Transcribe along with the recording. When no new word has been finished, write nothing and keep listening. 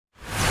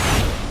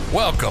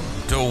Welcome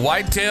to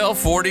Whitetail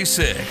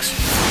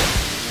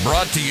 46.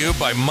 Brought to you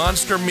by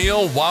Monster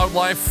Meal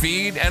Wildlife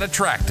Feed and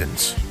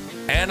Attractants.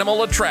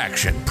 Animal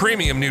attraction,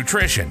 premium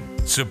nutrition,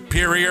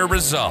 superior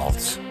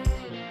results.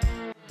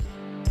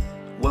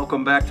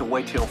 Welcome back to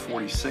Whitetail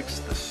 46,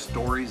 the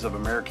stories of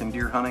American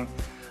deer hunting.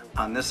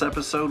 On this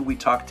episode, we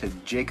talked to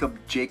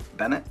Jake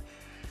Bennett.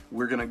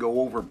 We're going to go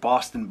over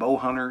Boston bow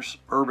hunters,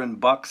 urban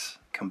bucks,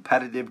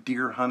 competitive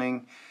deer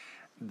hunting,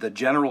 the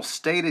general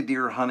state of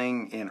deer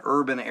hunting in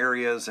urban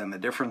areas, and the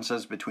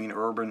differences between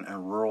urban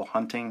and rural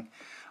hunting.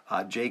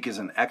 Jake is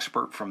an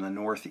expert from the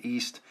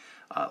Northeast,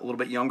 a little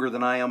bit younger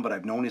than I am, but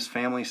I've known his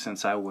family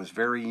since I was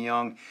very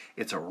young.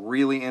 It's a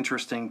really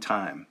interesting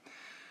time.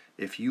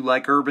 If you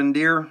like urban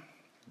deer,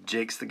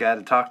 Jake's the guy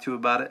to talk to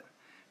about it.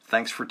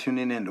 Thanks for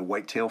tuning in to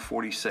Whitetail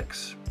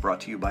 46,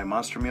 brought to you by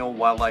Monster Meal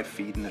Wildlife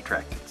Feed and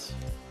Attractants.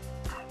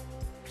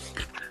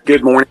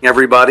 Good morning,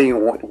 everybody.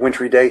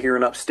 Wintry day here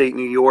in upstate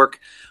New York.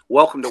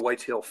 Welcome to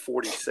Whitetail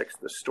 46,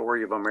 the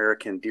story of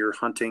American deer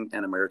hunting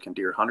and American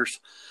deer hunters.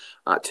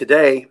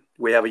 Today,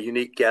 we have a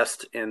unique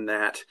guest in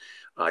that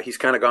he's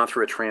kind of gone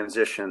through a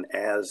transition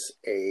as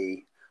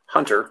a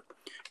hunter,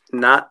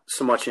 not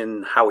so much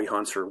in how he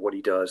hunts or what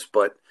he does,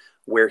 but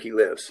where he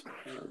lives.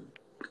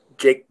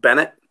 Jake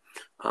Bennett,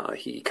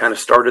 he kind of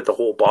started the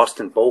whole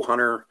Boston bow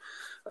hunter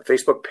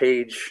Facebook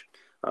page.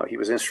 He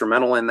was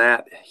instrumental in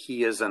that.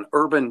 He is an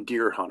urban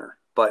deer hunter,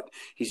 but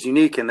he's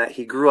unique in that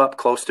he grew up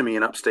close to me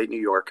in upstate New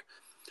York,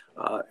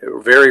 a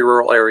very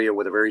rural area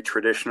with a very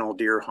traditional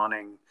deer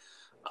hunting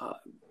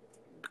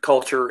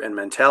culture and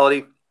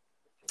mentality.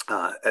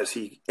 As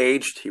he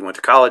aged, he went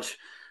to college,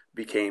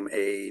 became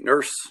a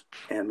nurse,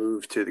 and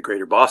moved to the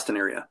greater Boston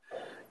area.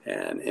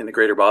 And in the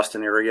greater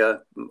Boston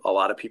area, a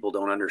lot of people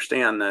don't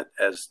understand that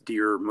as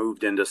deer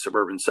moved into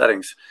suburban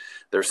settings,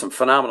 there's some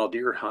phenomenal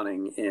deer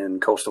hunting in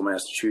coastal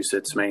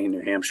Massachusetts, Maine, New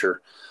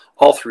Hampshire,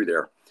 all through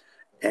there.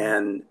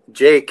 And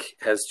Jake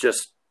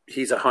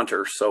he's a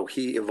hunter, so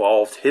he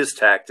evolved his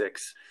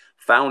tactics,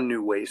 found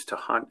new ways to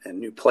hunt and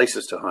new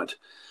places to hunt.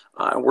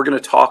 And we're going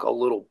to talk a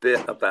little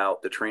bit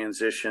about the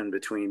transition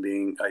between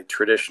being a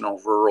traditional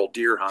rural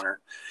deer hunter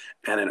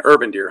and an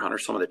urban deer hunter,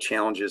 some of the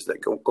challenges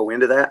that go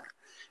into that,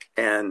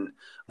 and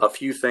a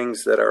few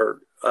things that are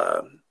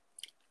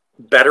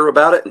better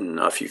about it and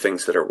a few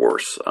things that are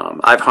worse.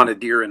 I've hunted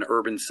deer in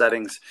urban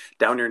settings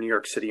down near New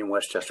York City and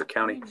Westchester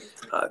County.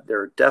 There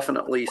are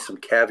definitely some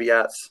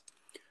caveats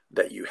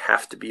that you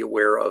have to be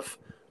aware of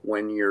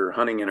when you're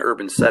hunting in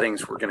urban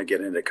settings. We're going to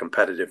get into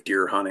competitive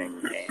deer hunting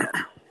and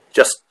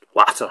just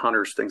lots of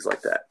hunters, things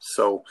like that.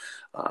 So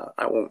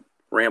I won't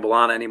ramble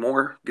on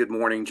anymore. Good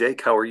morning,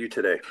 Jake. How are you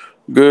today?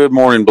 Good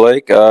morning,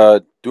 Blake.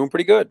 Doing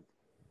pretty good.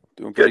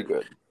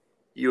 Good.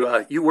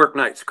 You work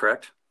nights,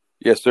 correct?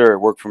 Yes, sir. I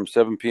work from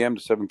 7 p.m.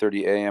 to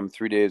 7:30 a.m.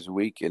 3 days a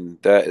week,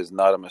 and that is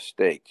not a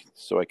mistake,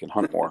 so I can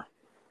hunt more.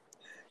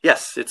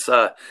 Yes, it's.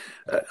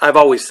 I've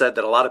always said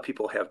that a lot of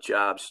people have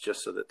jobs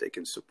just so that they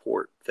can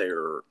support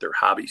their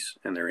hobbies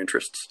and their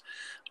interests,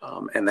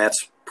 and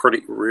that's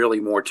really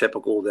more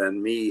typical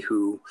than me,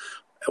 who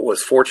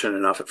was fortunate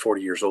enough at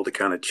 40 years old to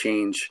kind of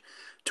change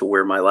to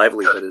where my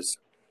livelihood is.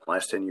 The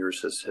last 10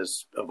 years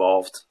has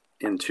evolved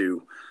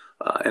into.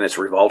 And it's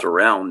revolved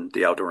around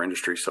the outdoor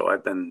industry. So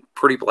I've been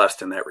pretty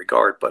blessed in that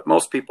regard. But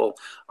most people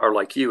are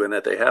like you in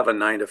that they have a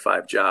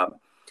 9-to-5 job.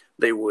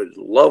 They would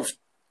love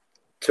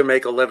to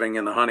make a living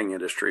in the hunting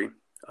industry.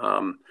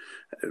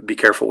 Be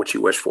careful what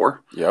you wish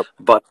for. Yep.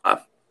 But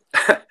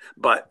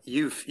but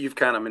you've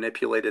kind of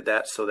manipulated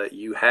that so that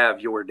you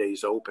have your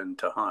days open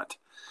to hunt.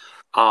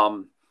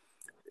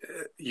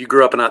 You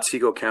grew up in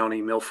Otsego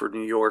County, Milford,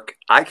 New York.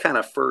 I kind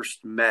of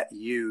first met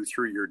you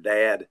through your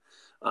dad.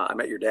 I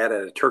met your dad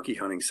at a turkey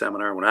hunting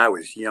seminar when I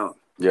was young.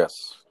 Yes.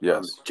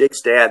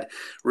 Jake's dad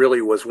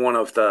really was one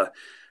of the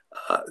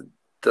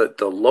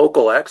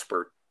local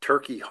expert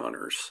turkey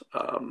hunters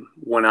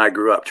when I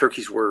grew up.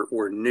 Turkeys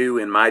were new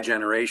in my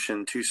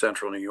generation to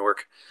central New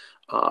York,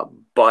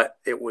 but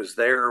it was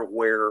there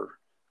where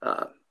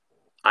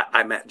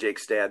I met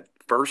Jake's dad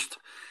first,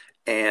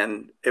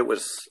 and it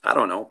was, I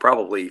don't know,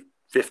 probably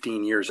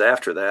 15 years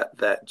after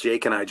that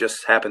Jake and I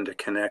just happened to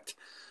connect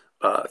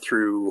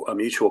through a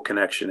mutual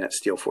connection at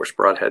Steel Force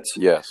Broadheads.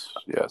 Yes.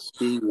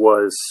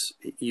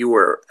 You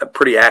were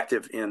pretty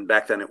active in,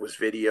 back then it was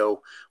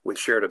video with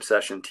Shared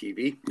Obsession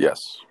TV. Yes.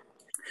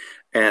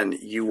 And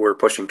you were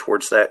pushing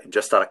towards that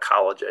just out of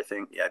college, I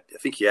think. Yeah, I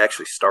think you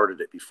actually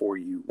started it before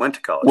you went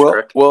to college,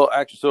 correct? Well,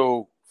 actually,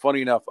 so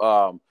funny enough,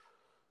 so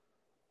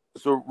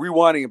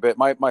rewinding a bit,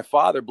 my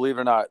father, believe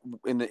it or not,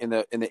 in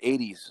the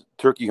 80s,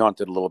 turkey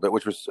hunted a little bit,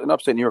 which was in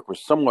upstate New York was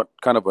somewhat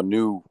kind of a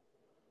new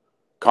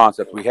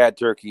concept. We had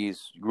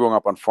turkeys growing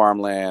up on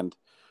farmland.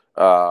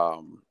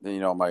 My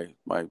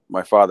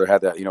father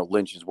had that,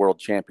 Lynch's World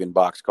Champion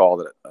box call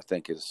that I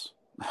think is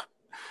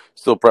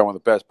still probably one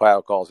of the best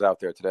pilot calls out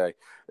there today.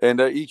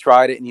 And he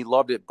tried it and he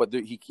loved it, but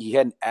he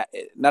had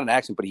not an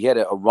accident, but he had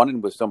a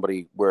run-in with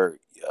somebody where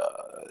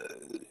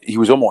he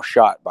was almost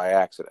shot by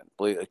accident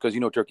because,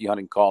 turkey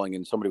hunting calling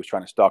and somebody was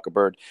trying to stalk a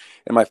bird.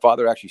 And my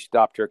father actually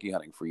stopped turkey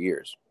hunting for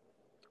years.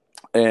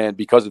 and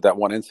because of that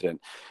one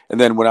incident. And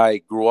then when I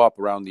grew up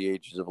around the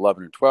ages of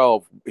 11 or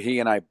 12, he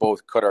and I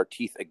both cut our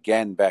teeth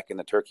again back in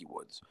the turkey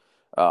woods.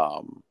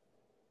 My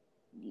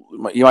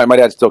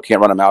dad still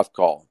can't run a mouth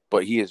call,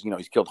 but he is,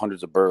 he's killed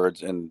hundreds of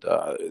birds. And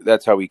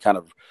that's how we kind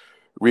of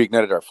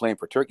reignited our flame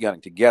for turkey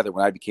hunting together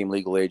when I became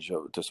legal age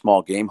to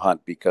small game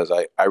hunt, because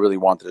I really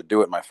wanted to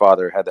do it. My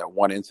father had that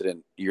one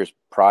incident years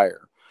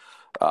prior.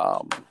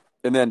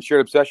 And then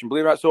shared obsession,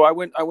 believe it or not. So I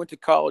went to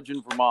college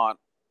in Vermont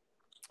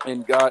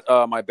and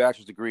got my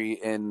bachelor's degree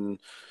in,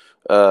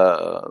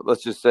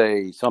 let's just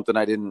say, something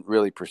I didn't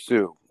really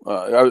pursue,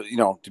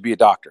 to be a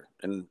doctor.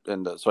 And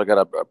so I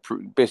got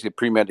basically a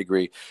pre-med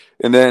degree.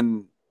 And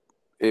then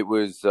it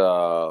was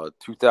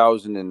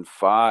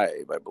 2005,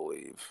 I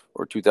believe,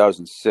 or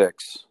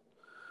 2006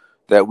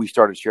 that we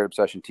started Shared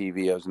Obsession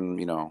TV. I was in,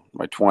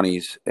 my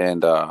 20s,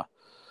 and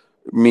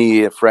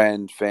me, a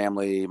friend,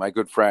 family, my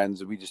good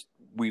friends, we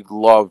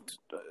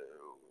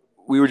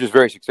were just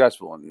very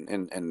successful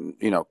in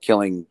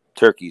killing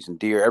turkeys and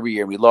deer every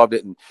year. And we loved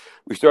it. And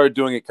we started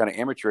doing it kind of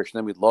amateurish. And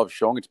then we'd love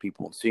showing it to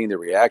people and seeing their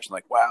reaction.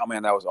 Like, wow,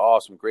 man, that was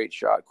awesome. Great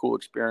shot. Cool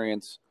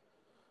experience.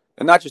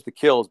 And not just the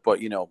kills, but,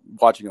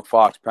 watching a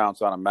fox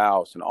pounce on a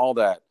mouse and all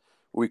that,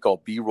 what we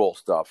call B-roll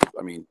stuff.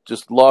 I mean,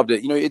 just loved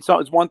it. It's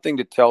one thing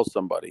to tell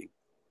somebody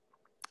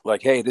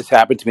like, hey, this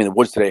happened to me in the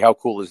woods today. How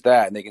cool is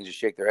that? And they can just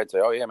shake their head and say,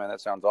 oh yeah, man, that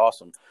sounds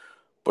awesome.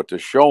 But to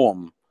show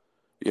them,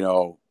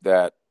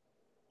 that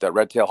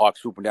red-tailed hawk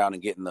swooping down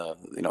and getting the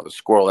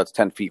squirrel that's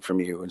 10 feet from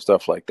you and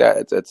stuff like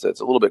that, it's a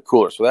little bit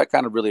cooler. So that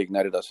kind of really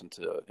ignited us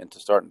into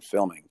starting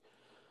filming.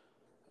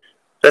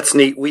 That's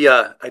neat.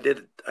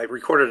 I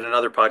recorded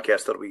another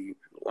podcast that we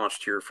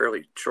launched here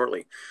fairly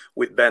shortly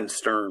with Ben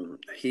Stern.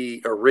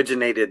 He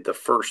originated the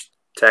first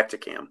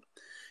Tacticam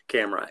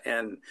camera,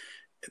 and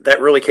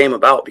that really came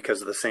about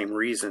because of the same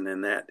reason,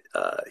 in that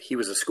he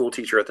was a school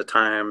teacher at the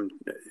time,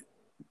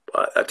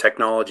 a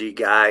technology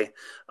guy,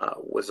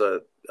 was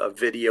a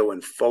video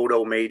and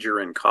photo major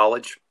in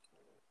college.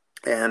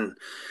 And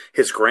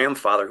his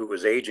grandfather, who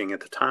was aging at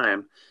the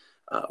time,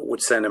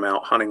 would send him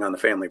out hunting on the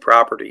family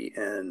property,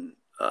 and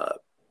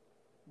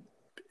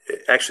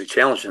actually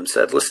challenged him,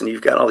 said, listen,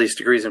 you've got all these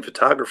degrees in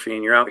photography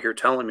and you're out here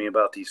telling me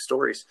about these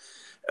stories.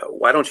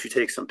 Why don't you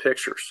take some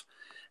pictures?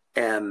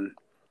 And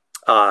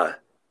so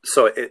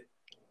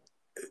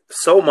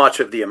much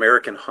of the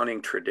American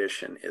hunting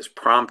tradition is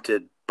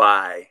prompted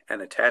by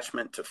an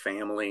attachment to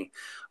family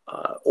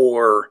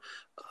or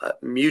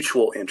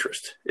mutual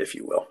interest, if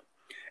you will.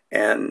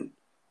 And,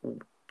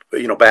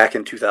 back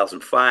in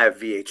 2005,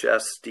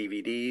 VHS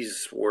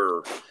DVDs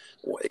were,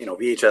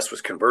 VHS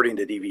was converting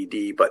to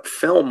DVD, but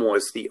film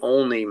was the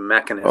only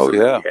mechanism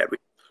that we had.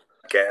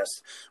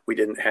 We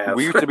didn't have.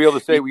 We used to be able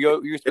to say,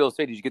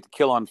 did you get the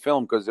kill on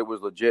film? Because it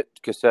was legit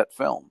cassette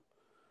film.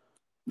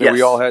 Yes.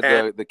 We all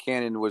had the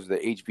Canon was the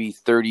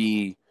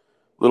HV30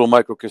 little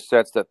micro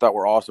cassettes that thought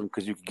were awesome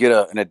because you could get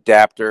an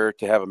adapter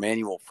to have a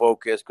manual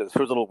focus because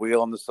there was a little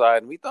wheel on the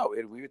side. And we thought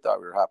we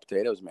were hot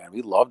potatoes, man.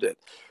 We loved it.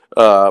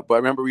 But I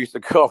remember we used to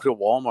go to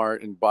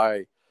Walmart and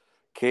buy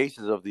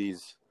cases of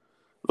these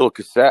little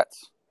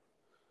cassettes.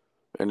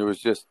 And it was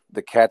just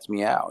the cat's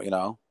meow,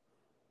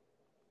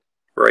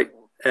 Right.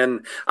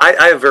 And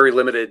I have very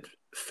limited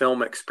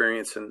film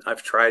experience, and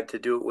I've tried to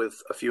do it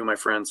with a few of my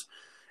friends.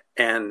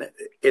 And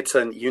it's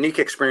a unique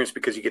experience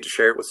because you get to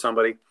share it with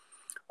somebody.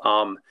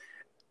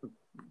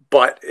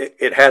 But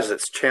it has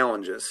its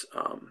challenges.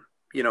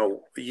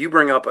 You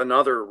bring up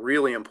another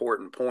really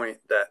important point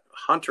that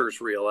hunters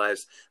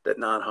realize that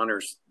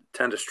non-hunters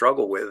tend to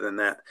struggle with, and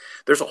that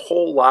there's a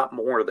whole lot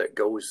more that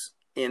goes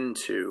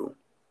into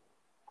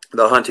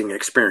the hunting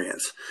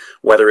experience,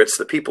 whether it's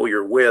the people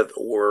you're with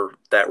or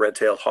that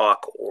red-tailed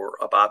hawk or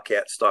a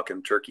bobcat stuck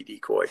in turkey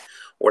decoy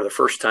or the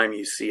first time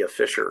you see a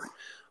fisher.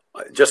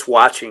 Just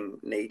watching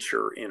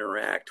nature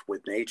interact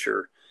with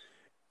nature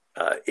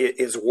it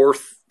is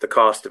worth the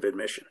cost of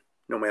admission,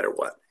 no matter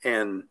what.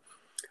 And,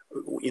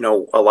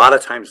 a lot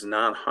of times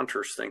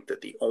non-hunters think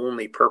that the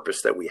only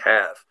purpose that we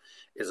have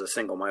is a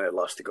single-minded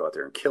lust to go out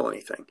there and kill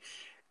anything.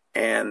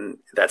 And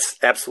that's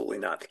absolutely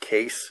not the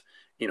case.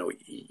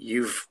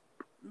 You've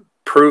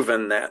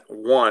proven that,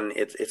 one,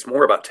 it's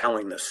more about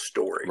telling the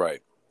story.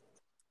 Right.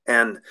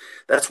 And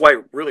that's why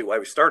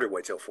we started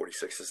Whitetail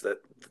 46 is that,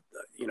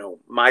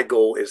 my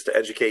goal is to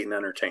educate and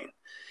entertain.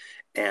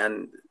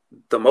 And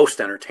the most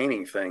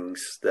entertaining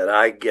things that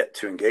I get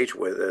to engage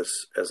with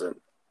as an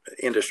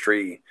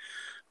industry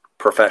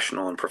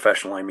professional, and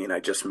professional, I mean, I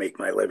just make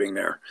my living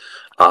there,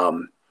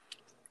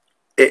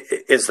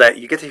 is that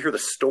you get to hear the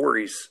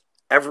stories.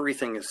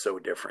 Everything is so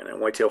different. And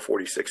Whitetail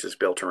 46 is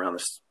built around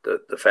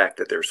the fact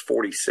that there's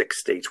 46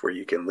 states where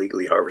you can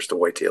legally harvest a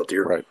whitetail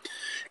deer. Right.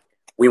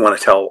 We want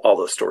to tell all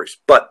those stories,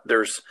 but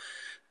there's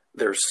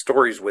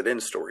stories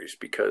within stories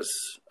because,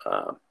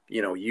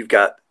 you've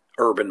got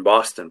urban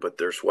Boston, but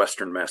there's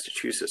Western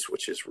Massachusetts,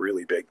 which is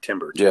really big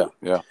timber too.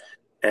 Yeah.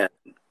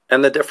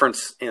 And the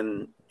difference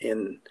in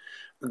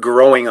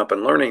growing up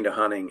and learning to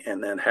hunting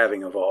and then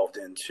having evolved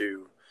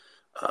into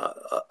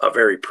a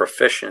very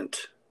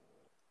proficient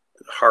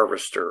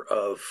harvester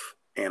of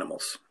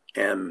animals.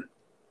 And,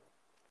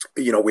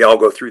 we all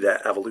go through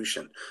that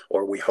evolution,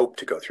 or we hope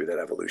to go through that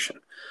evolution.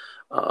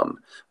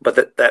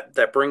 But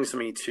that brings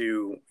me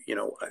to,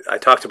 I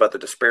talked about the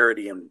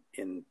disparity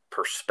in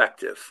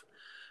perspective.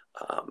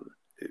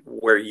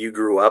 Where you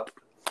grew up,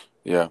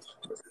 Yeah,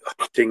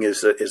 hunting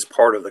is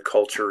part of the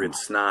culture.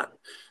 It's not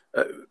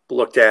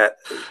looked at.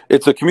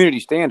 it's a community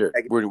standard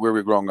where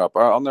we're growing up.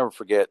 I'll never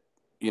forget,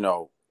 when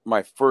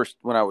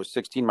I was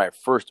 16, my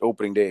first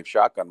opening day of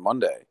Shotgun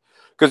Monday,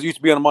 because it used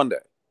to be on a Monday.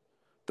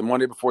 The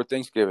Monday before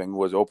Thanksgiving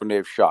was open day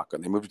of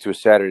Shotgun. They moved it to a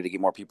Saturday to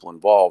get more people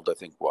involved. I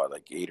think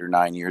like 8 or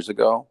 9 years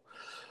ago.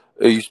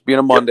 It used to be on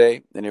a Monday,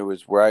 yep. And it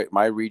was where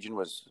my region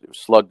was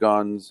slug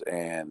guns,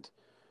 and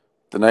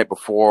the night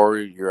before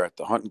you're at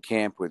the hunting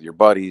camp with your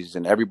buddies,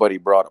 and everybody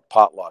brought a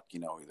potluck,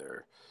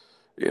 either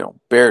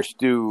bear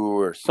stew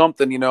or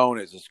something, and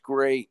it's this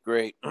great,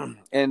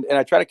 and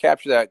I try to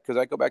capture that because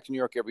I go back to New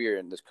York every year,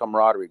 and this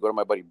camaraderie. Go to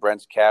my buddy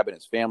Brent's cabin,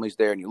 his family's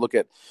there, and you look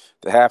at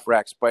the half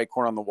rack spike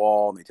horn on the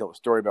wall, and they tell a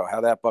story about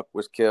how that buck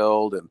was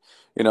killed, and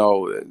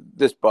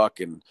this buck,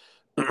 and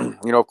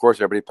of course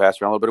everybody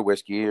passes around a little bit of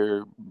whiskey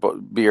or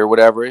beer,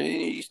 whatever.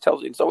 He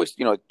tells it's always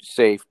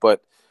safe,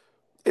 but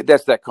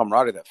that's that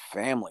camaraderie, that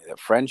family, that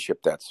friendship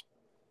that's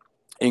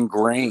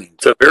ingrained.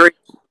 It's a very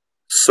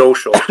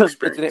social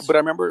experience. But I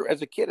remember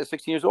as a kid, at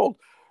 16 years old,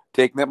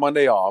 taking that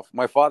Monday off.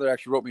 My father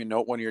actually wrote me a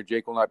note one year.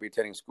 Jake will not be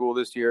attending school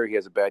this year. He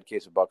has a bad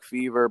case of buck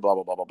fever, blah,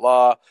 blah, blah, blah,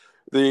 blah.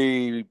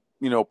 The,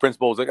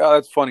 principal was like, oh,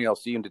 that's funny. I'll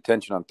see you in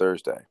detention on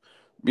Thursday,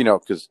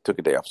 because took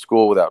a day off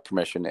school without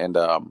permission. And,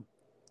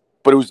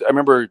 but I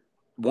remember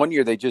one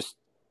year there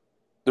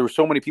were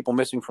so many people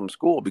missing from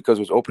school because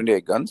it was open day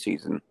of gun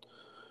season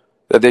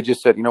that they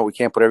just said, we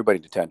can't put everybody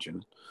in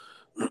detention.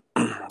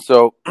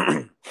 So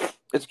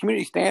it's a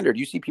community standard.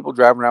 You see people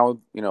driving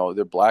around with,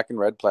 their black and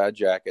red plaid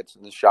jackets,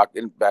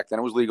 and back then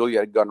it was legal. You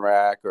had a gun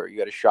rack, or you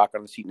had a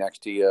shotgun on the seat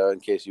next to you in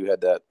case you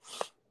had that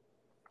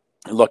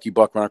lucky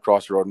buck run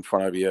across the road in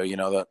front of you.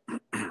 That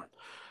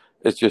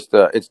it's just,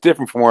 it's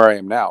different from where I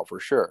am now,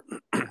 for sure.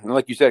 And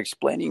like you said,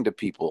 explaining to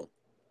people,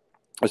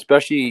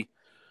 especially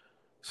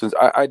since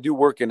I do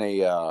work in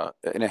a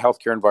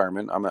healthcare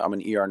environment. I'm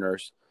an ER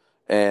nurse,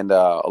 and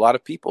a lot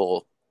of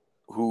people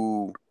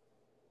who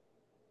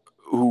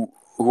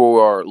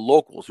are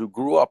locals who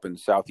grew up in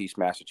Southeast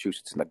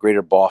Massachusetts, in the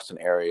greater Boston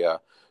area,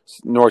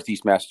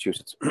 Northeast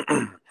Massachusetts,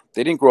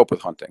 they didn't grow up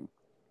with hunting.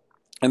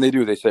 And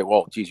they say,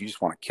 well, geez, you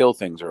just want to kill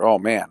things, or, oh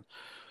man.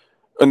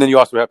 And then you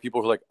also have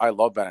people who are like, I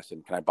love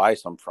venison. Can I buy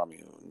some from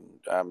you? And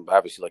I'm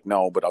obviously like,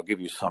 no, but I'll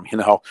give you some,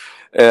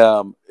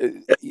 I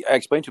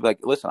explained to them, like,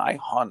 listen, I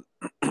hunt.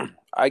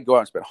 I go out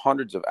and spend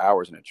hundreds of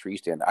hours in a tree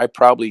stand. I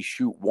probably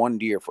shoot one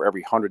deer for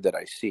every 100 that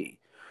I see.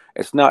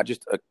 It's not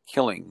just a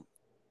killing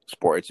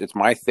sport. It's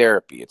my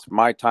therapy. It's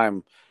my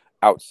time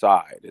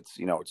outside. It's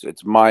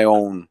it's my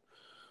own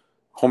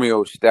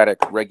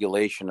homeostatic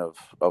regulation of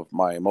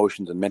my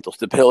emotions and mental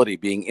stability,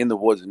 being in the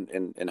woods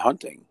and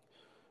hunting.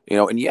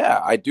 And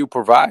yeah, I do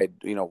provide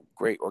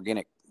great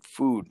organic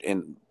food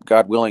and,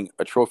 God willing,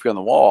 a trophy on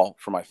the wall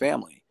for my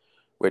family,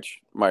 which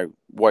my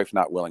wife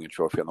not willing a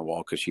trophy on the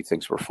wall because she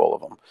thinks we're full of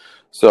them.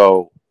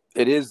 So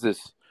it is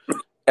this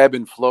ebb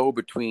and flow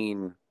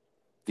between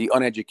the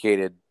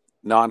uneducated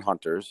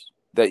non-hunters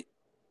that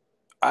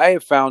I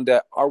have found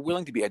that are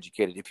willing to be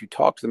educated if you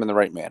talk to them in the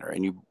right manner,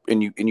 and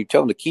you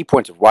tell them the key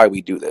points of why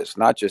we do this,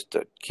 not just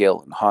to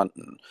kill and hunt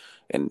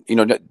and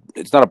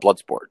it's not a blood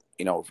sport.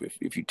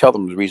 If you tell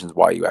them the reasons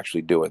why you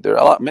actually do it,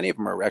 many of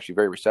them are actually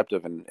very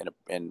receptive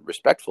and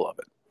respectful of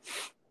it.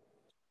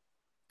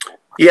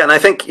 Yeah, and I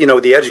think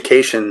the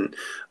education,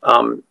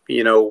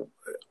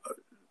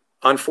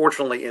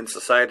 unfortunately in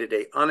society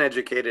today,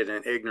 uneducated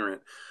and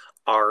ignorant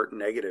are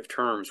negative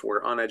terms,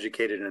 where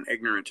uneducated and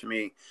ignorant to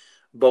me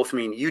both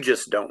mean you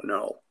just don't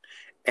know.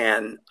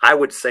 And I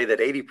would say that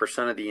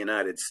 80% of the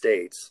United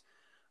States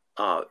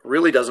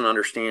really doesn't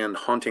understand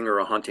hunting or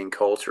a hunting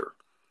culture.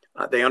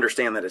 They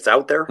understand that it's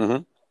out there,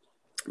 mm-hmm.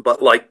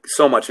 But like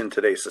so much in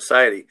today's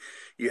society,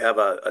 you have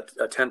a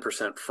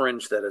 10%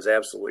 fringe that is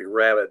absolutely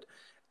rabid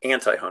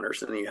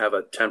anti-hunters, and then you have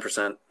a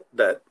 10%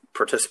 that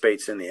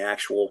participates in the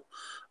actual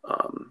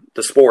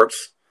the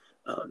sports,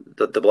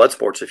 the blood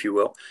sports, if you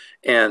will,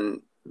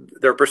 and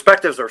their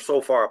perspectives are so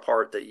far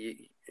apart that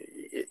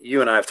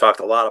you and I have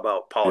talked a lot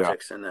about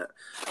politics, yeah. And that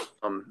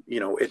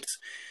it's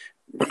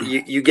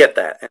you get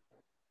that.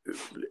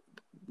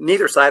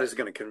 Neither side is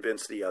going to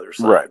convince the other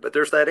side, right. But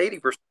there's that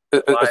 80%,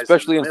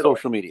 especially in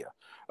social media.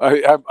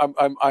 I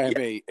am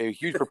a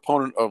huge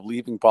proponent of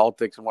leaving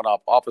politics and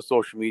whatnot off of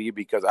social media,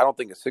 because I don't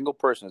think a single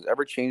person has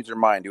ever changed their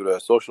mind due to a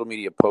social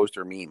media post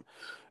or meme.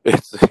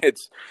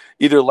 It's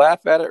either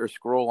laugh at it or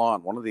scroll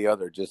on, one or the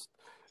other. Just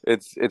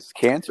it's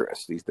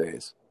cancerous these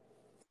days.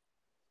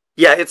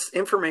 Yeah,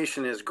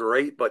 information is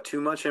great, but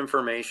too much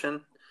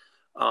information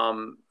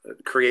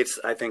creates,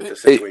 I think, the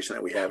situation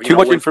that we have. Too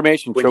much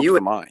information chokes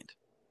the mind.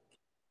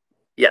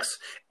 Yes,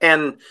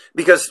 and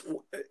because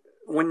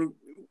when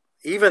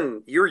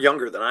even you're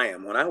younger than I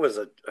am, when I was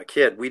a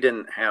kid, we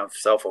didn't have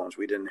cell phones.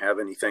 We didn't have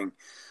anything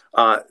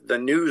The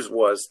news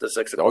was the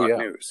 6 o'clock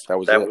news. That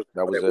was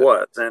what it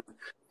was. And,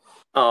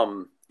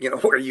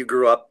 where you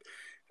grew up,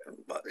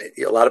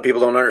 a lot of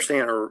people don't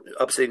understand, or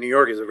upstate New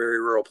York is a very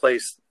rural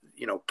place.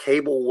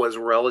 Cable was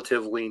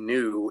relatively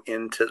new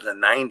into the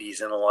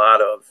 90s in a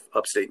lot of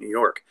upstate New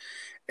York.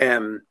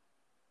 And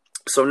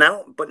so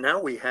now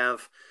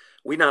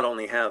we not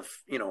only have,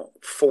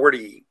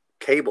 40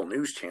 cable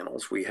news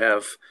channels, we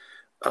have,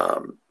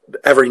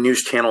 every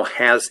news channel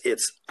has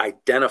its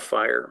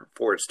identifier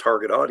for its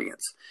target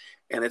audience.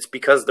 And it's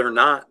because they're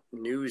not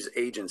news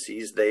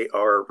agencies. They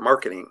are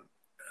marketing,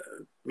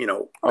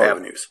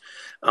 avenues.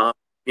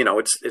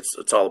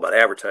 It's all about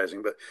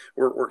advertising, but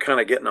we're kind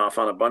of getting off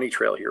on a bunny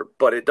trail here,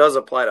 but it does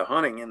apply to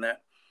hunting in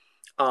that,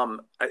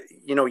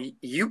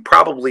 you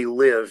probably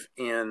live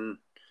in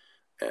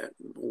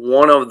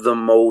one of the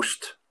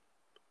most,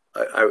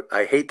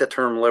 I hate the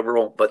term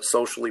liberal, but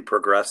socially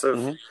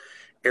progressive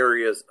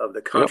areas of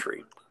the country.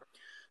 Yep.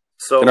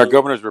 So, and our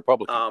governor's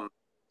Republican.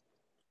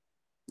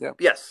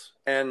 Yes.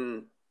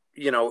 And,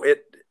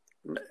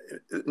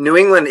 New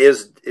England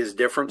is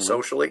different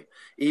socially,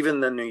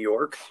 even than New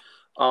York.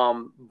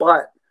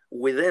 But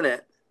within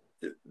it,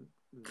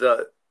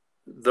 the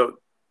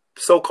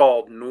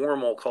so-called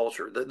normal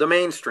culture, the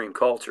mainstream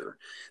culture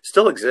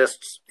still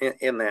exists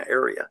in that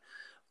area.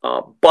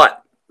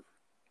 But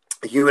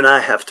you and I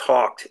have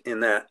talked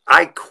in that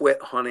I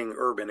quit hunting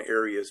urban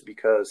areas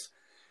because,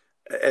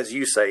 as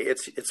you say,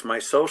 it's my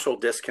social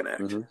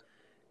disconnect.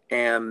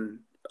 And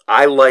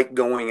I like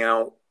going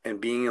out and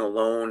being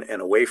alone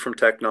and away from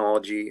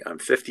technology. I'm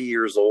 50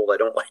 years old. I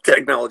don't like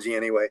technology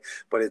anyway,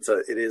 but it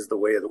is the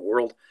way of the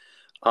world.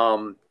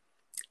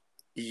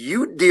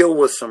 You deal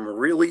with some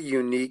really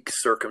unique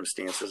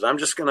circumstances. I'm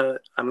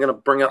gonna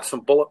bring up some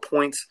bullet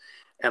points,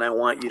 and I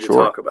want you to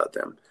talk about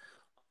them.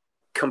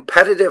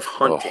 Competitive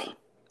hunting.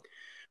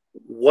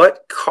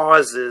 What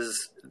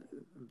causes?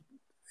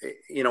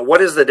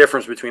 What is the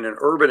difference between an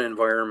urban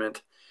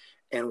environment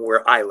and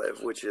where I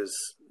live, which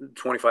is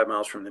 25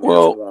 miles from the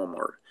nearest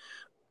Walmart?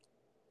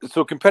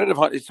 So competitive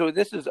hunting. So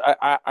this is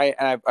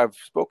I've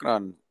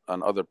spoken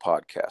on other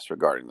podcasts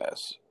regarding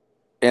this,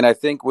 and I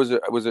think was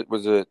it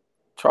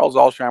Charles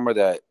Alzheimer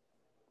that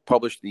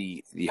published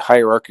the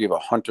hierarchy of a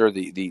hunter,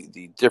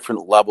 the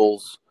different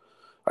levels.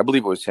 I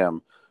believe it was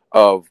him,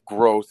 of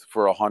growth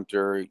for a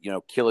hunter.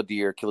 Kill a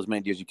deer, kill as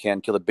many deer as you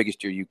can, kill the biggest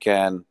deer you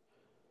can,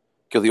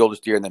 kill the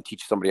oldest deer, and then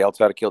teach somebody else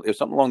how to kill it. It was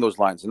something along those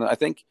lines. And I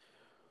think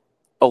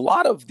a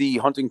lot of the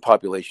hunting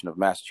population of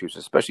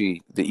Massachusetts,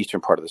 especially the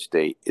eastern part of the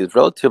state, is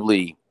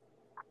relatively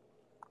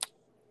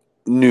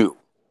new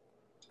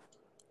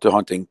to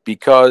hunting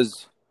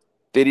because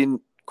they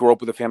didn't grow up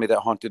with a family that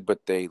hunted,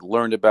 but they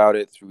learned about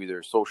it through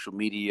either social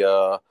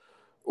media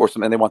or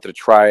something, and they wanted to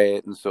try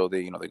it. And so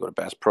they go to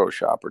Bass Pro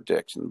Shop or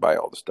Dick's and buy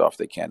all the stuff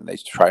they can, and they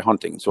try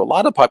hunting. And so a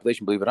lot of the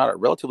population, believe it or not, are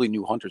relatively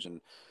new hunters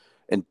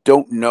and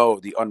don't know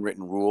the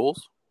unwritten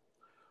rules.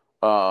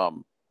 But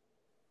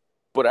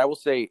I will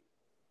say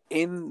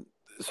in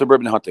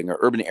suburban hunting or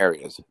urban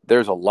areas,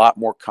 there's a lot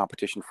more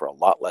competition for a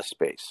lot less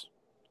space.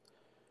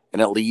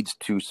 And it leads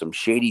to some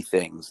shady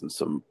things and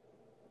some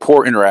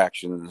poor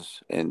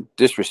interactions and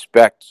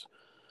disrespect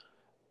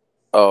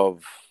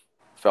of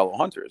fellow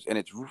hunters. And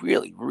it's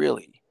really,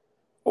 really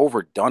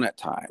overdone at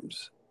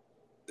times.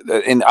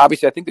 And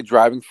obviously, I think the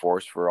driving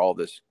force for all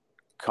this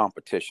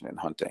competition in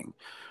hunting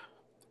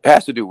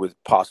has to do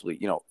with possibly,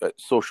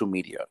 social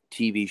media,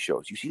 TV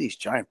shows. You see these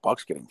giant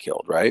bucks getting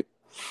killed, right?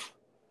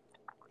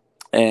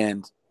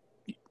 And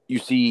you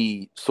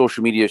see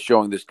social media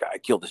showing this guy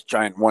killed this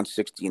giant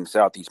 160 in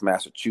Southeast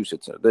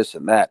Massachusetts or this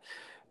and that.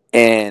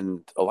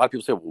 And a lot of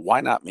people say, well,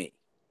 why not me?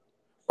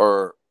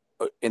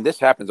 And this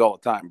happens all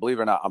the time. Believe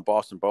it or not, on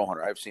Boston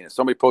Bowhunter, I've seen it.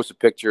 Somebody posts a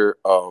picture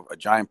of a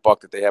giant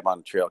buck that they have on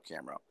a trail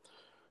camera.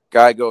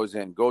 Guy goes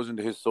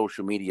into his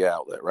social media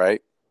outlet,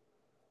 right?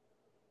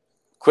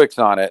 Clicks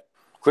on it,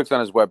 clicks on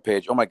his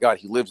webpage. Oh my God,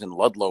 he lives in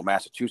Ludlow,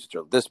 Massachusetts,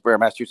 or this where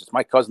Massachusetts.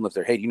 My cousin lives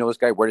there. Hey, do you know this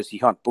guy? Where does he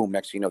hunt? Boom.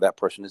 Next thing you know, that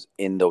person is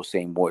in those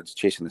same woods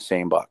chasing the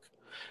same buck.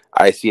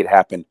 I see it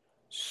happen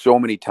so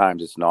many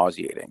times. It's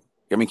nauseating.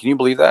 I mean, can you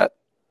believe that?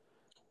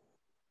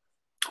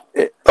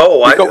 We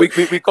call it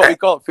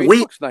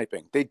Facebook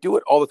sniping. They do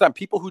it all the time.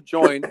 People who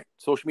join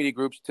social media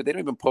groups, they don't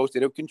even post. They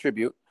don't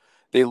contribute.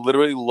 They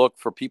literally look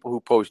for people who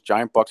post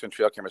giant bucks on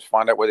trail cameras,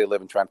 find out where they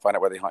live, and try and find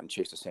out where they hunt and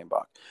chase the same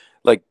buck.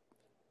 Like,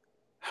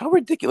 how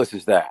ridiculous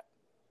is that?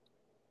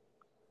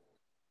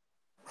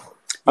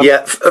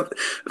 Yeah,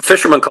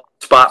 fishermen call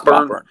it spot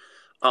burn.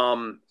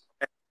 And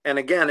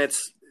again,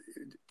 it's,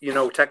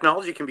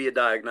 technology can be a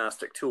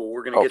diagnostic tool.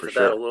 We're going to get to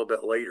that a little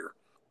bit later.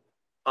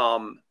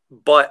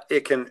 But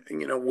it can,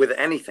 with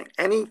anything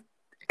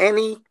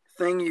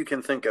you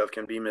can think of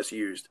can be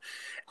misused.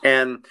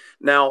 And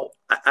now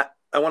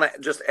I want to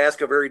just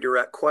ask a very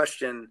direct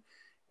question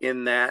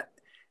in that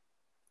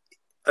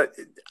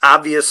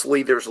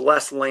obviously there's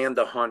less land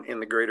to hunt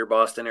in the greater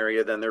Boston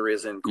area than there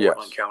is in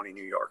Cortland County,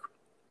 New York.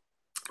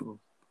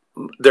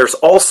 There's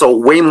also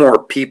way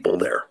more people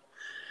there.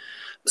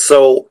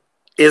 So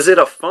is it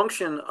a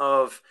function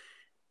of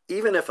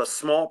even if a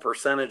small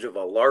percentage of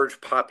a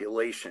large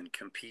population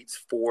competes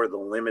for the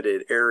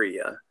limited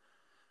area,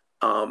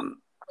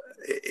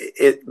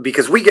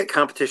 because we get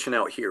competition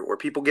out here where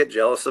people get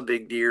jealous of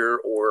big deer,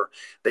 or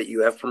that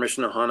you have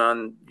permission to hunt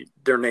on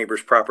their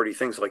neighbor's property,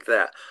 things like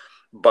that.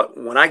 But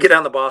when I get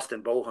on the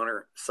Boston bow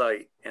hunter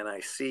site and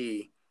I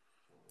see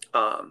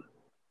the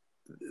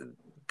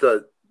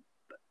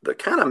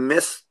kind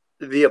of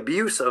the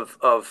abuse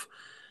of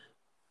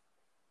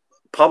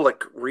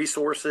public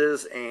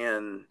resources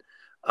and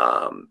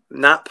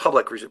not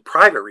public,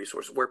 private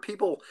resources, where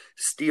people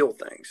steal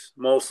things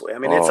mostly. I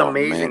mean, it's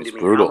amazing to me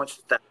brutal. how much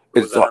theft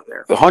goes out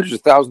there. The hundreds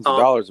of thousands of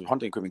dollars of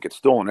hunting equipment get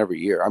stolen every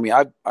year. I mean,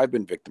 I've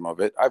been victim of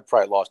it. I've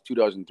probably lost 3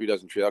 dozen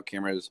trail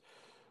cameras.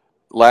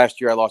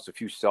 Last year, I lost a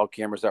few cell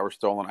cameras that were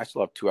stolen. I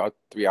still have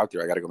 3 out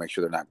there. I got to go make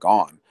sure they're not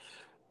gone.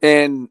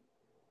 And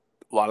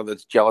a lot of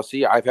it's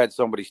jealousy. I've had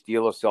somebody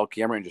steal a cell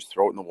camera and just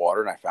throw it in the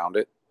water, and I found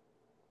it.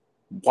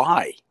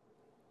 Why?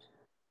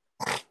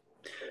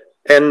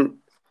 And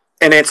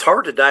it's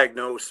hard to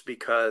diagnose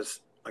because,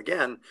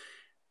 again,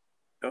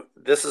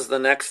 this is the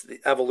next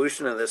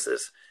evolution of this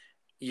is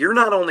you're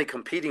not only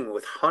competing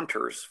with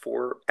hunters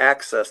for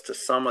access to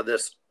some of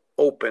this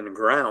open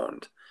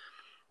ground.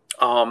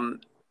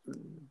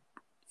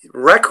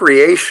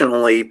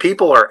 Recreationally,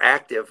 people are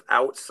active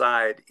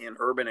outside in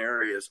urban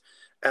areas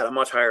at a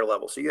much higher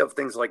level. So you have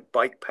things like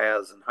bike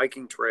paths and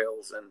hiking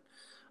trails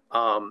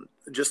and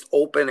just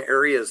open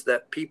areas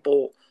that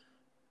people,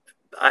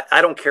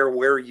 I don't care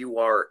where you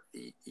are,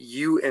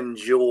 you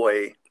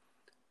enjoy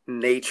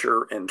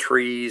nature and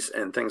trees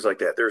and things like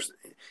that.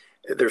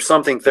 There's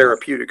something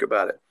therapeutic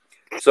about it.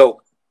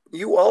 So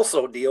you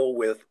also deal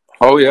with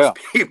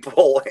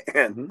people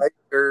and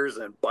hikers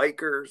and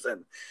bikers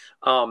and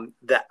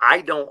that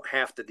I don't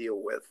have to deal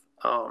with.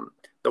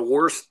 The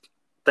worst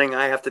thing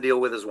I have to deal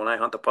with is when I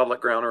hunt the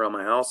public ground around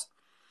my house.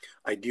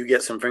 I do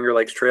get some Finger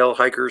Lakes Trail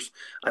hikers.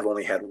 I've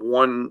only had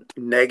one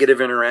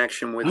negative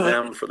interaction with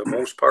them for the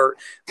most part.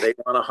 They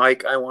want to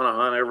hike. I want to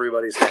hunt.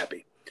 Everybody's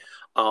happy.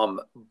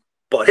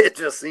 But it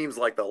just seems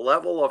like the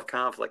level of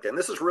conflict, and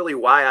this is really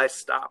why I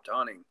stopped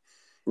hunting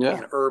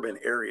in urban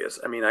areas.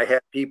 I mean, I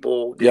had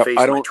people deface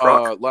my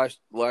truck.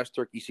 Last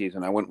turkey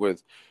season, I went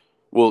with,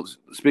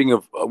 speaking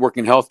of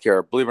working in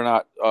healthcare, believe it or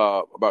not,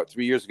 about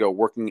 3 years ago,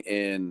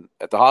 working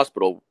at the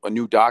hospital, a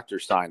new doctor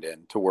signed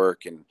in to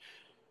work and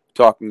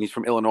talking. He's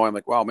from Illinois. I'm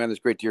like, wow, man, there's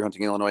great deer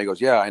hunting in Illinois. He goes,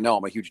 yeah, I know.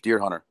 I'm a huge deer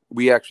hunter.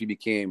 We actually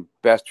became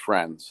best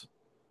friends.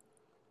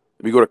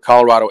 We go to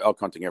Colorado elk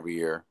hunting every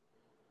year.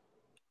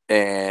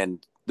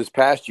 And this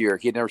past year,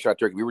 he had never shot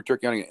turkey. We were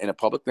turkey hunting in a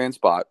public land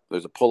spot.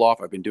 There's a pull-off.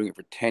 I've been doing it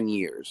for 10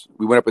 years.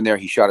 We went up in there.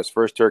 He shot his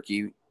first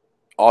turkey.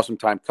 Awesome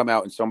time. Come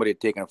out, and somebody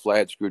had taken a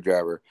flathead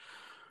screwdriver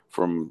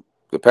from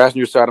the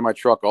passenger side of my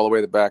truck all the way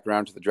to the back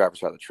around to the driver's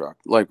side of the truck,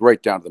 like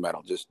right down to the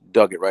metal. Just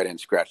dug it right in,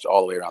 scratched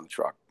all the way around the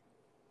truck.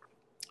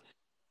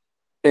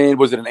 And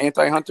was it an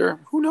anti-hunter?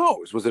 Who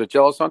knows? Was it a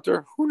jealous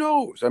hunter? Who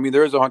knows? I mean,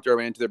 there is a hunter I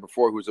ran into there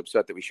before who was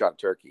upset that we shot a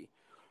turkey.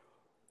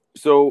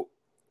 So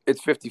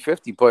it's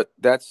 50-50, but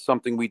that's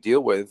something we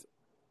deal with,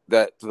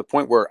 that to the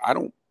point where I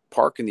don't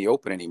park in the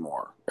open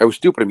anymore. It was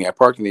stupid of me. I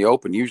parked in the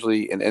open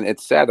usually, and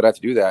it's sad that I have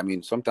to do that. I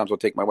mean, sometimes I'll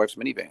take my wife's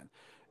minivan.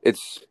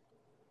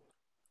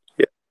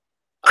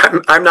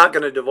 I'm not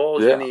going to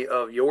divulge any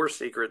of your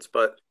secrets,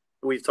 but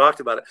we've talked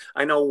about it.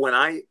 I know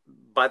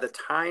by the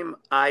time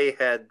I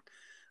had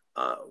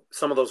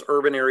some of those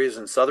urban areas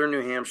in southern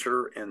New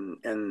Hampshire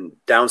and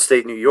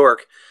downstate New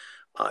York,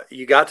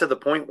 you got to the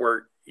point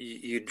where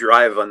you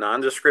drive a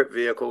nondescript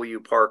vehicle,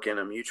 you park in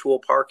a mutual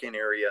parking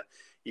area,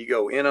 you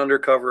go in under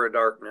cover of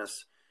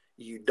darkness,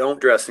 you don't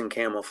dress in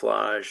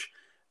camouflage,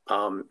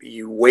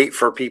 you wait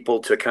for people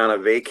to kind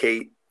of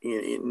vacate,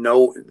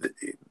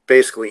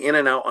 basically in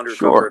and out under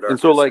cover of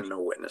darkness, and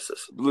no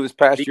witnesses. This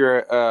past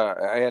year,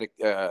 I had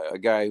a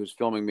guy who was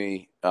filming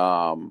me,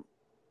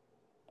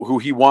 who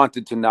he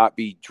wanted to not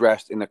be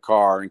dressed in the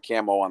car in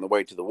camo on the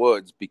way to the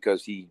woods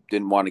because he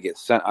didn't want to get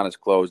scent on his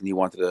clothes, and he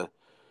wanted to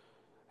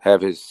have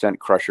his scent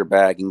crusher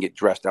bag and get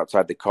dressed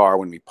outside the car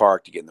when we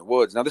parked to get in the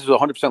woods. Now, this is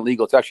 100%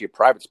 legal. It's actually a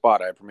private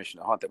spot. I had permission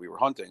to hunt that we were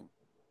hunting.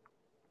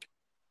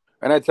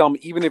 And I tell him,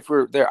 even if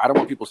we're there, I don't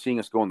want people seeing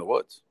us go in the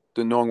woods,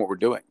 to knowing what we're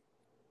doing.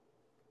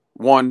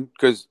 One,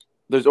 because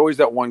there's always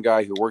that one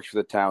guy who works for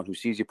the town who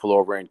sees you pull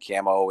over in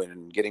camo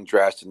and getting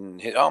dressed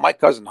and, my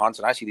cousin hunts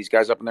and I see these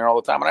guys up in there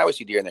all the time and I always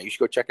see deer in there. You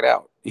should go check it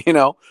out,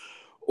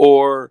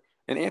 Or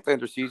an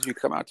anti-hunter sees you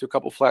come out to a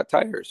couple flat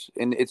tires.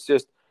 And it's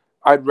just,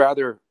 I'd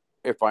rather,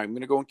 if I'm going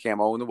to go in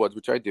camo in the woods,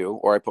 which I do,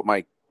 or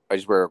I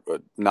just wear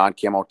a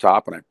non-camo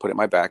top and I put it in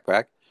my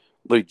backpack,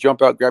 literally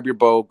jump out, grab your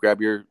bow,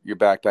 grab your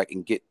backpack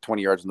and get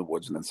 20 yards in the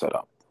woods and then set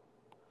up.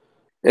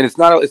 And it's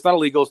not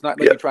illegal. It's not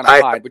like you're trying to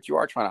hide, but you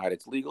are trying to hide.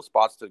 It's legal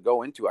spots to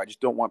go into. I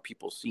just don't want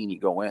people seeing you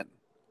go in.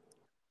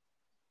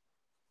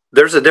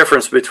 There's a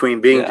difference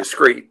between being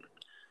discreet.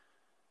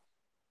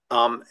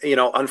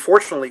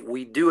 Unfortunately,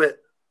 we do it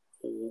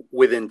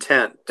with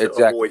intent to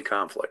avoid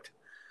conflict.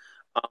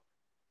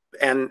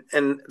 And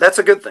that's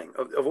a good thing.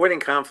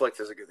 Avoiding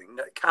conflict is a good thing.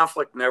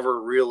 Conflict never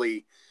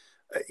really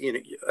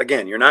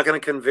again, you're not going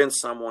to convince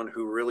someone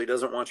who really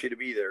doesn't want you to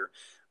be there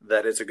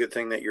that it's a good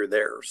thing that you're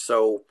there.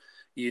 So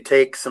you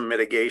take some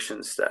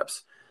mitigation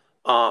steps.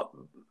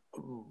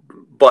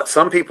 But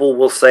some people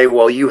will say,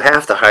 well, you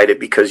have to hide it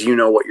because you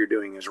know what you're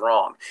doing is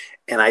wrong.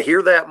 And I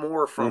hear that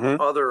more from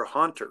other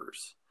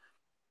hunters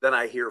than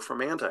I hear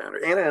from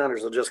anti-hunters.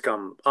 Anti-hunters will just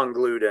come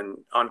unglued and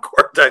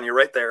uncorked on you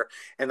right there,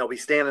 and they'll be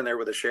standing there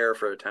with a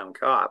sheriff or a town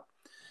cop.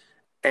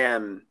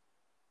 And,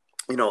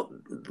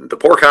 the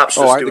poor cop's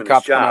just doing his job. The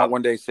cop come out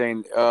one day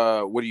saying,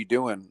 what are you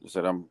doing? I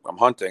said, I'm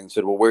hunting. I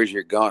said, well, where's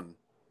your gun?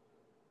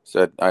 I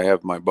said, I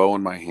have my bow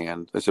in my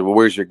hand. I said, well,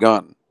 where's your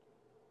gun?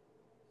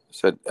 I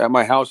said, at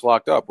my house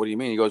locked up. What do you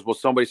mean? He goes, well,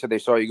 somebody said they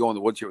saw you go in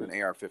the woods here with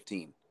an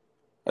AR-15.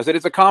 I said,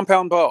 it's a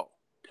compound bow.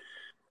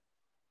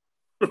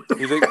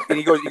 He's like, and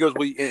he goes,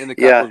 well, and the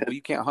cop goes, well,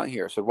 you can't hunt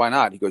here. I said, why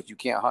not? He goes, you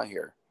can't hunt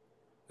here.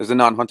 This is a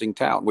non-hunting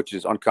town, which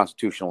is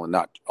unconstitutional and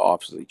not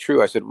obviously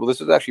true. I said, well,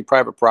 this is actually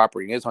private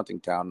property and is hunting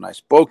town. And I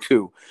spoke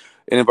to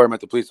an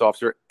environmental police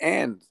officer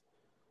and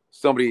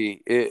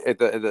somebody at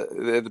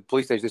the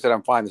police station. They said,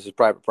 I'm fine. This is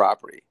private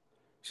property.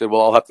 He said,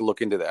 well, I'll have to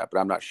look into that, but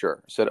I'm not sure.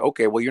 I said,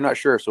 okay, well, you're not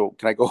sure, so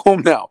can I go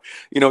home now?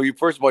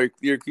 First of all,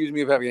 you're accusing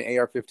me of having an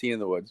AR-15 in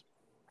the woods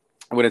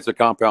when it's a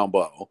compound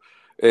bow.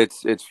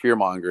 It's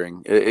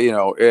fear-mongering.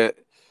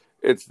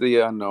 It's the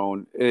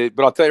unknown.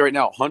 But I'll tell you right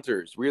now,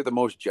 hunters, we are the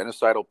most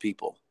genocidal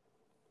people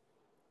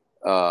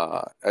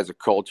as a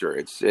culture.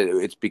 It's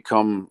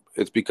become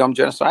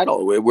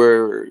genocidal.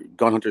 Where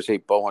gun hunters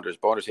hate bow hunters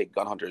hate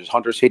gun hunters.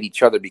 Hunters hate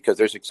each other because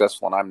they're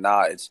successful and I'm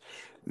not. It's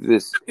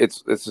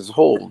this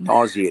whole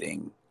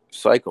nauseating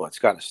cycle. It's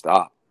got to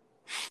stop.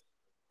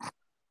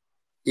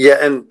 Yeah,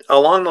 and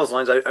along those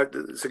lines,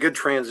 it's a good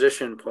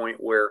transition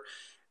point where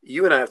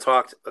you and I have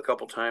talked a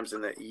couple times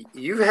in that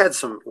you've had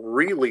some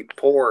really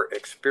poor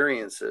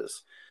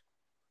experiences,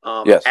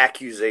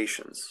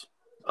 accusations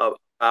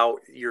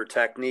about your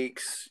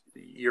techniques,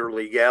 your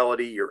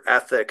legality, your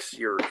ethics,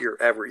 your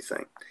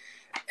everything.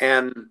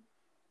 And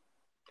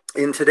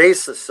in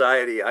today's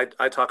society,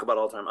 I talk about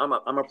all the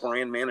time. I'm a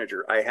brand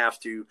manager. I have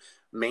to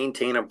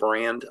maintain a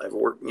brand. I've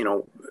worked,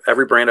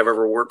 every brand I've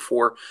ever worked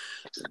for.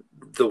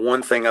 The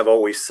one thing I've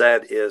always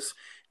said is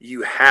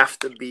you have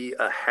to be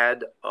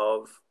ahead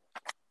of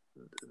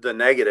the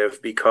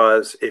negative,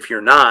 because if you're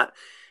not,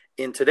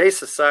 in today's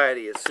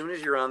society, as soon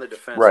as you're on the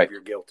defensive,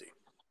 you're guilty,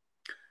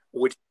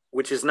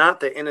 which is not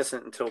the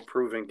innocent until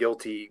proven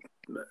guilty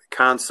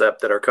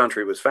concept that our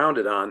country was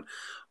founded on.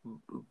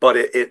 But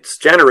it's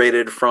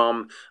generated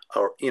from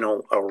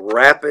a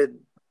rapid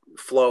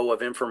flow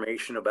of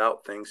information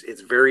about things.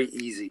 It's very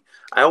easy.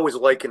 I always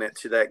liken it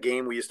to that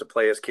game we used to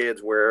play as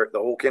kids where the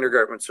whole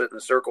kindergarten would sit in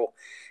a circle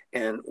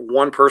and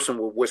one person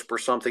would whisper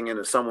something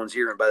into someone's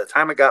ear. And by the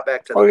time it got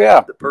back to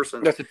the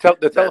person, that's the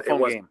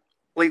telephone game.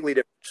 Completely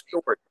different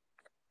story.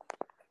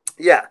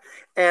 Yeah.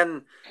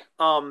 And,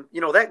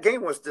 that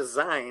game was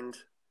designed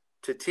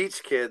to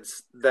teach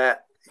kids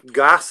that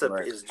gossip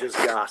is just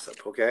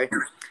gossip. Okay.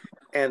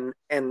 And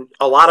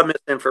a lot of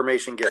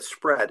misinformation gets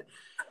spread.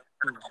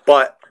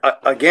 But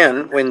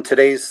again, when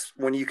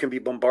you can be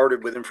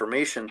bombarded with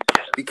information,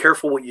 be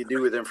careful what you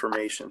do with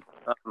information.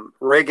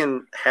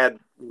 Reagan had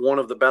one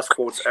of the best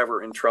quotes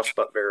ever in Trust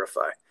But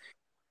Verify,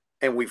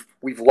 and we've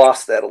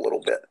lost that a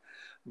little bit.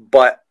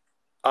 But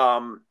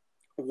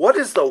what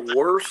is the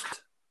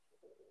worst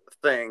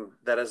thing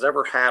that has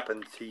ever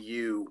happened to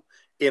you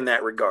in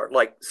that regard?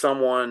 Like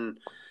someone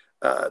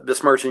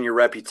besmirching your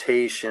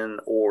reputation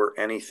or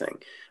anything.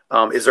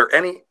 Is there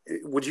any?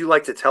 Would you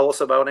like to tell us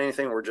about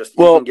anything, or just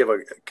you can give a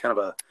kind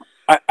of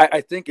a?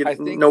 I think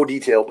no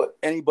detail, but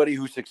anybody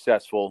who's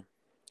successful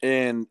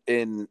in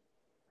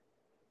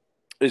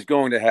is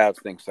going to have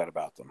things said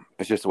about them.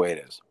 It's just the way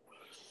it is.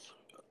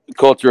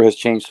 Culture has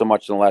changed so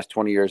much in the last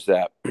 20 years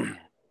that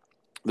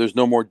there's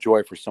no more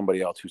joy for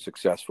somebody else who's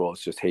successful.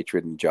 It's just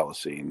hatred and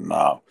jealousy. And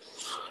I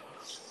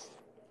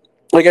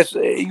guess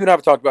you and I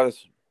have talked about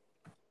this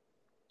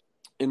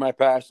in my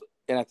past.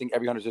 And I think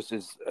every hunter just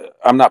is,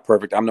 I'm not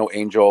perfect. I'm no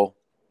angel.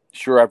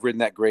 Sure, I've ridden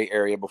that gray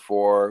area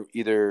before,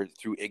 either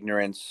through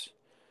ignorance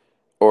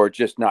or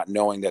just not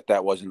knowing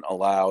that wasn't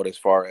allowed, as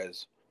far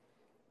as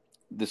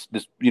this,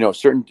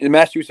 certain, in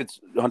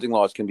Massachusetts, hunting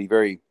laws can be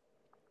very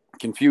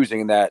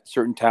confusing in that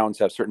certain towns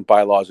have certain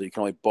bylaws that you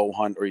can only bow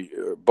hunt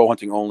or bow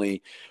hunting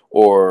only,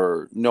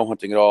 or no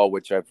hunting at all,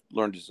 which I've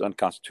learned is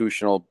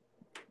unconstitutional.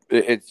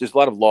 It's just a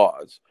lot of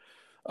laws.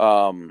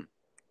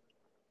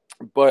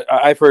 But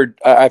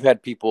I've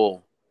had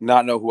people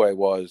not know who I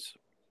was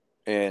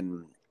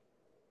and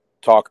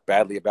talk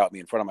badly about me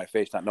in front of my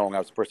face, not knowing I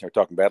was the person they're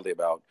talking badly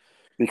about,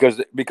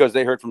 because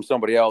they heard from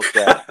somebody else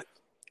that,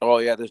 oh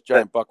yeah, this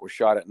giant buck was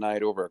shot at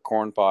night over a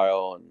corn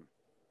pile, and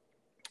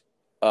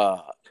I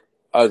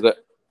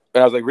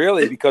was like,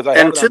 really? Because I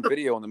have it on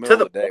video in the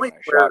middle of the day when I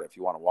shot it, if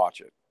you want to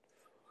watch it.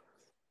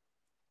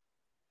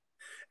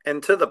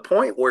 And to the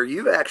point where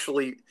you've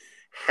actually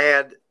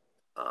had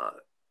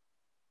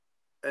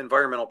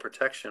environmental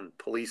protection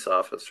police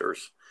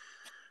officers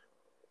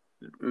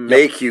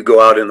make you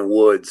go out in the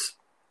woods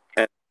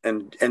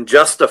and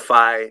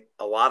justify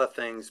a lot of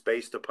things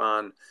based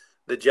upon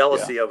the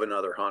jealousy of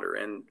another hunter.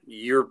 And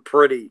you're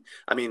pretty,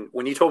 I mean,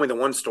 when you told me the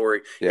one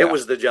story, it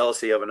was the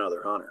jealousy of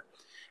another hunter.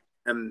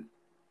 And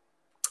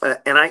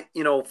I,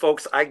 you know,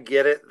 folks, I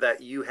get it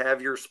that you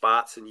have your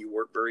spots and you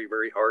work very,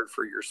 very hard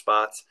for your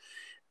spots.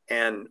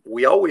 And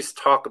we always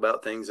talk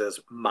about things as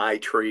my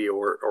tree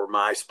or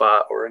my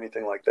spot or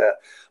anything like that.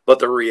 But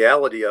the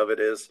reality of it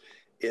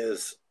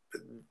is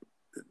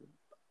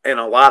in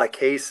a lot of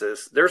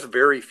cases, there's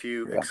very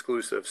few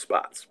exclusive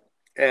spots.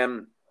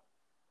 And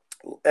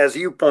as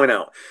you point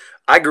out,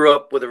 I grew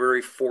up with a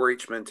very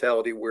 4-H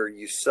mentality where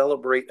you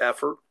celebrate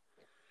effort,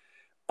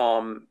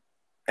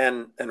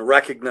 and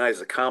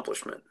recognize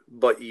accomplishment,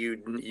 but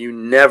you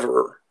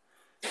never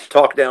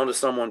talk down to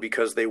someone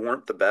because they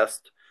weren't the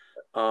best,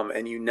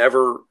 and you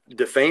never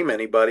defame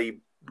anybody,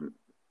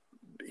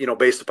 you know,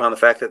 based upon the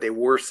fact that they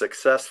were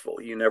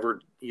successful. You never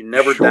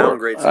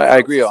downgrade. I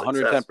agree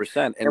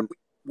 110%. And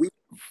we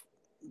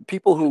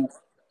people who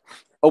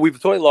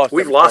we've totally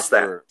lost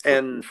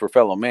that for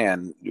fellow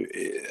man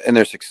and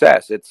their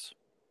success. It's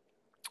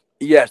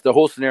the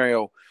whole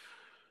scenario.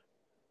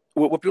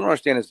 What people don't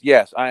understand is,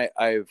 yes,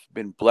 I've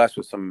been blessed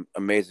with some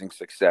amazing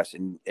success,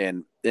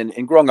 and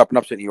growing up in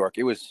upstate New York,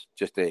 it was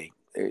just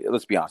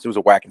let's be honest, it was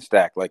a whack and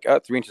stack. Like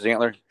 3 inches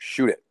antler,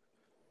 shoot it,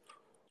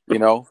 you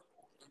know,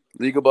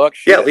 legal buck,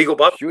 shoot it. Legal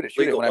buck, shoot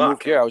it. When I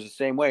moved here, I was the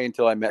same way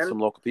until I met some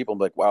local people. I'm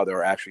like, wow, there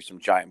are actually some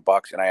giant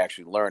bucks, and I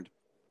actually learned.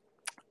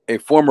 A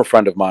former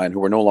friend of mine,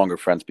 who we're no longer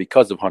friends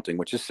because of hunting,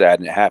 which is sad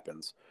and it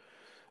happens.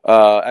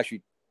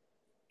 Actually,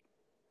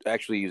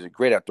 he's a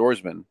great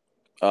outdoorsman.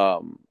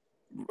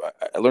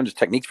 I learned his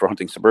techniques for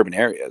hunting suburban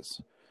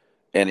areas,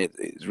 and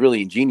it's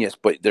really ingenious,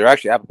 but they're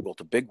actually applicable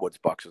to big woods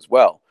bucks as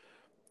well.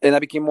 And I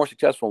became more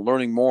successful,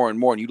 learning more and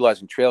more and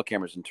utilizing trail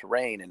cameras and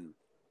terrain,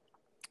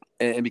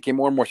 and became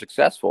more and more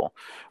successful.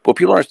 But what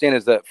people don't understand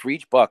is that for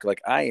each buck,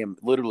 like I am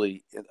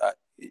literally,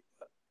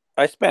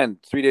 I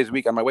spend 3 days a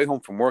week on my way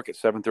home from work at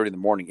 7:30 in the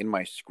morning in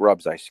my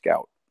scrubs. I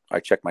scout. I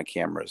check my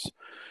cameras.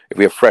 If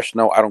we have fresh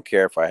snow, I don't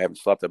care if I haven't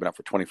slept. I've been up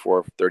for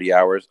 24, 30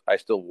 hours. I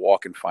still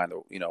walk and find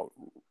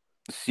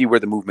see where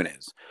the movement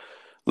is.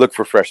 Look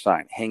for fresh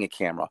sign. Hang a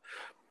camera.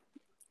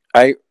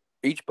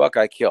 Each buck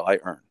I kill, I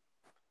earn.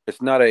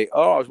 It's not I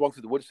was walking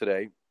through the woods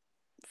today,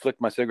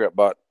 flicked my cigarette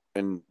butt,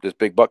 and this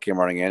big buck came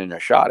running in and I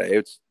shot it.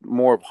 It's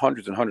more of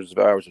hundreds and hundreds of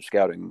hours of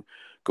scouting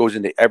goes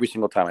into every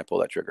single time I pull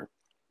that trigger.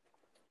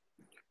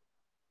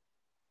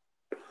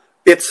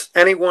 It's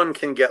anyone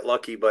can get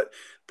lucky, but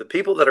the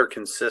people that are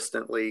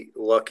consistently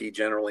lucky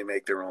generally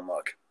make their own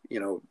luck. You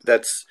know,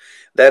 that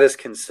is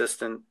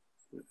consistent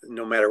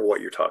no matter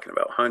what you're talking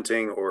about,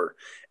 hunting or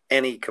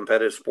any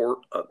competitive sport,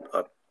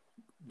 a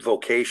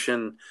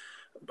vocation,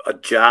 a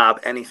job,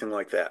 anything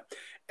like that.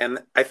 And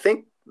I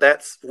think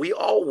we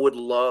all would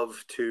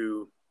love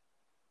to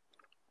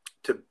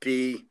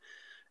be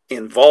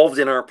involved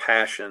in our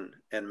passion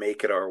and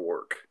make it our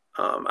work.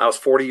 I was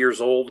 40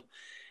 years old.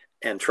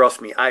 And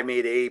trust me, I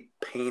made a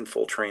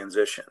painful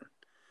transition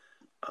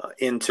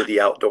into the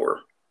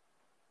outdoor.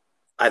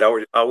 I'd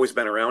always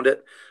been around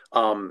it.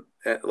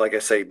 Like I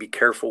say, be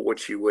careful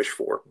what you wish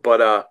for.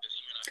 But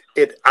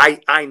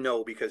I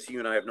know, because you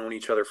and I have known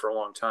each other for a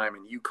long time,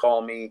 and you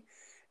call me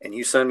and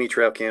you send me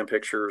trail cam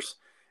pictures,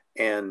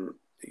 and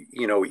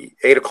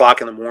 8:00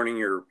 in the morning,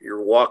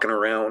 you're walking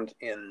around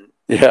in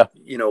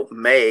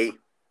May,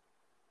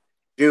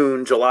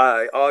 June,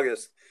 July,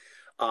 August.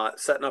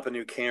 Setting up a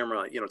new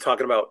camera,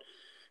 talking about,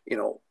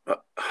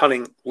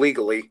 hunting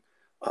legally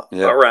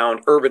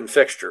around urban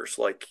fixtures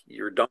like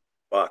your dump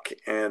buck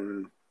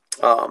and,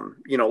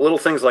 little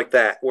things like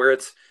that, where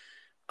it's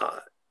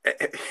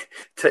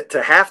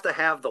to have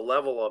the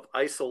level of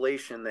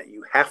isolation that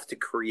you have to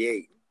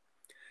create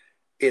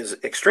is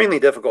extremely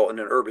difficult in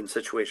an urban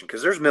situation,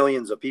 because there's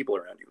millions of people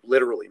around you,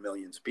 literally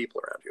millions of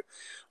people around you,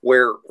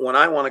 where when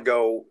I want to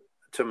go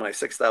to my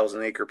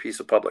 6,000 acre piece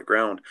of public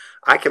ground,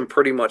 I can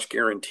pretty much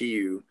guarantee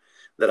you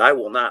that I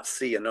will not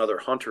see another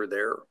hunter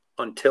there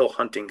until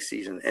hunting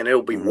season, and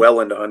it'll be well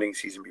into hunting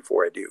season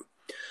before I do.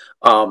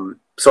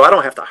 So I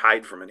don't have to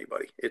hide from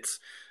anybody.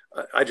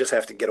 I just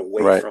have to get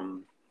away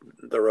from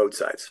the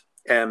roadsides,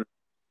 and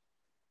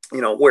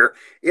where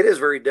it is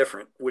very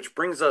different, which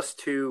brings us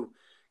to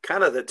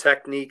kind of the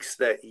techniques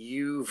that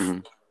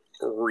you've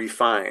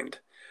refined.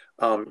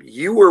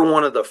 You were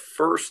one of the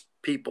first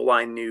people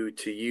I knew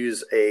to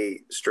use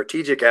a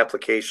strategic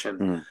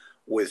application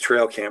with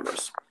trail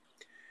cameras.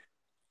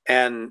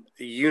 And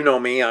you know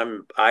me,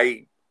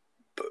 I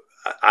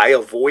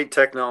avoid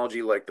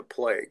technology like the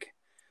plague.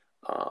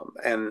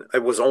 And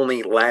it was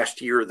only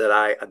last year that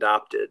I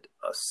adopted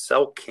a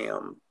cell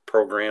cam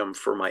program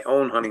for my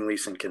own hunting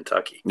lease in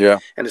Kentucky. Yeah.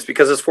 And it's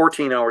because it's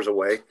 14 hours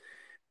away.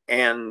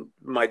 And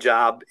my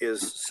job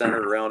is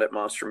centered around it.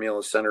 Monster Meal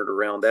is centered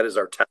around that is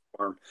our tech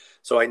farm.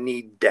 So I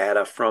need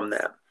data from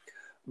that.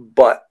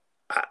 But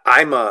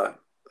I'm I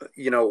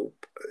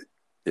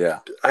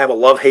have a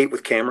love-hate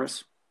with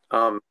cameras.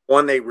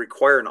 One, they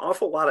require an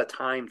awful lot of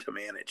time to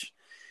manage.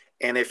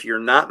 And if you're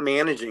not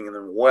managing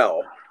them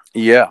well,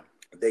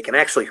 they can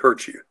actually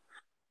hurt you.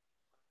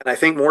 And I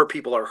think more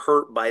people are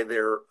hurt by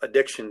their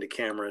addiction to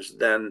cameras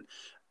than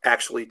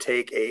actually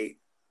take a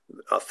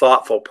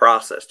thoughtful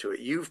process to it.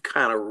 You've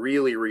kind of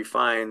really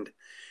refined.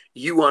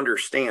 You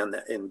understand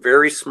that in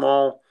very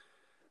small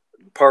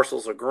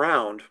parcels of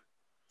ground,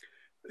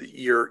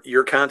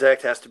 your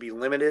contact has to be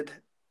limited.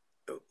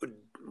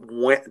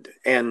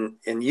 And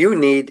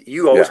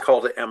you always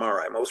called it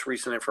MRI, most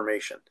recent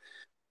information.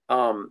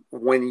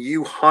 When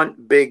you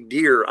hunt big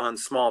deer on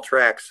small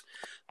tracks,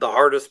 the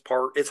hardest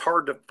part, it's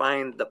hard to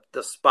find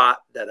the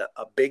spot that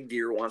a big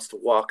deer wants to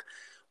walk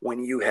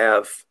when you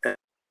have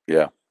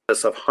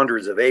of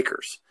hundreds of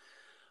acres.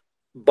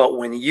 But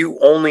when you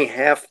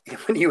have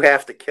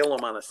to kill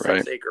them on a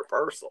 6-acre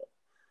parcel,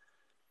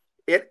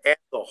 it adds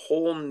a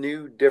whole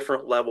new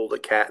different level to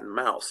cat and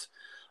mouse.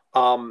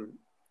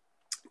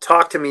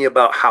 Talk to me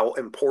about how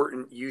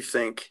important you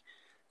think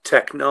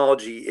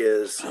technology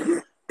is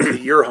to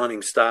your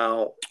hunting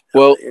style.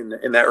 Well, in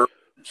that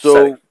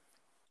setting.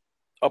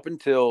 Up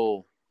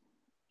until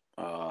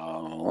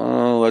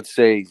let's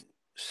say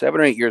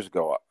 7 or 8 years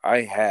ago,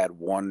 I had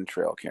one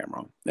trail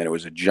camera, and it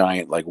was a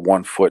giant, like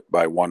 1 foot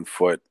by 1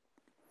 foot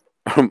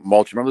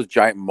mulch. Remember those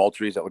giant mulch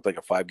trees that looked like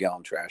a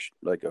 5-gallon trash,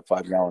 like a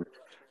 5-gallon?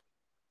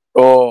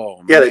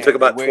 Oh, yeah, man. They took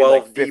about 12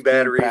 like D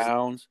batteries,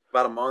 pounds.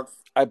 About a month.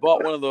 I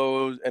bought one of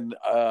those, and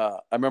I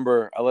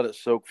remember I let it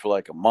soak for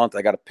like a month.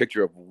 I got a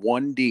picture of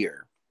one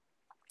deer,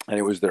 and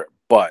it was their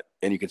butt,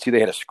 and you could see they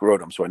had a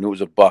scrotum, so I knew it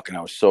was a buck, and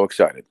I was so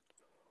excited.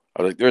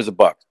 I was like, there's a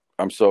buck.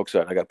 I'm so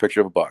excited. I got a picture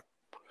of a buck.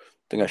 I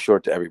think I showed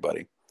it to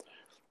everybody.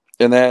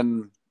 And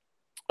then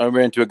I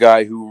ran into a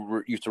guy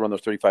who used to run those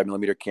 35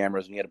 millimeter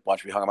cameras, and he had a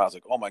bunch. We hung them out. I was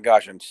like, oh my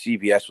gosh. And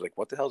CVS was like,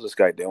 what the hell is this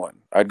guy doing?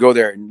 I'd go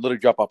there and literally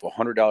drop off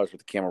 $100 worth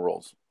of camera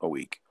rolls a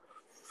week.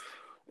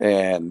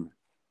 And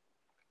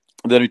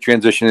then we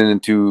transitioned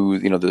into,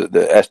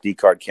 the SD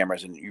card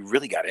cameras, and you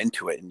really got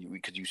into it, and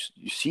because you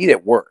see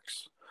it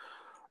works.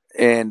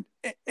 And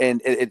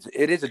it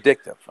is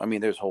addictive. I mean,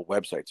 there's whole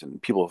websites,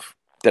 and people have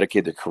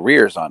dedicated their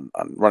careers on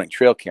running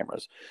trail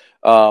cameras.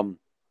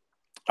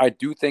 I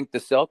do think the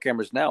cell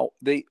cameras now,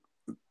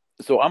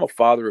 so I'm a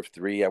father of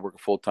 3. I work a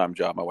full-time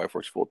job. My wife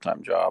works a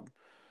full-time job.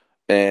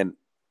 And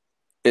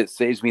it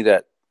saves me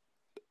that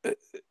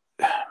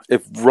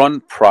if run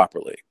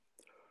properly,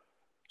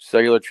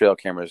 cellular trail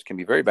cameras can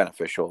be very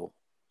beneficial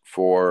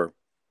for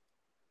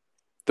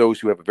those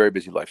who have a very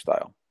busy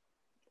lifestyle.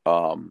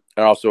 And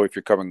also if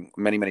you're covering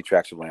many, many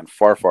tracts of land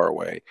far, far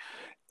away,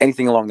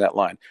 anything along that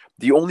line.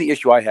 The only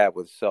issue I have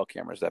with cell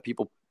cameras is that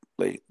people,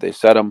 they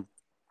set them,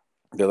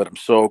 they let them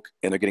soak,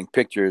 and they're getting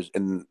pictures.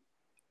 And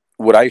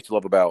what I used to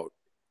love about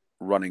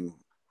running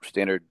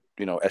standard,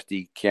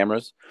 SD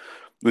cameras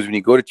was when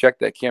you go to check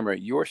that camera,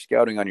 you're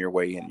scouting on your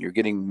way in. You're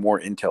getting more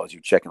intel as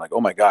you check, and like,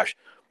 oh my gosh,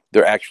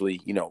 they're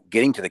actually,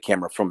 getting to the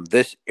camera from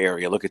this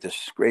area. Look at this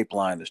scrape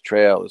line, this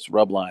trail, this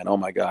rub line. Oh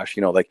my gosh,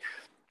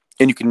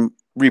 and you can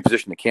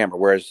reposition the camera,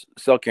 whereas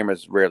cell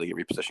cameras rarely get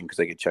repositioned because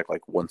they get checked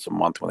like once a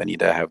month when they need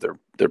to have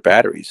their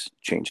batteries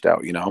changed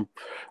out,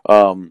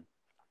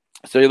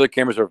 Cellular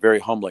cameras are very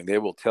humbling. They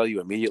will tell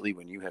you immediately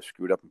when you have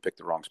screwed up and picked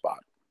the wrong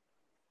spot.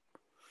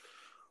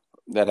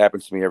 That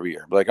happens to me every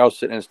year. But like, I was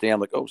sitting in a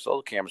stand, like, oh,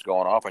 cellular camera's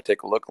going off. I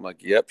take a look. I'm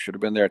like, yep, should have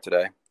been there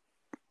today.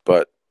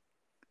 But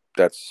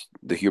that's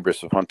the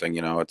hubris of hunting,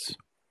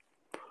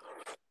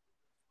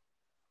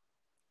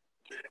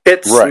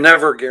 It's right.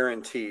 Never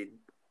guaranteed.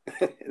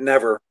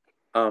 Never.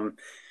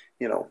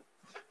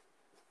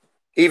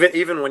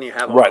 Even when you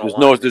have right,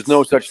 there's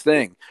no such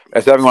thing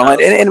as having one line.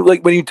 And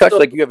like when you touch,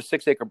 like you have a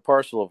 6-acre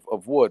parcel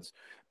of woods.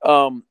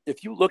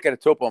 If you look at a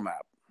topo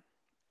map,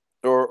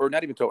 or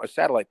not even a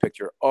satellite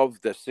picture of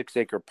the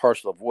 6-acre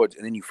parcel of woods,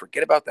 and then you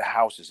forget about the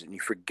houses and you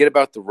forget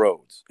about the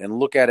roads and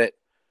look at it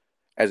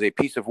as a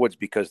piece of woods,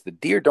 because the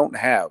deer don't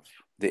have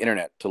the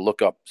internet to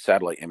look up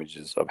satellite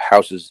images of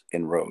houses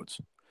and roads.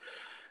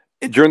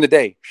 During the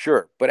day,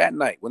 sure, but at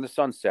night when the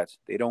sun sets,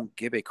 they don't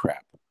give a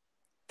crap.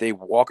 They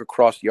walk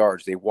across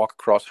yards. They walk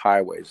across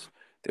highways.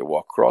 They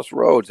walk across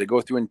roads. They go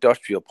through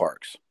industrial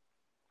parks.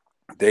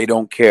 They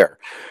don't care.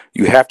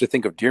 You have to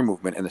think of deer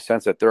movement in the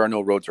sense that there are no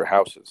roads or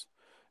houses.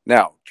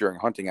 Now, during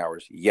hunting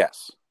hours,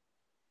 yes,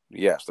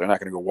 they're not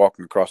going to go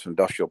walking across an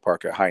industrial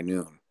park at high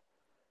noon,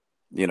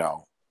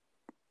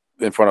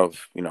 in front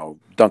of,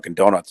 Dunkin'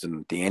 Donuts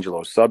and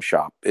D'Angelo's sub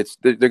shop.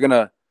 They're going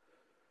to,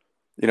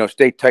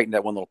 stay tight in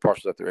that one little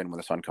parcel that they're in when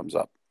the sun comes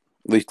up.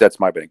 At least that's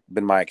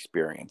been my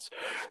experience.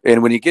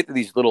 And when you get to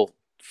these little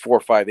 4 or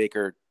 5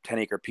 acre,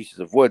 10-acre pieces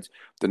of woods,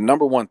 the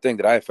number one thing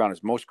that I have found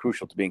is most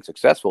crucial to being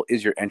successful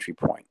is your entry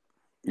point.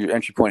 Your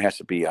entry point has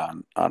to be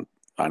on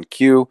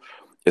cue.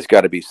 It's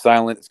got to be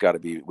silent. It's got to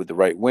be with the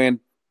right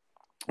wind,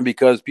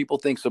 because people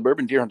think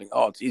suburban deer hunting,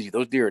 oh, it's easy.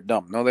 Those deer are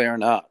dumb. No, they are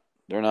not.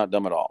 They're not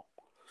dumb at all.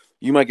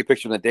 You might get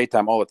pictures in the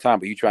daytime all the time,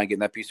 but you try and get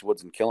in that piece of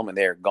woods and kill them, and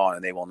they are gone,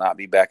 and they will not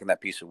be back in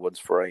that piece of woods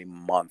for a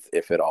month,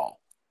 if at all.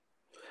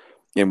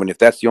 And if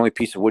that's the only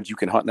piece of woods you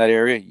can hunt in that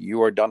area,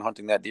 you are done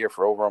hunting that deer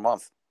for over a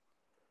month.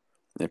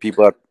 And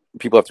people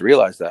have to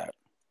realize that.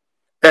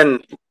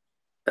 And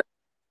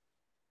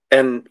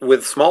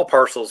with small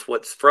parcels,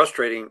 what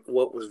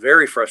was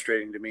very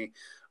frustrating to me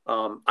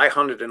I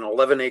hunted an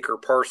 11-acre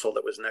parcel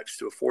that was next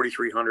to a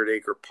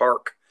 4,300-acre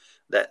park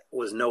that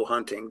was no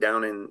hunting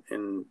down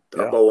in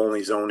a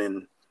bow-only zone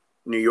in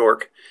New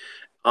York.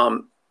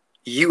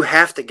 You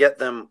have to get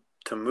them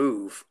to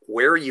move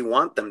where you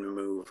want them to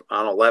move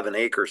on 11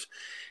 acres.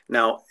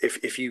 Now,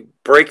 if you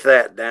break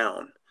that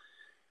down,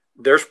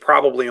 there's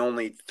probably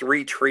only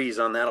 3 trees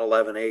on that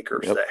 11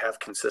 acres that have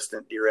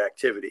consistent deer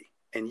activity.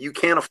 And you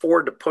can't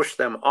afford to push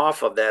them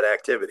off of that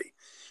activity,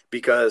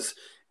 because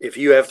if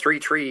you have 3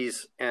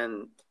 trees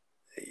and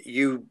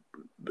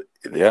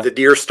the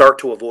deer start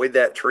to avoid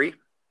that tree,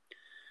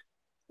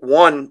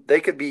 one,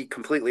 they could be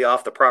completely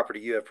off the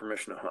property you have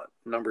permission to hunt.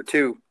 Number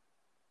 2,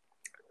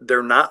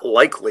 they're not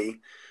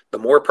likely, the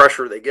more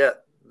pressure they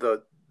get,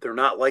 they're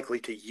not likely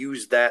to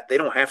use that. They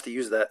don't have to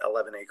use that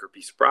 11-acre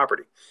piece of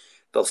property.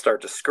 They'll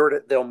start to skirt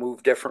it. They'll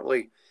move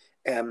differently.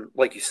 And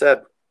like you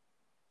said,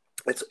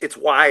 it's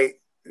why,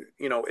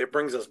 it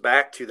brings us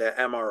back to that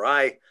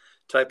MRI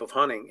type of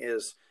hunting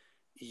is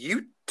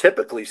you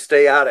typically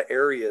stay out of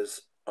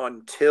areas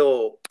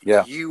until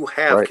you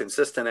have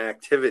consistent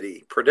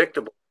activity,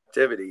 predictable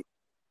activity,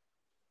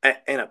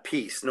 and a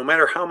piece. No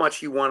matter how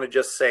much you want to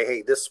just say,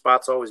 hey, this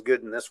spot's always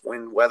good in this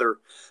wind, weather,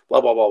 blah,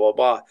 blah, blah, blah,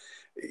 blah.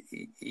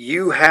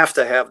 You have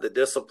to have the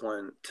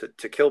discipline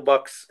to kill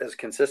bucks as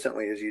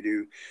consistently as you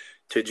do,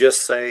 to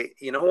just say,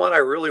 you know what, I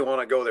really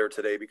want to go there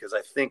today because I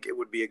think it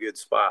would be a good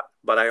spot,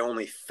 but I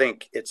only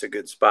think it's a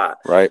good spot.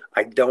 Right.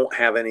 I don't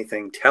have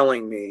anything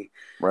telling me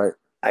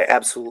I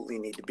absolutely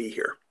need to be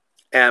here.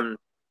 And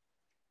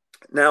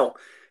now,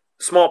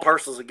 small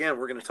parcels, again,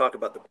 we're going to talk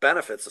about the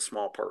benefits of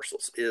small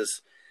parcels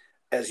is,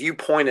 as you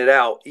pointed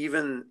out,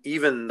 even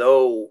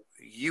though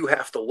you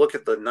have to look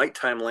at the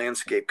nighttime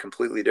landscape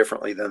completely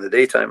differently than the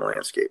daytime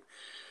landscape,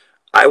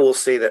 I will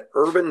say that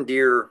urban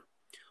deer,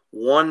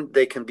 one,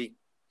 they can be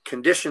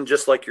conditioned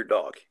just like your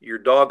dog. Your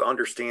dog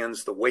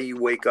understands the way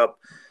you wake up,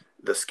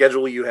 the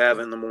schedule you have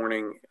in the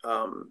morning,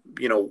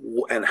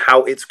 and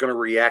how it's going to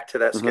react to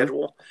that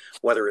schedule,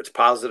 whether it's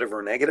positive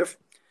or negative.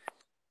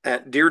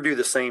 And deer do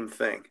the same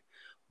thing.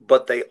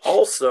 But they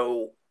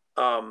also,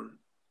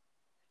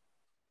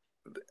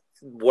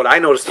 what I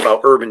noticed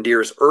about urban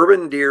deer,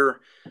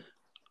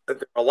 they're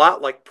a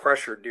lot like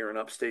pressured deer in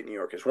upstate New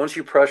York. Is once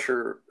you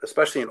pressure,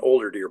 especially an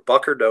older deer,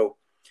 buck or doe,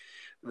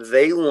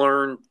 they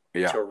learn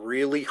to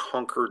really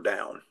hunker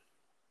down.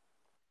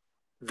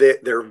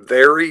 They're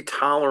very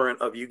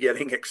tolerant of you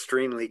getting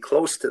extremely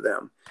close to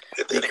them,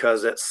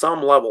 because at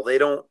some level they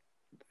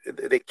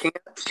can't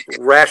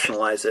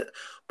rationalize it,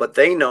 but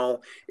they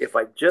know if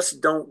I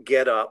just don't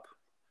get up,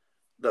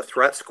 the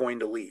threat's going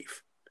to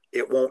leave.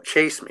 It won't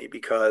chase me,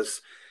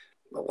 because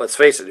let's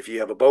face it, if you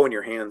have a bow in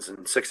your hands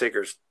and 6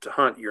 acres to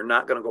hunt, you're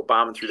not going to go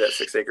bombing through that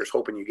 6 acres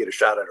hoping you get a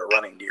shot at a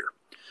running deer.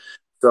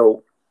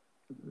 So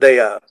they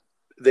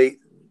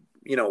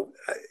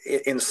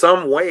in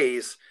some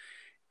ways,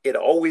 it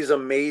always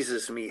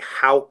amazes me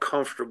how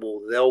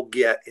comfortable they'll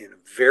get in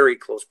very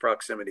close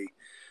proximity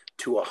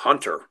to a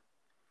hunter.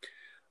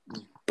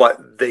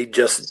 But they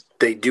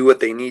do what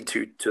they need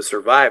to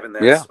survive. And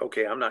that's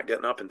okay. I'm not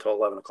getting up until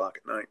 11 o'clock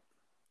at night.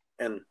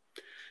 And,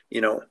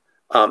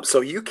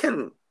 so you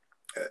can,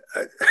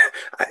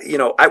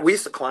 we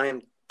used to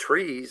climb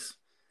trees,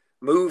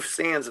 move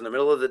stands in the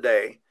middle of the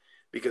day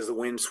because the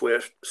wind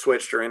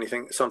switched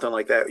or something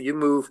like that. You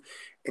move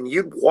and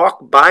you'd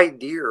walk by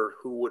deer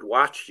who would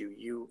watch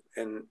you.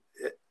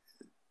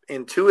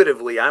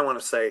 Intuitively, I want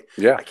to say,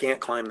 I can't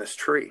climb this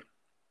tree.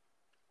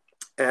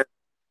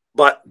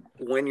 But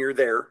when you're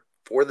there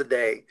for the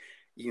day,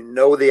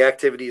 the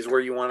activity is where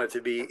you want it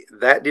to be.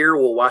 That deer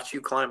will watch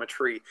you climb a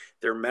tree.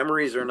 Their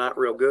memories are not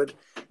real good.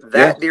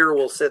 That deer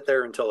will sit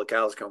there until the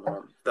cows come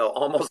home. They'll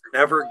almost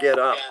never get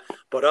up,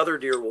 but other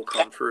deer will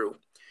come through.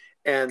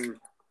 And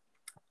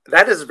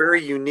that is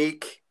very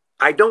unique.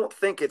 I don't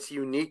think it's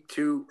unique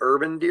to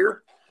urban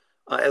deer.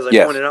 As I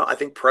pointed out, I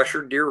think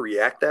pressured deer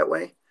react that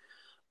way.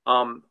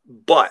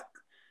 But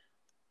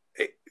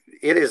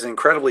it is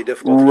incredibly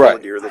difficult to kill a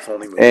deer that's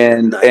only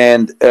moving.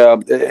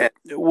 The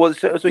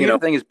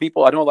thing is,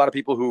 people. I know a lot of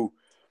people who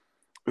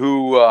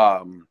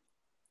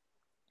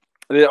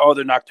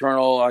they're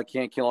nocturnal. I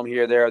can't kill them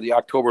here. There, the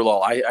October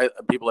lull.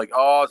 People like,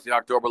 oh, it's the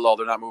October lull.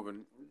 They're not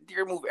moving.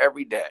 Deer move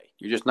every day.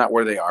 You're just not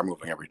where they are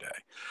moving every day.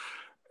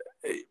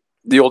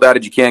 The old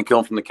adage, you can't kill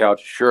them from the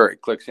couch. Sure,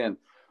 it clicks in.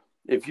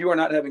 If you are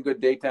not having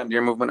good daytime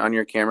deer movement on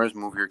your cameras,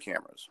 move your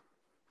cameras.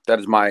 That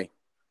is my,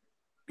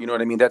 you know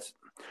what I mean? That's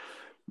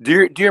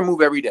deer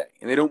move every day,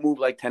 and they don't move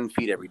like 10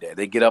 feet every day.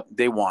 They get up,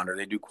 they wander,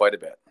 they do quite a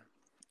bit.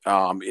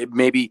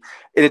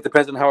 It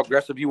depends on how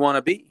aggressive you want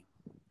to be.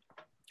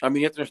 I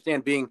mean, you have to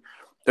understand, being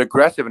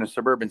aggressive in a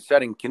suburban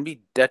setting can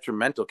be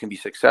detrimental, can be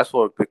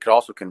successful, but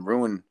can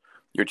ruin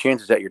your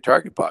chances at your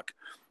target buck.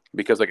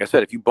 Because like I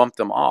said, if you bump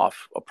them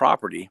off a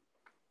property,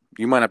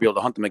 you might not be able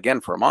to hunt them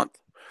again for a month.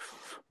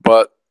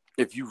 But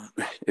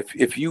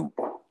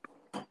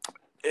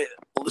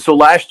so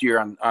last year,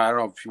 I don't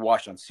know if you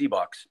watched on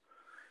C-Bucks,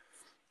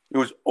 it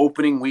was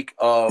opening week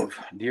of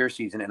deer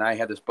season, and I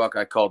had this buck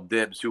I called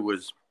Dibs, who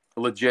was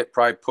legit,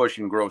 probably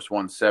pushing gross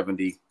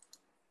 170,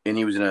 and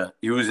he was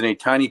in a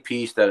tiny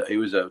piece that it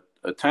was a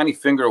tiny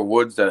finger of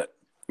woods that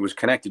was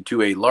connected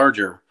to a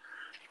larger,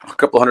 a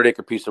couple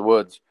 100-acre piece of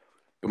woods.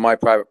 But my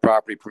private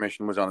property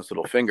permission was on this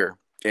little finger.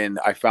 And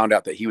I found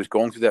out that he was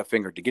going through that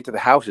finger to get to the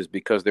houses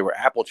because there were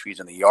apple trees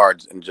in the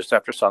yards. And just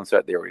after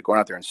sunset, they were going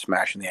out there and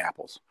smashing the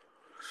apples.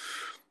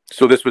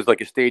 So this was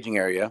like a staging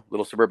area,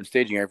 little suburban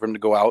staging area for him to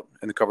go out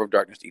in the cover of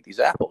darkness to eat these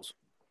apples.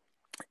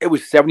 It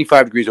was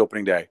 75 degrees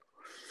opening day.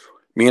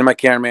 Me and my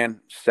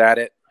cameraman sat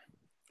it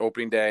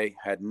opening day,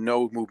 had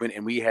no movement,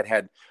 and we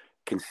had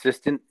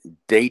consistent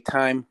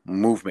daytime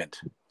movement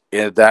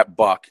in that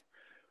buck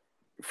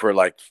for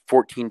like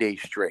 14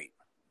 days straight.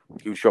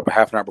 He would show up a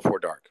half an hour before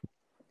dark.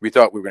 We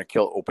thought we were going to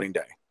kill opening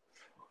day.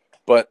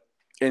 And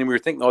we were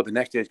thinking, the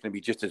next day is going to be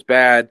just as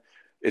bad.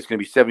 It's going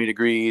to be 70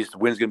 degrees. The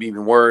wind's going to be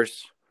even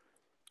worse.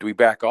 Do we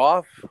back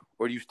off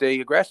or do you stay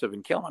aggressive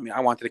and kill him? I mean,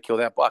 I wanted to kill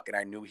that buck, and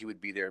I knew he would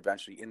be there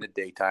eventually in the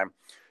daytime.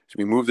 So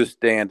we moved the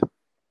stand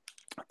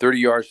 30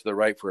 yards to the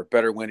right for a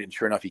better wind, and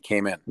sure enough, he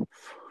came in.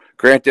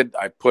 Granted,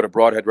 I put a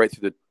broadhead right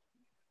through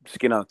the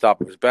skin on the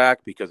top of his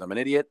back because I'm an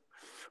idiot,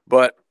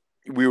 but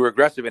we were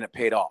aggressive and it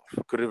paid off.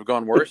 Could it have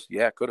gone worse?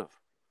 Yeah, it could have.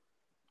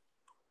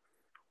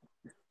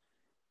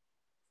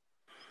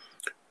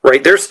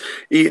 Right. There's,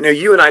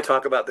 you and I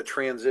talk about the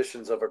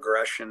transitions of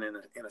aggression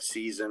in a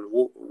season.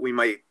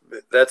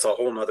 That's a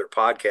whole nother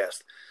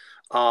podcast.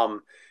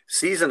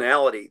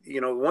 Seasonality,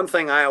 one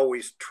thing I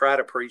always try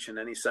to preach in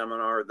any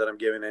seminar that I'm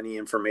giving, any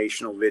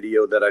informational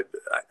video that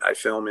I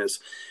film is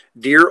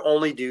deer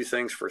only do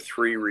things for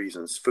 3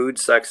 reasons: food,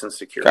 sex, and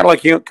security. Kind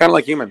of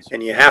like humans.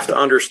 And you have to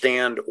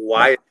understand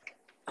why.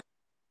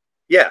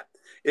 Yeah.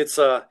 It's,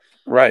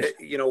 right.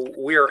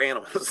 We are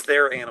animals.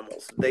 They're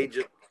animals.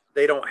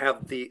 They don't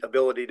have the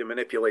ability to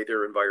manipulate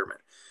their environment.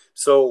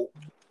 So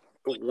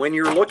when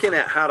you're looking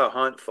at how to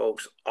hunt,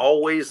 folks,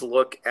 always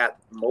look at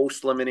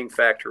most limiting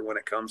factor when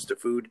it comes to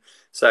food,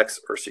 sex,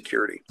 or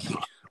security.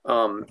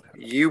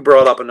 You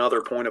brought up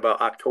another point about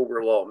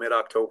October lull,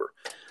 mid-October.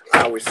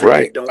 I always say,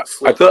 right. Don't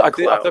sleep I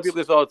tell people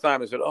this all the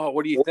time. I said,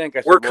 what do you think?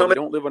 I said, they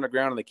don't live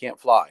underground and they can't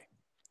fly.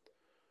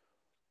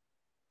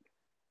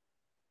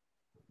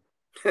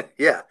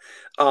 Yeah.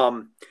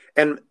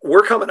 And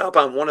we're coming up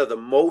on one of the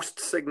most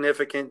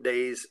significant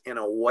days in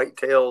a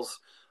whitetail's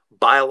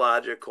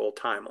biological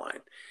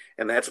timeline,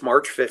 and that's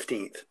March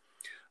 15th.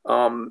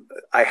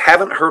 I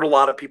haven't heard a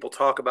lot of people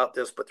talk about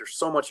this, but there's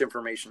so much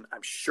information.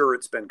 I'm sure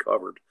it's been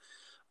covered.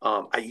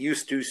 I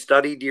used to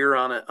study deer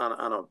on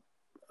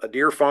a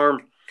deer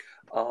farm,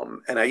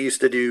 and I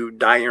used to do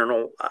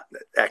diurnal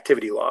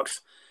activity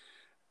logs.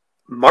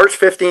 March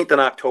 15th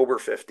and October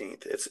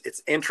 15th.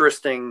 It's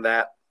interesting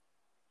that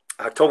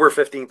October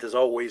 15th is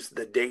always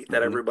the date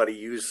that everybody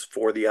uses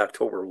for the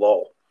October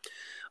lull.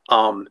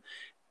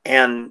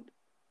 And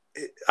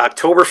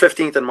October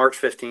 15th and March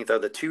 15th are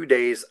the 2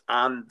 days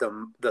on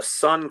the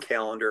sun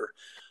calendar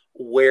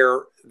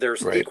where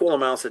there's equal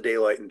amounts of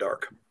daylight and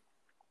dark.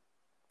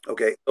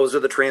 Okay. Those are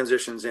the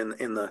transitions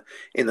in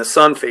the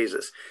sun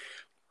phases.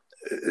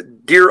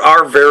 Deer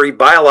are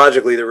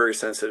biologically, they're very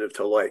sensitive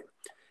to light.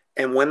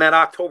 And when that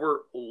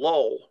October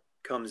lull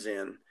comes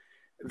in,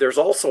 there's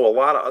also a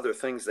lot of other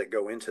things that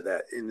go into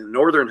that. In the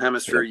Northern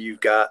Hemisphere,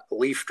 you've got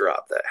leaf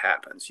drop that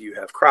happens. You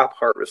have crop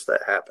harvest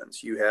that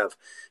happens. You have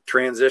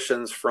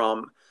transitions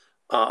from,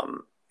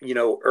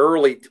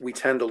 early, we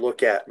tend to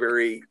look at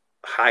very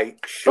high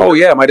sugar. Oh,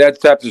 yeah. My dad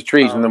taps his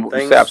trees and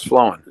the sap's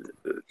flowing.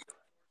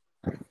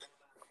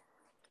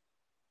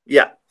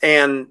 Yeah.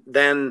 And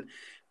then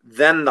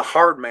the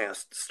hard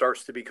mass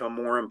starts to become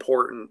more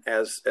important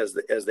as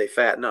they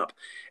fatten up.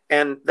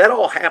 And that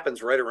all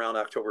happens right around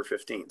October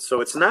 15th. So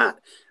it's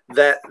not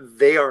that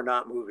they are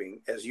not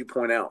moving, as you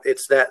point out.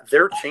 It's that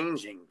they're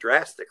changing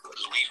drastically.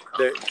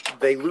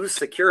 They lose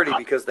security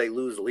because they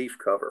lose leaf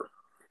cover.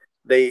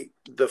 The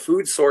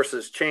food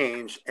sources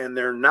change, and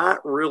they're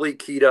not really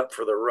keyed up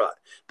for the rut.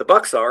 The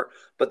bucks are,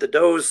 but the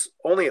does,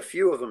 only a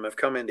few of them have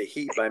come into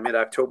heat by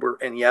mid-October.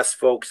 And yes,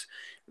 folks,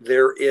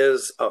 there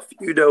is a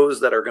few does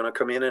that are going to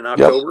come in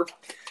October.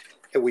 Yep.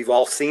 And we've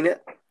all seen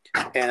it.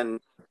 And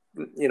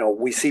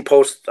we see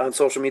posts on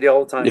social media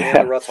all the time. Yeah.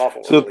 Man, the rut's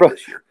awful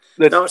this year.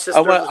 No, it's just,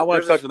 I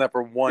want to touch on that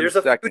for 1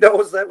 second.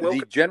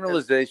 The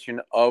generalization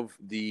of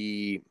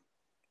the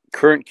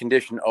current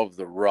condition of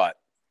the rut.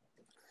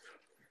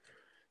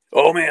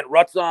 Oh, man,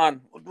 rut's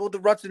on. Well, the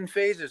rut's in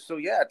phases. So,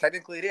 yeah,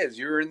 technically it is.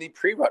 You're in the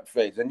pre-rut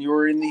phase, and you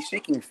were in the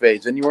seeking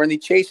phase, and you were in the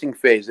chasing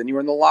phase, and you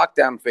were in the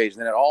lockdown phase,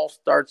 and it all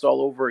starts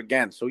all over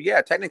again. So, yeah,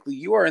 technically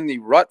you are in the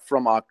rut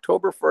from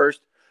October 1st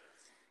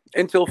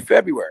until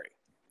February.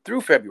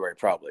 Through February,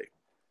 probably.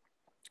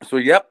 So,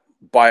 yep,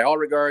 by all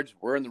regards,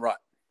 we're in the rut.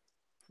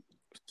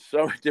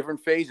 So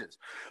different phases.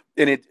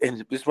 And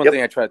this is one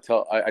thing I try to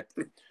tell.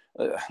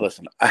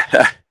 Listen,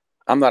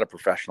 I'm not a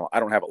professional. I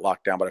don't have it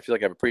locked down, but I feel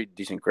like I have a pretty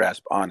decent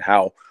grasp on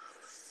how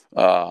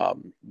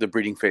the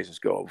breeding phases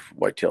go of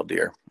white-tailed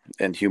deer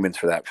and humans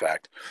for that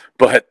fact.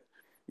 But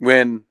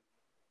when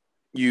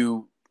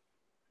you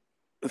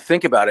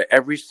think about it,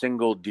 every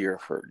single deer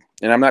herd,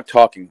 and I'm not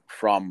talking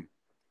from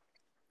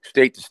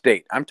state to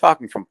state. I'm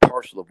talking from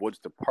parcel of woods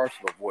to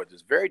parcel of woods.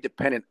 It's very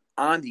dependent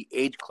on the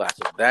age class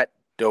of that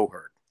doe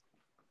herd.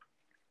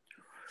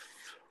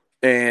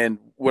 And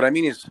what I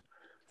mean is,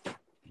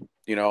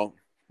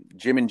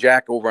 Jim and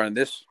Jack over on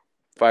this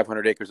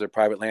 500 acres of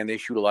private land, they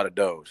shoot a lot of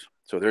does.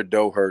 So their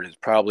doe herd is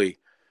probably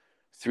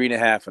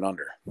 3.5 and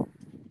under.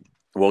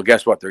 Well,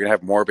 guess what? They're going to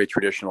have more of a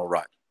traditional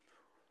rut.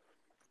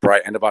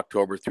 Right, end of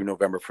October through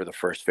November for the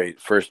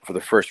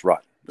first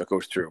rut that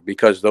goes through,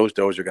 because those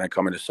does are going to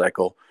come into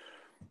cycle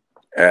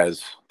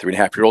as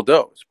 3.5-year-old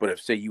does. But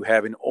if, say, you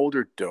have an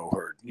older doe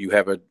herd, you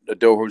have a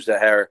doe herds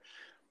that are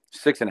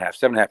 6.5,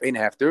 7.5,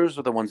 8.5, those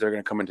are the ones that are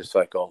going to come into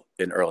cycle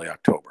in early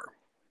October.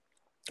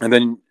 And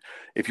then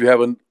if you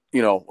have a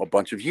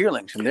bunch of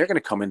yearlings, and they're going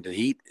to come into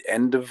heat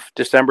end of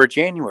December,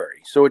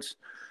 January. So it's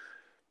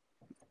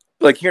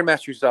like here in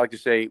Massachusetts, I like to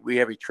say we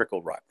have a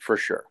trickle rut for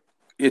sure.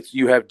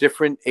 You have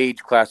different age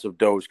class of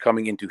does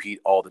coming into heat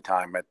all the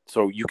time.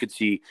 So you could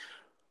see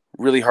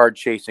really hard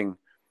chasing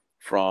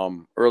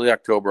from early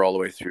October all the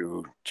way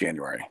through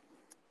January.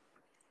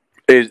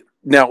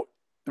 Now,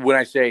 when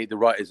I say the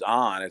rut is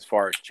on as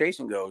far as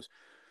chasing goes,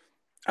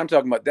 I'm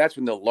talking about that's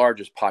when the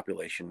largest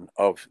population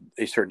of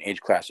a certain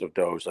age class of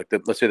does, like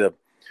let's say the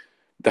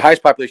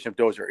highest population of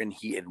does are in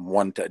heat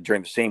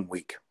during the same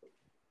week,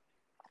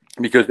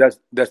 because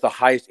that's the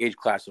highest age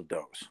class of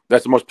does.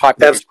 That's the most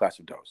popular age class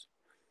of does.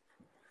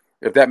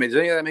 Does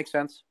any of that make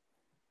sense?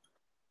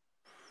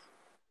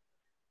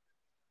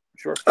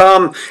 Sure.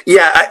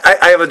 Yeah,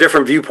 I have a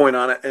different viewpoint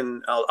on it,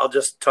 and I'll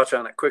just touch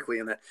on it quickly.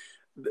 In that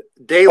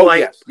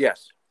daylight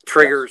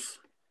triggers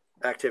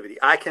activity.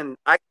 I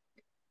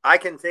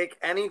can take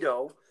any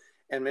doe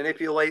and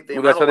manipulate the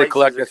amount of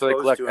light she's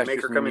exposed to and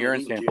make her come in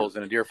urine samples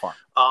in a deer farm.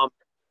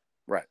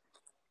 Right.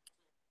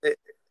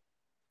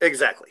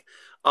 Exactly.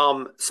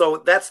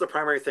 So that's the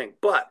primary thing.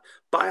 But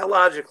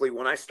biologically,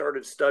 when I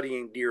started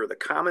studying deer, the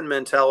common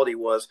mentality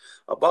was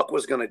a buck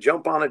was going to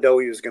jump on a doe,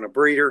 he was going to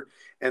breed her,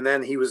 and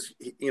then he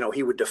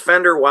would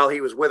defend her while he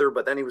was with her,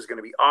 but then he was going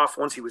to be off.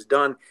 Once he was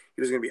done,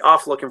 he was going to be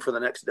off looking for the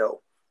next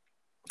doe.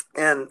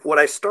 And what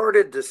I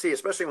started to see,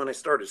 especially when I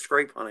started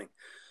scrape hunting,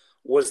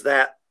 was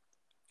that,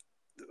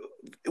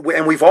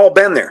 and we've all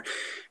been there,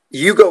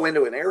 you go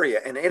into an area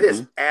and it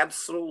is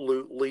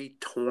absolutely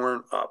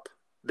torn up.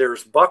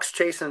 There's bucks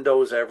chasing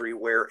does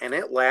everywhere, and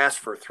it lasts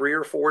for 3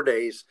 or 4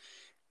 days.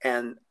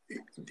 And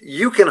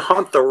you can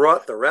hunt the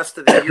rut the rest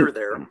of the year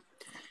there,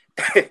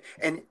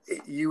 and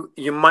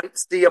you might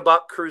see a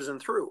buck cruising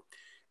through.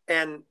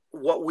 And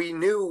what we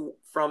knew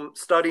from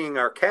studying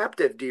our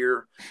captive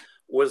deer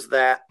was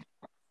that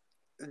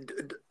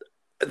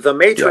the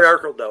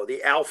matriarchal doe,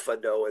 the alpha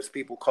doe, as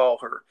people call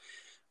her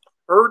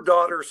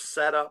daughters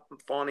set up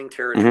fawning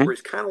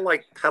territories, kind of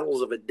like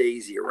petals of a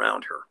daisy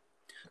around her.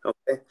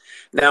 Okay.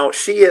 Now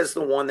she is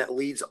the one that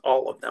leads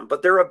all of them,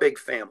 but they're a big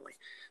family.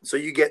 So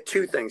you get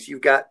two things.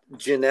 You've got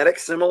genetic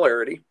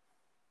similarity,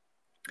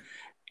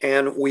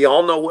 and we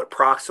all know what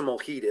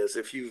proximal heat is.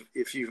 If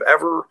you've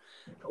ever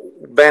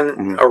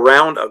been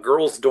around a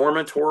girl's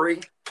dormitory,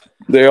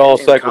 they all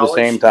cycle the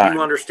same time.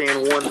 You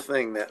understand one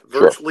thing, that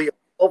virtually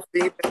all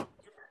females,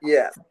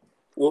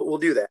 we'll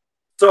do that.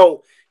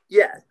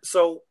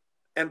 So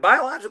and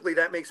biologically,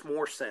 that makes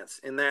more sense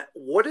in that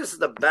what is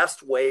the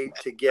best way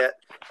to get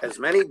as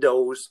many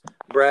does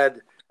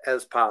bred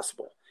as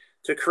possible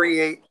to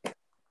create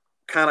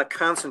kind of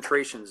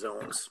concentration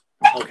zones.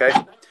 Okay.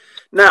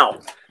 Now,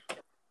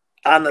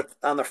 on the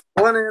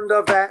front end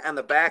of that and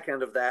the back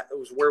end of that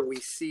was where we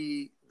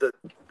see the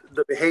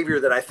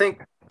behavior that I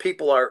think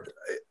people are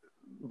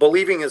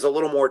believing is a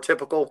little more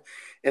typical,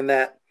 in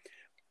that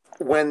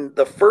when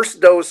the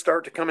first does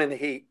start to come into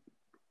heat,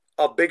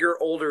 a bigger,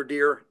 older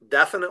deer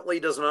definitely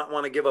does not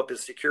want to give up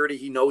his security.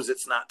 He knows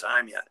it's not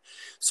time yet.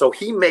 So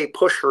he may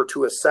push her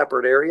to a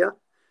separate area.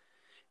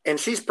 And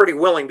she's pretty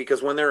willing,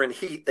 because when they're in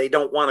heat, they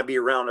don't want to be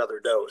around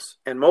other does.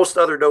 And most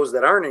other does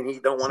that aren't in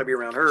heat don't want to be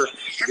around her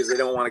because they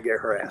don't want to get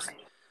harassed.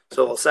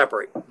 So they'll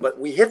separate. But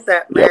we hit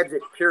that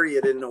magic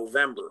period in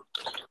November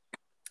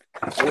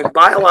when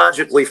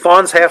biologically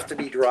fawns have to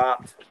be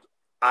dropped,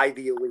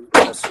 ideally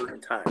at a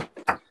certain time.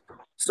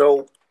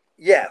 So,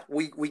 yeah,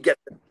 we get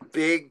the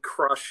big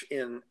crush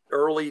in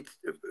early,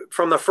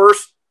 from the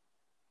 1st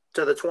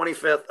to the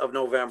 25th of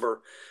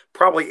November.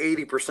 Probably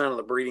 80% of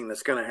the breeding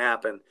that's going to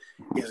happen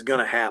is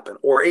going to happen,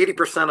 or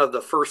 80% of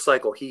the first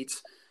cycle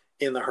heats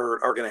in the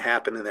herd are going to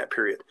happen in that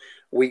period.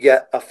 We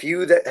get a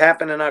few that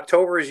happen in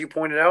October, as you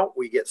pointed out.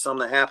 We get some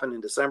that happen in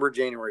December,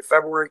 January,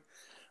 February.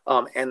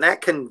 And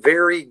that can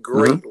vary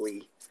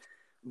greatly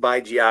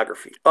by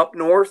geography. Up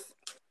north,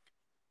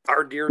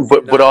 our deer.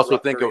 But also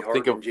think of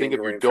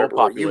your doe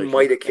population. You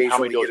might occasionally how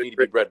many does need to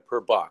be bred per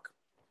buck,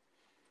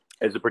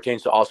 as it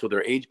pertains to also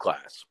their age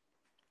class.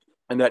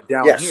 And that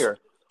down here,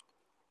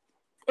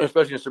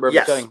 especially in a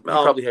suburban setting, you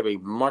probably have a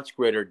much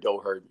greater doe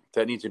herd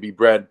that needs to be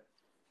bred.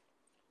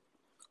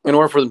 In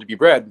order for them to be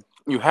bred,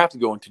 you have to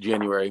go into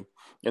January.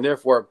 And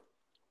therefore,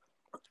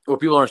 what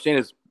people understand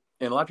is,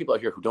 and a lot of people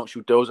out here who don't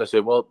shoot does, I say,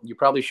 well, you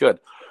probably should.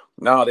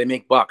 No, they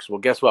make bucks. Well,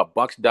 guess what?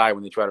 Bucks die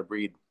when they try to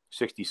breed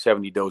 60,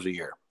 70 does a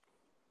year.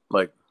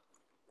 Like,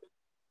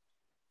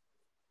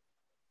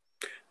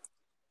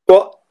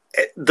 Well,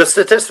 the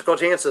statistical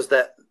chances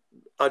that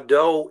a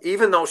doe,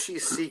 even though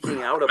she's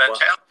seeking out a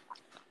buck,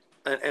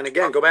 and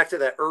again, go back to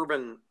that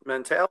urban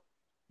mentality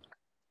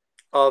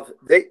of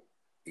they,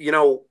 you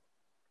know,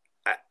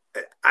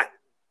 I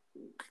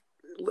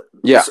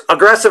yeah,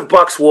 aggressive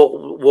bucks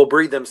will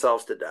breed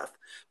themselves to death.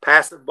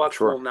 Passive bucks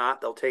Sure. will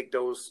not. They'll take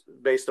those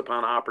based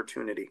upon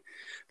opportunity.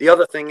 The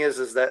other thing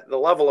is that the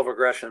level of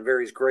aggression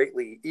varies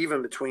greatly,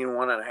 even between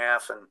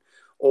 1.5 and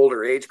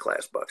older age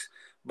class bucks.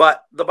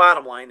 But the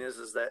bottom line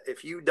is that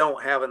if you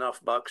don't have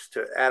enough bucks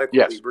to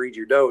adequately Yes. breed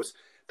your does,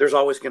 there's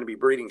always going to be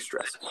breeding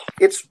stress.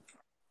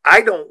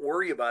 I don't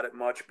worry about it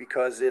much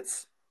because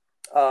it's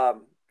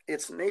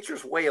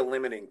nature's way of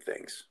limiting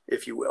things,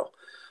 if you will.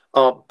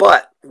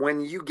 But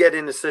when you get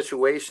into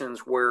situations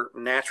where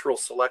natural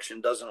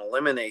selection doesn't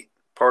eliminate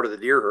part of the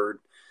deer herd,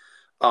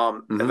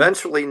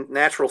 eventually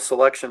natural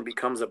selection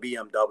becomes a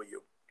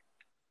BMW.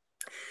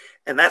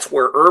 And that's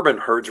where urban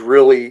herds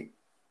really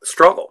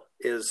struggle,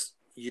 is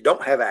you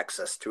don't have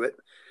access to it.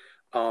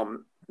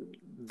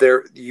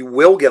 There you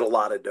will get a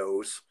lot of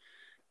does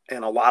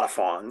and a lot of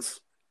fawns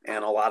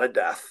and a lot of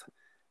death.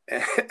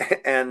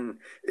 And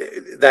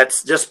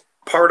that's just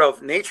part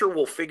of nature.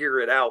 Will figure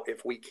it out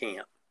if we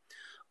can't.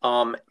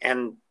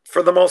 And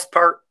for the most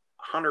part,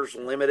 hunters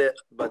limit it,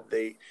 but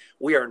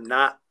we are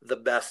not the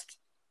best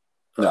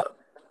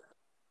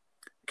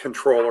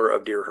controller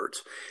of deer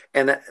herds.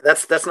 And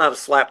that's not a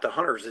slap to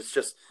hunters. It's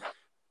just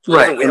we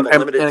have a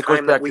limited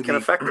time that we can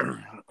affect it.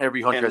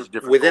 Every hunter has a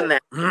different within goal.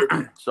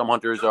 that. Some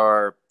hunters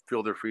are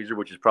fielder freezer,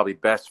 which is probably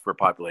best for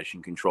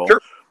population control. Sure.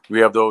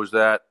 We have those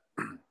that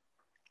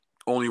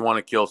only want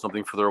to kill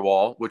something for their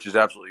wall, which is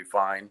absolutely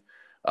fine.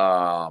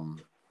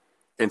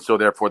 And so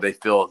therefore they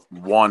fill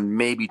 1,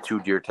 maybe 2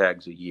 deer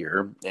tags a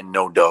year and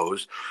no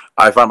does.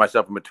 I find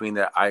myself in between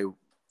that. I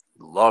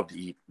love to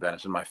eat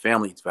venison. My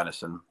family eats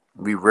venison.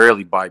 We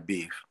rarely buy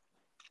beef.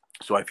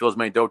 So I fill as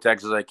many doe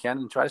tags as I can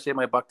and try to save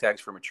my buck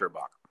tags for mature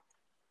buck.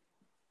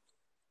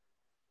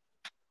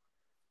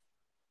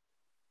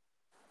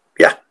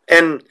 Yeah.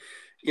 And,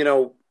 you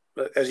know,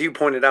 as you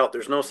pointed out,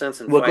 there's no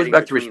sense in Well, it goes fighting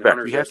back to between respect.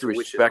 hunters We have as to which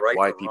is respect right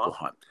why or people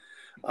wrong.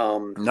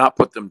 hunt, not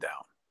put them down.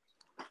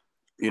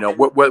 You know,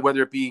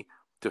 whether it be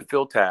to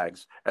fill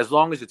tags, as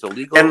long as it's a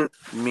legal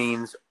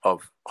means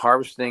of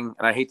harvesting,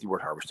 and I hate the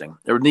word harvesting,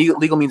 a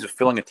legal means of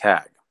filling a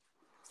tag.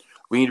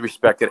 We need to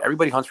respect that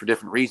everybody hunts for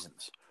different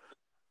reasons.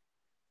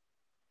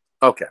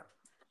 Okay.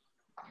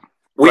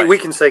 We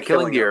can say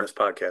killing deer on this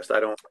podcast. I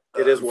don't.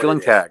 It is what filling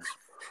it is. tags.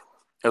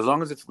 As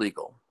long as it's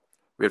legal,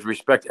 we have to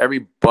respect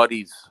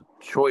everybody's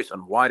choice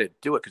on why to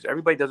do it, because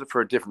everybody does it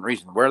for a different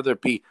reason. Whether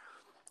it be,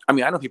 I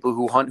mean, I know people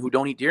who hunt who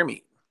don't eat deer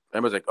meat.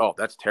 Everybody's like, "Oh,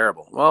 that's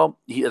terrible." Well,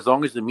 as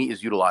long as the meat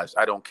is utilized,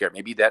 I don't care.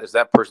 Maybe that is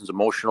that person's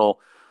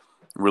emotional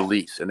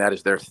release, and that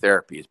is their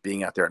therapy, is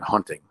being out there and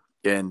hunting.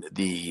 And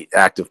the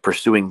act of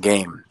pursuing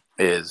game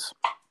is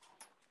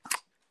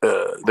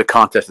the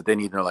contest that they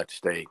need in their life to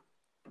stay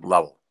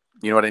level.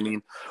 You know what I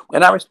mean?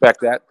 And I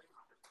respect that,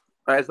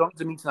 as long as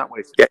the meat's not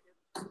wasted. Yeah.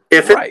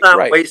 If it's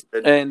not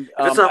wasted, and if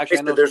it's not actually,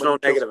 wasted, there's no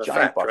negative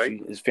giant effect, bucks.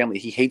 right? His family,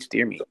 he hates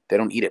deer meat. They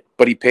don't eat it,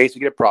 but he pays to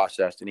get it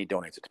processed and he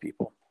donates it to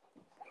people.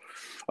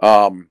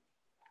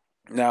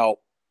 Now,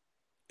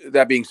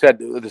 that being said,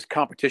 this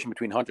competition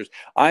between hunters,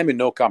 I'm in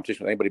no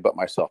competition with anybody but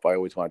myself. I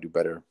always want to do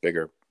better,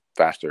 bigger,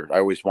 faster. I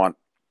always want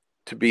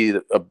to be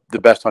the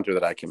best hunter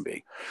that I can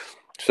be.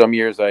 Some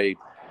years I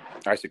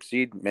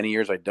succeed. Many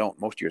years I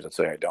don't. Most years I'd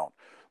say I don't.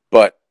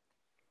 But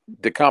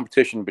the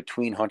competition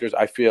between hunters,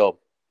 I feel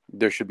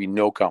there should be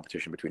no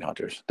competition between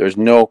hunters. It's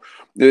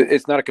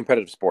not a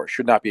competitive sport. It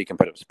should not be a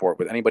competitive sport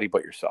with anybody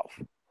but yourself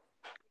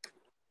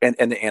and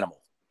the animal.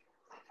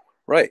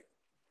 Right.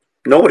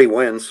 Nobody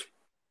wins.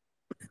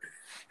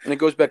 And it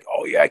goes back,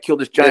 oh, yeah, I killed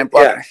this giant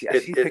buck. I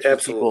see pictures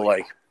of people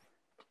like,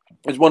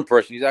 there's one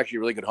person, he's actually a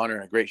really good hunter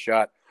and a great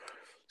shot.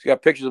 He's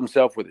got pictures of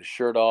himself with his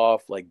shirt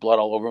off, like blood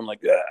all over him,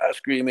 like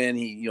screaming.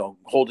 He,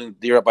 holding the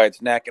deer up by its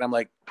neck. And I'm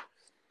like,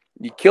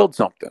 you killed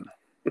something.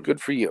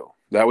 Good for you.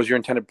 That was your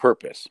intended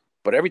purpose.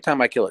 But every time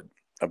I kill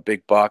a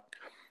big buck,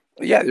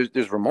 yeah,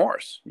 there's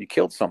remorse. You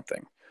killed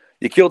something.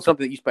 You killed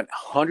something that you spent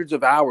hundreds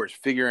of hours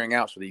figuring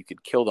out so that you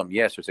could kill them.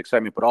 Yes, there's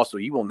excitement, but also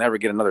you will never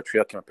get another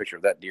trail camera picture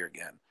of that deer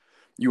again.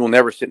 You will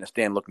never sit in a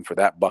stand looking for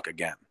that buck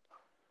again.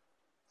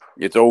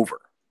 It's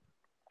over.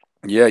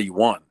 Yeah, you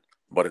won,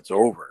 but it's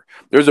over.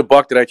 There's a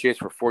buck that I chased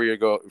for 4 years,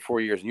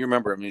 and you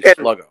remember him, he's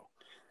Sluggo.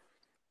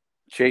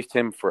 Chased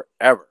him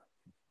forever.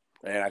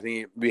 And I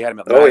think we had him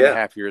at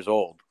 9.5 years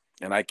old,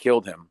 and I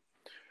killed him.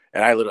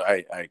 And I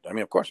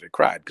mean, of course I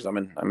cried because I'm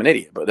an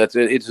idiot, but this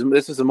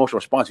is the emotional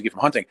response you get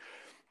from hunting.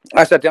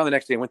 I sat down the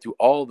next day and went through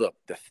all the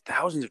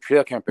thousands of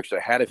trail camera pictures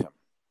I had of him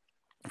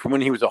from when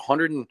he was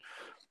 115-inch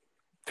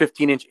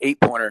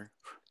 8-pointer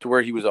to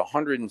where he was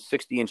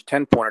 160-inch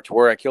 10-pointer to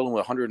where I killed him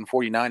with a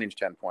 149-inch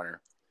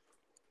 10-pointer.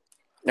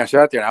 And I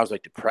sat there and I was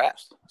like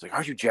depressed. I was like,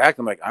 "Aren't you jacked?"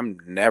 I'm like, "I'm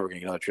never going to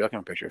get another trail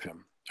camera picture of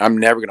him. I'm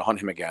never going to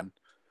hunt him again.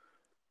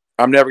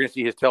 I'm never going to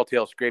see his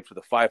telltale scrapes with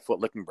a 5-foot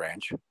licking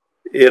branch."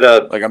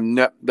 Like I'm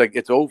not like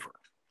it's over.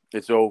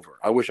 It's over.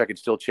 I wish I could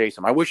still chase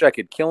him. I wish I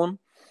could kill him,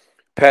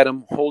 pet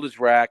him, hold his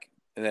rack,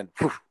 and then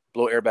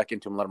blow air back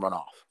into him and let him run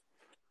off.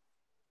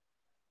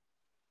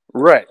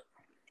 Right.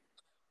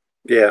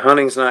 Yeah,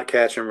 hunting's not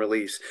catch and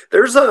release.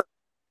 There's a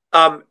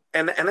and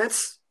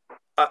that's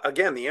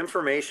again the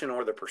information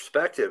or the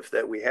perspective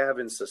that we have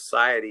in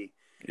society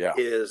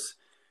is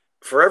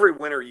for every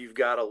winner you've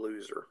got a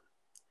loser.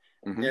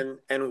 Mm-hmm.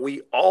 And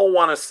we all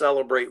want to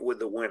celebrate with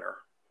the winner.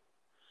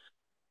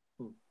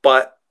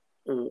 But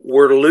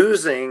we're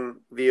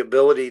losing the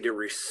ability to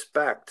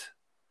respect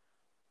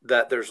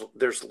that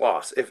there's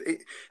loss.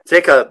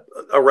 Take a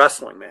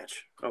wrestling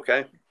match,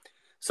 okay?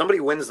 Somebody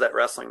wins that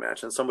wrestling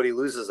match and somebody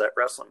loses that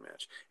wrestling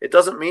match. It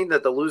doesn't mean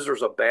that the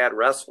loser's a bad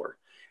wrestler,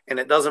 and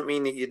it doesn't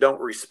mean that you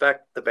don't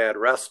respect the bad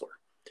wrestler.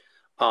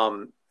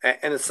 And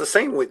it's the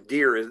same with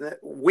deer, isn't it?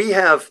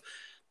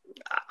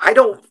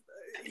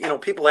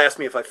 People ask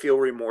me if I feel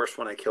remorse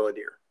when I kill a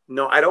deer.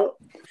 No, I don't.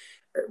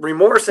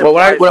 Remorse. Well,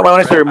 when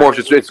I say remorse,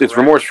 it's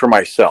remorse for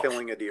myself.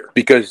 Killing a deer.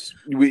 Because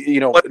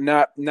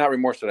not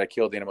remorse that I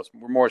killed the animals.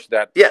 Remorse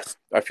that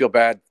I feel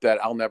bad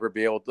that I'll never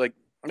be able to, like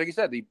you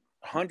said, the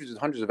hundreds and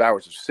hundreds of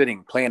hours of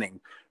sitting, planning,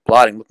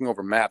 plotting, looking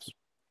over maps.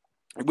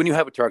 When you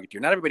have a target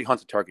deer, not everybody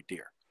hunts a target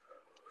deer.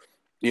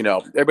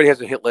 Everybody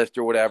has a hit list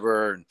or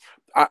whatever. And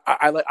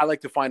I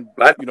like to find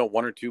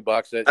one or two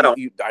bucks that I want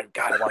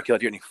to kill a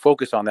deer, and you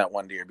focus on that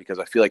one deer, because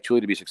I feel like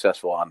truly to be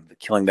successful on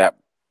killing that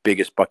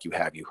biggest buck you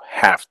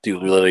have to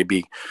literally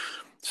be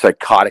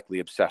psychotically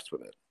obsessed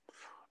with it.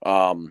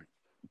 But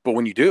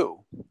when you do,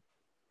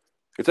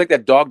 it's like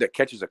that dog that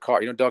catches a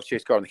car. Dogs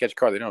chase cars, when they catch a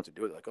car, they don't know what to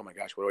do with it. Like, oh my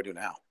gosh, what do I do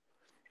now?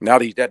 Now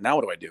that he's dead, now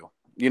what do I do?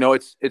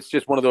 It's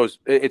just one of those.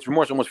 It's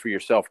remorse almost for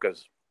yourself,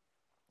 because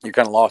you're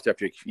kind of lost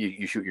after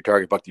you shoot your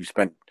target buck that you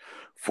spent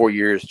 4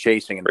 years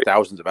chasing and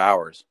thousands of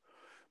hours.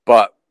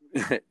 But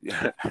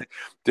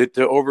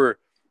to over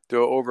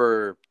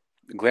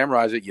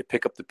glamorize it, you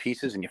pick up the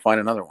pieces and you find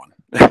another one.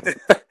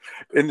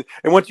 and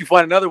once you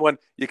find another one,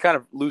 you kind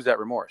of lose that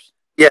remorse.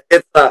 Yeah,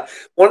 it's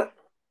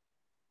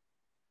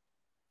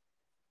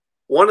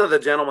one of the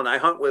gentlemen I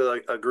hunt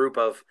with a group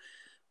of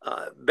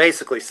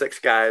basically 6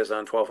 guys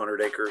on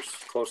 1,200 acres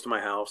close to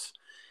my house,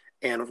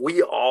 and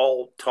we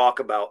all talk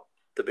about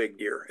the big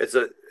deer.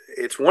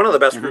 It's one of the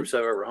best groups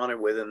I've ever hunted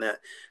with, in that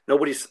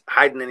nobody's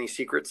hiding any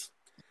secrets.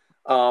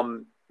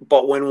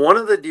 But when one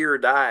of the deer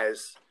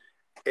dies,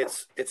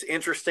 it's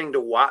interesting to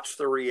watch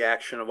the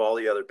reaction of all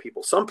the other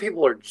people. Some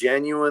people are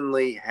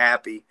genuinely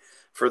happy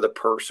for the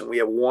person. We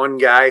have one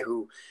guy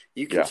who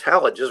you can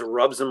tell it just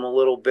rubs him a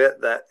little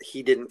bit that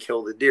he didn't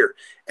kill the deer,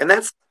 and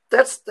that's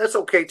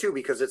okay too,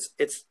 because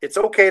it's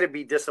okay to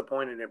be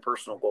disappointed in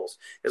personal goals,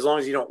 as long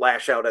as you don't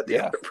lash out at the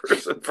other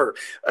person for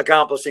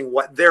accomplishing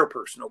what their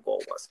personal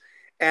goal was.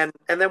 And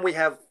then we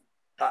have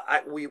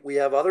we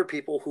have other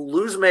people who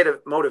lose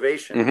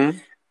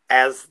motivation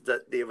as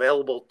the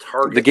available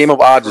target. The game of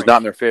odds is not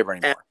in their favor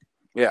anymore.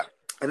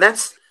 And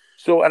that's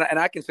so. And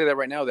I can say that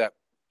right now, that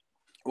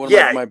one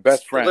of my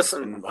best friends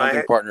and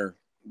hunting partner,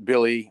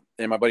 Billy,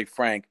 and my buddy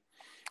Frank,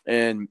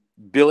 and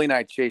Billy and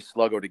I chased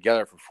Sluggo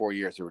together for 4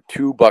 years. There were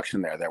 2 bucks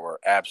in there that were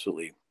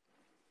absolutely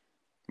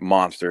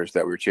monsters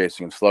that we were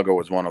chasing, and Sluggo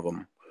was one of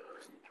them.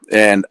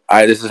 And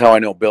this is how I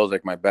know Bill's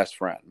like my best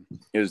friend,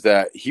 is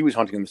that he was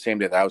hunting him the same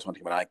day that I was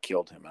hunting him, and I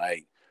killed him.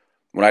 And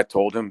when I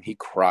told him, he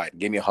cried,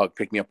 gave me a hug,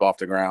 picked me up off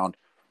the ground,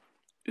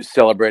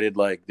 celebrated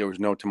like there was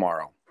no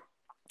tomorrow,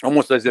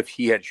 almost as if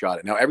he had shot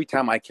it. Now, every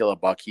time I kill a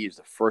buck, he is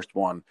the first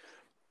one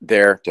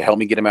there to help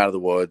me get him out of the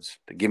woods,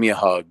 to give me a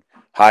hug,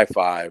 high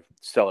five,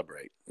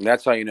 celebrate. And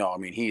that's how you know. I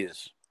mean,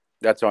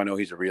 that's how I know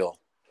he's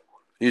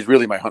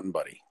really my hunting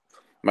buddy.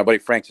 My buddy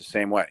Frank's the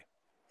same way.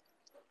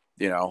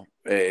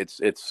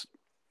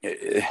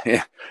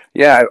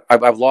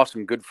 I've lost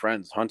some good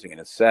friends hunting, and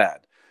it's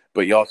sad,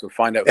 but you also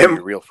find out who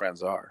your real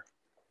friends are.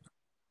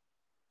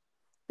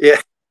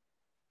 Yeah.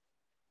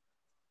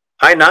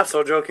 I not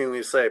so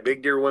jokingly say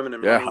big deer, women,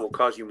 and money will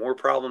cause you more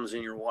problems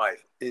in your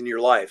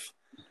life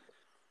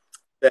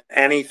than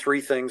any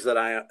 3 things that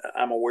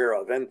I'm aware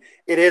of. And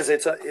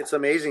it's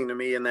amazing to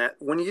me in that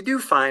when you do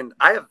find,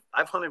 I've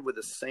hunted with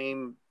the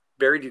same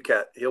Barry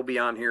Duquette. He'll be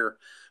on here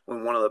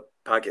when one of the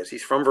podcasts.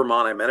 He's from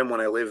Vermont. I met him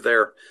when I lived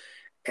there,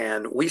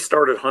 and we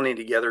started hunting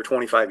together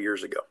 25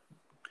 years ago.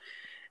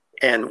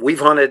 And we've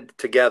hunted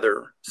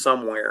together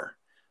somewhere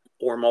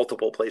or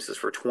multiple places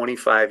for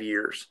 25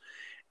 years.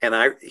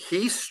 And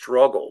he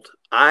struggled.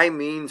 I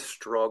mean,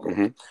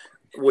 struggled.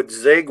 Would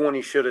zig when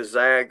he should have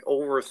zagged,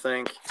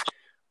 overthink,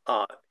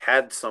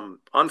 had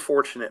some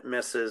unfortunate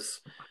misses,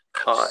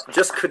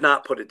 just could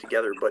not put it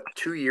together. But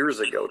 2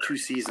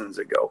 seasons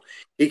ago,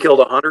 he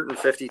killed a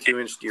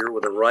 152-inch deer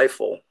with a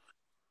rifle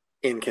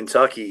in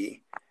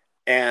Kentucky.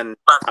 And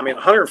I mean,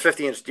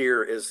 150-inch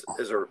deer is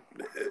a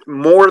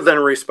more than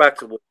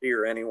respectable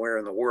deer anywhere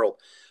in the world.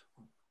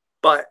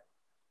 But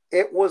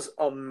it was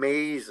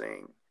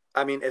amazing.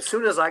 I mean, as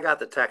soon as I got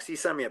the text, he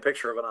sent me a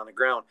picture of it on the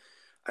ground.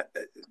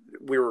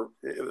 We were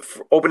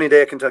opening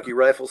day of Kentucky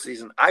rifle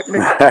season. I picked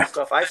up that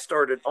stuff. I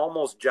started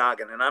almost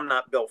jogging, and I'm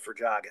not built for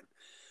jogging.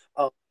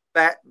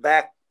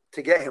 back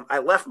to get him. I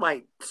left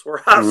my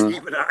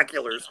Swarovski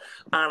binoculars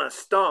on a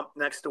stump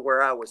next to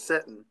where I was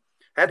sitting.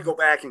 Had to go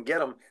back and get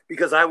them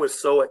because I was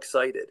so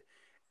excited.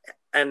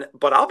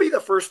 But I'll be the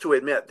first to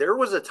admit there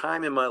was a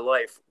time in my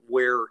life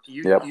where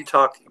you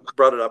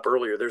brought it up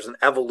earlier. There's an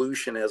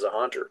evolution as a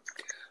hunter,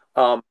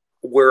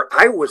 where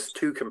I was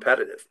too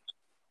competitive.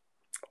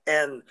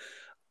 And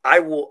I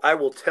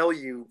will tell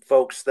you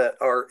folks that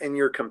are in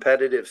your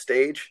competitive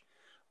stage,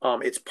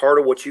 it's part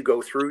of what you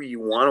go through. You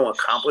want to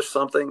accomplish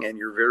something and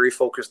you're very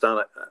focused on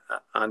it,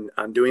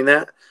 on doing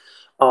that.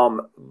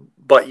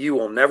 But you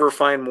will never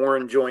find more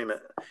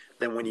enjoyment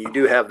than when you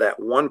do have that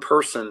one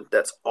person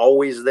that's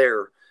always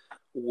there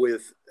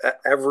with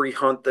every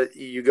hunt that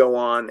you go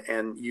on,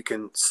 and you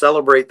can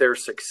celebrate their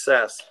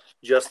success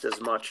just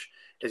as much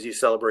as you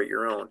celebrate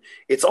your own.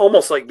 It's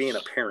almost like being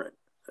a parent,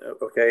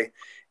 okay?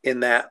 In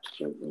that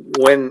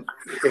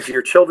if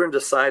your children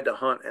decide to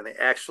hunt and they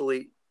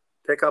actually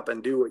pick up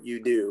and do what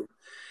you do,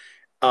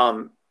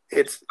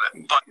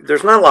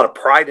 there's not a lot of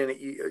pride in it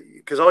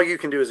because all you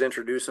can do is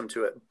introduce them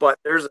to it. But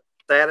there's a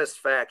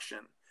satisfaction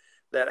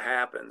that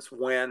happens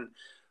when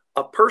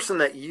a person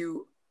that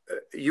you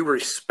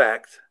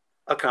respect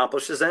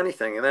accomplishes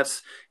anything. And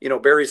that's,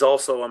 Barry's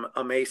also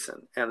a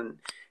Mason, and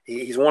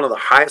he's one of the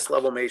highest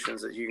level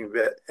Masons that you can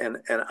get. And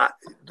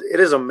it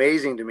is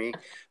amazing to me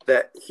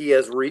that he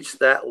has reached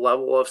that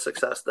level of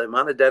success. The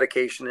amount of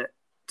dedication it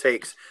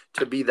takes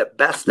to be the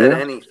best at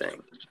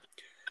anything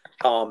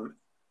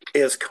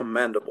is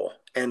commendable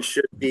and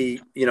should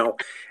be,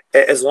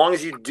 as long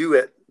as you do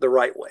it the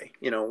right way.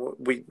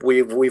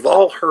 We've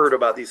all heard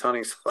about these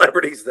hunting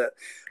celebrities that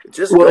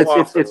just go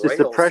off the rails. It's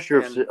the pressure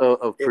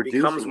of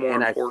producing,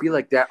 and I feel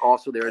like that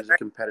also there is a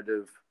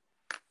competitive.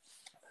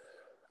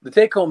 The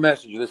take-home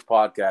message of this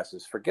podcast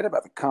is forget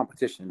about the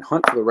competition and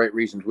hunt for the right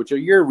reasons, which are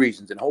your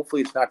reasons, and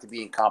hopefully it's not to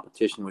be in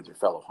competition with your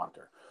fellow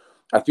hunter.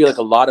 I feel like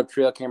a lot of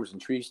trail cameras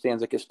and tree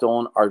stands that get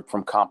stolen are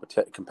from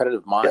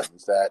competitive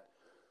minds that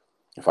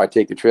if I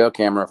take the trail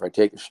camera, if I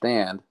take the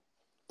stand,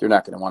 they're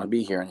not going to want to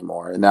be here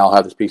anymore. And now I'll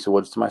have this piece of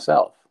woods to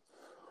myself.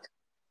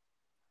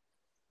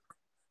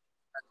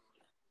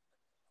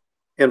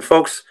 And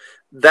folks,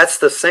 that's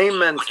the same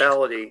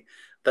mentality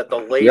that the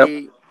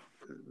lady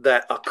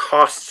that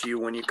accosts you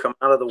when you come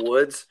out of the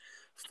woods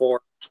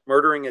for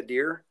murdering a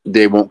deer.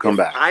 They won't come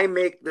back. I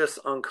make this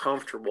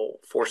uncomfortable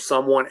for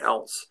someone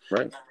else.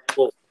 Right.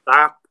 Will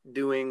stop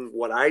doing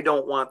what I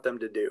don't want them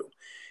to do.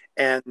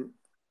 And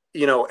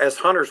as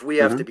hunters, we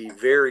have to be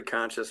very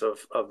conscious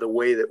of the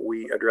way that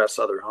we address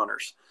other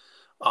hunters,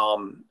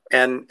 and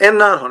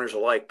non-hunters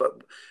alike,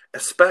 but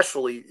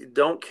especially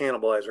don't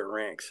cannibalize our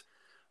ranks.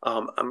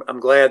 I'm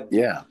glad,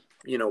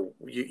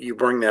 you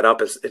bring that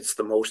up as it's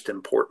the most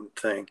important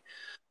thing.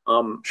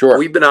 Sure.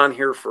 We've been on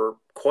here for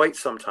quite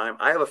some time.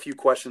 I have a few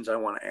questions I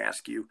want to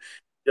ask you,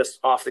 just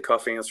off the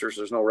cuff answers.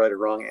 There's no right or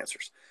wrong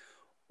answers.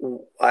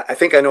 I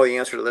think I know the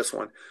answer to this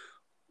one.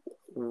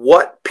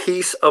 What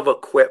piece of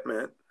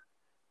equipment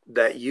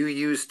that you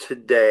use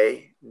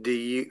today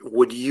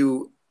would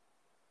you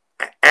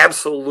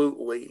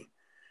absolutely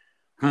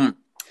say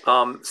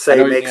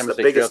makes the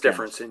biggest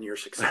difference in your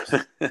success?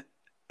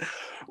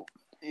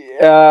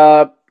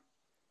 I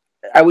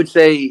would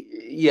say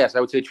yes. I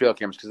would say trail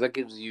cameras, because that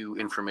gives you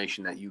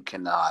information that you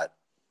cannot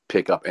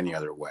pick up any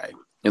other way,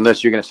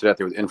 unless you're going to sit out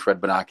there with infrared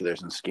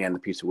binoculars and scan the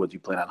piece of wood you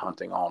plan on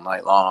hunting all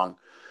night long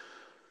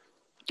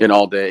and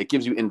all day. It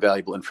gives you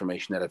invaluable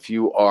information that if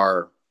you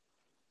are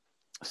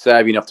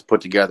savvy enough to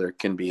put together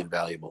can be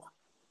invaluable.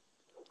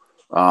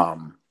 What's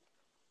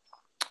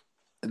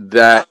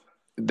that?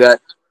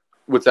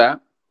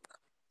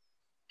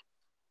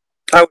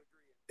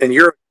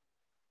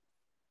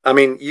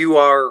 You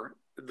are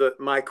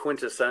my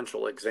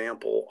quintessential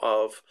example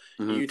of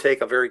you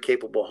take a very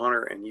capable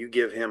hunter and you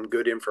give him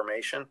good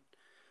information.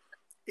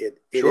 It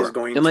is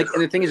going and to,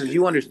 and the thing is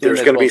you understand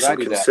there's going to be some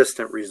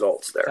consistent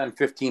results there. 10,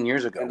 15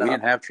 years ago, we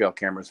didn't have trail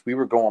cameras. We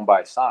were going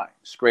by sign,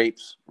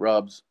 scrapes,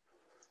 rubs,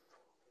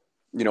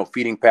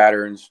 feeding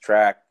patterns,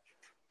 track,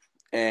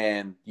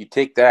 and you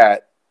take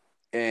that.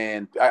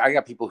 And I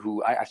got people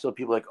who I still have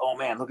people like, oh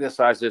man, look at the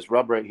size of this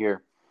rub right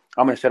here.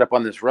 I'm going to set up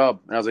on this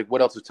rub. And I was like,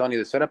 what else is telling you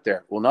to set up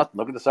there? Well, nothing.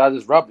 Look at the size of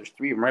this rub. There's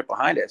 3 of them right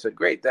behind it. I said,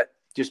 great. That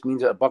just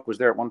means that a buck was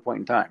there at one point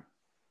in time.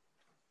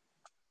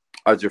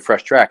 Is there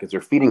fresh track? Is there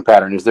feeding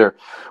pattern?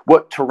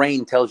 What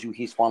terrain tells you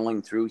he's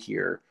funneling through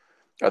here?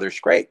 Are there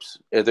scrapes?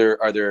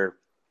 Are there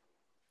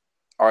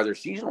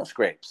seasonal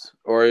scrapes?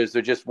 Or is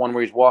there just one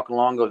where he's walking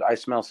along, goes, I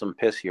smell some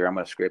piss here. I'm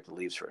going to scrape the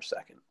leaves for a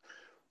second.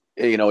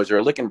 Is there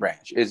a licking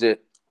branch?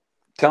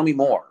 Tell me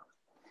more.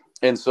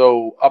 And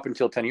so up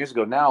until 10 years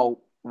ago, now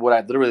what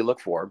I literally look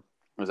for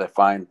is I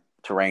find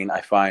terrain.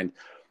 I find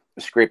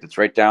a scrape that's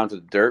right down to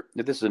the dirt.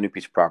 This is a new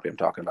piece of property I'm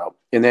talking about.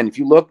 And then if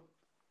you look,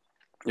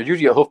 there's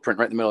usually a hoof print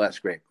right in the middle of that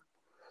scrape.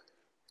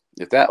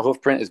 If that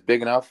hoof print is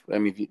big enough,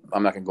 I'm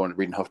not going to go into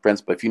reading hoof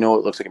prints, but if it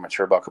looks like a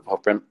mature buck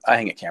hoof print, I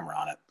hang a camera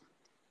on it.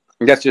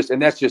 And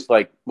that's just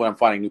like when I'm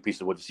finding new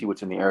pieces of wood to see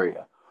what's in the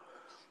area.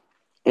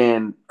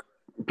 And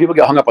people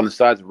get hung up on the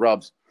size of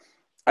rubs.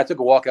 I took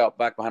a walk out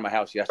back behind my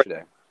house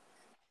yesterday,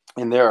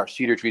 And there are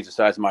cedar trees the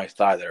size of my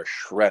thigh that are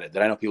shredded.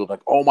 That I know people are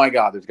like, oh my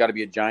God, there's got to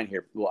be a giant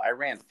here. Well, I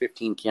ran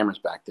 15 cameras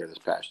back there this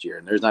past year,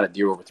 and there's not a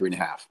deer over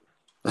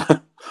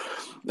 3.5.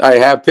 I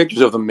have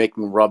pictures of them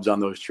making rubs on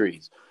those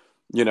trees,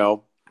 you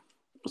know.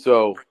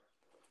 So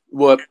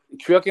what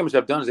trail cameras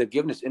have done is they've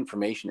given us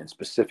information and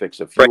specifics.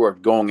 If you are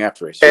going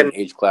after a certain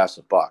age class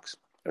of bucks,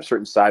 a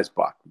certain size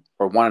buck,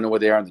 or want to know where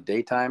they are in the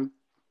daytime,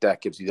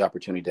 that gives you the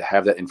opportunity to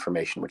have that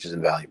information, which is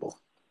invaluable.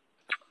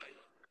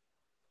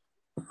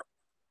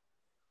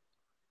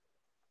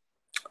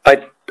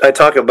 I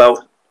talk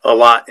about a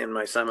lot in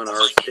my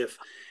seminars.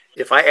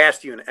 If I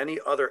asked you in any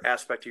other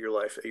aspect of your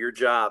life, your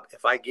job,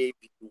 if I gave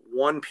you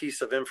one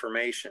piece of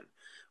information,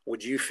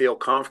 would you feel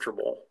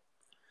comfortable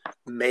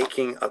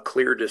making a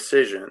clear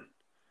decision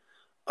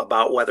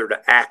about whether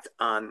to act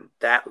on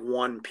that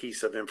one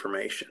piece of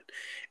information?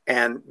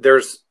 And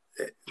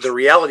the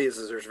reality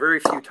is there's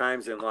very few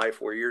times in life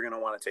where you're going to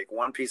want to take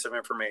one piece of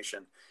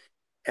information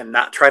and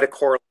not try to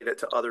correlate it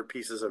to other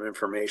pieces of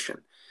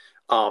information.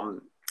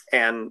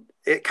 And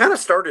it kind of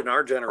started in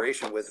our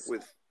generation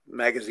with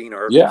magazine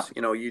articles. Yeah.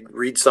 You know, you'd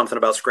read something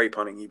about scrape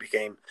hunting, you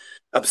became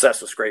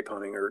obsessed with scrape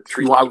hunting, or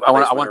tree. Well, I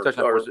want to touch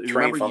on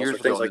train funnels years or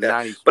things ago, like the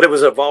that. 90s, but it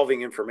was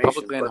evolving information.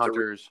 Public land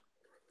hunters.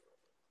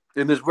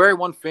 And there's very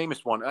one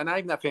famous one, and not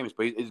even that famous,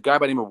 but he's a guy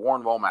by the name of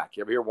Warren Womack.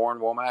 You ever hear Warren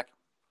Womack,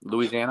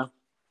 Louisiana?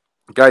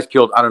 The guy's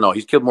killed, I don't know,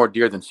 he's killed more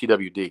deer than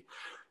CWD.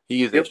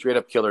 He is a straight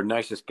up killer,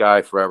 nicest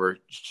guy forever,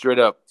 straight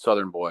up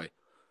Southern boy.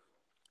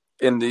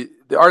 And the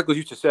articles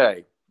used to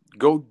say,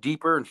 go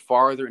deeper and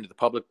farther into the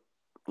public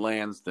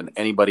lands than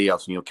anybody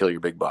else, and you'll kill your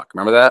big buck.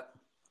 Remember that?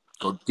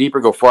 Go deeper,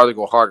 go farther,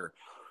 go harder.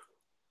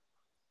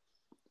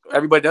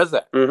 Everybody does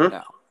that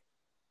now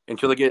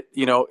until they get,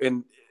 you know,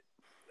 and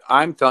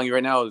I'm telling you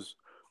right now is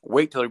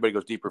wait till everybody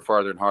goes deeper,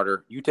 farther, and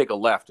harder. You take a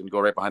left and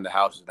go right behind the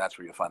houses, and that's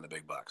where you'll find the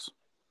big bucks.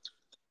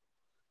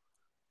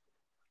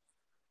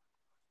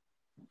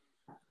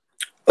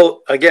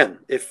 Oh, again,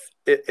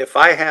 if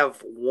I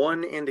have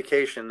one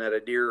indication that a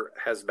deer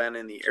has been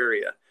in the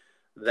area,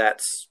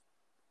 that's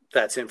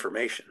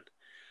information.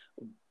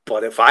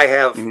 But if I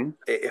have,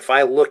 if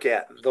I look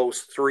at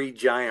those 3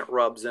 giant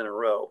rubs in a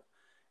row,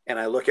 and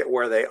I look at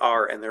where they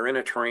are, and they're in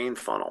a terrain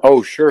funnel.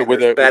 Oh, sure,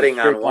 with a bedding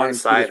on one line,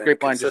 side and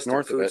a line just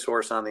north food of it.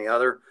 source on the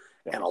other,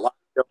 and a lot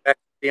of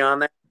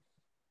beyond that.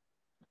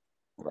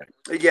 Right.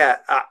 Yeah,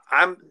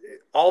 I'm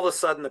all of a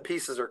sudden the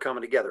pieces are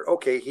coming together.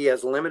 Okay, he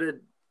has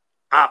limited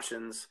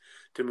options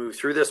to move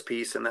through this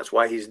piece, and that's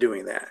why he's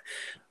doing that.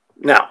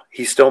 Now,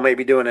 he still may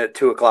be doing it at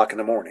 2:00 in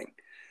the morning,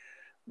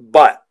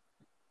 but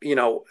you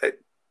know,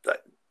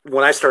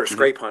 when I started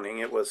scrape hunting,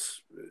 it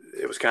was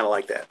kind of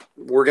like that.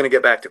 We're going to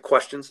get back to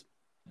questions.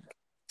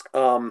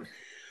 Urban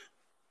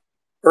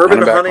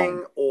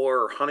hunting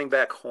or hunting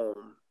back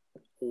home,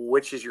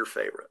 which is your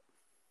favorite?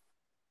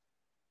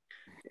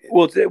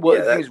 Well, why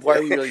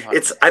are we really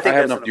hunting? I think I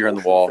have enough deer on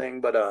the wall.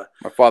 Thing, but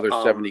my father's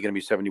 70, going to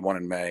be 71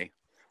 in May.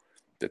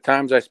 The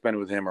times I spend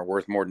with him are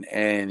worth more than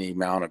any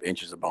amount of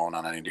inches of bone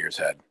on any deer's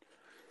head.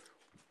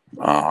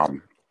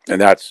 And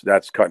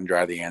that's cut and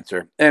dry the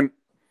answer. And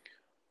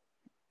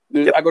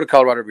I go to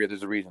Colorado every year.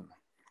 There's a reason.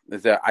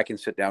 Is that I can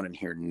sit down and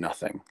hear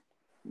nothing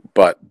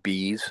but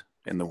bees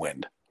in the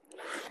wind.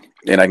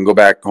 And I can go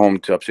back home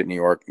to upstate New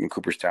York in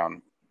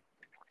Cooperstown,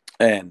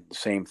 and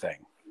same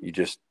thing. You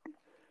just,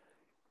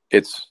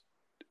 it's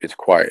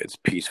quiet, it's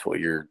peaceful.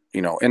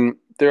 And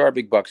there are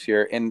big bucks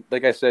here. And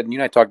like I said, you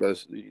and I talked about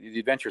this, the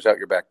adventure's out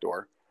your back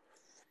door.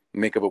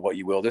 Make of it what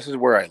you will. This is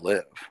where I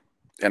live,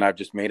 and I've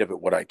just made of it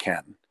what I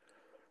can.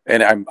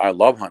 And I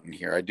love hunting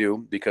here. I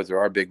do, because there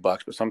are big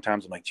bucks. But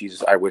sometimes I'm like,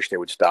 Jesus, I wish they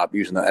would stop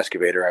using the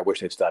excavator. I wish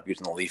they'd stop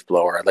using the leaf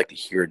blower. I'd like to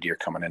hear a deer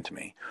coming into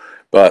me.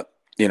 But,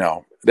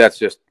 that's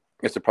just,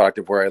 it's a product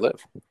of where I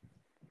live.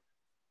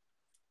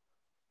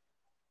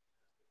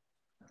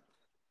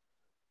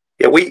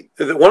 Yeah,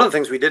 one of the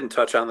things we didn't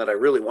touch on that I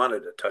really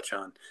wanted to touch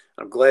on,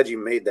 I'm glad you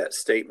made that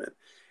statement,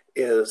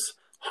 is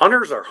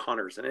hunters are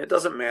hunters. And it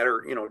doesn't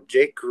matter,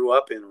 Jake grew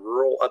up in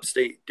rural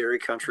upstate dairy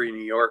country,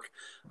 New York.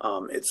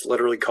 It's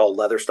literally called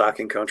leather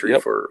stocking country,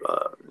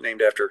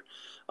 named after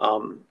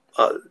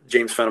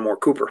James Fenimore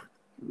Cooper.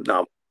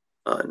 Now,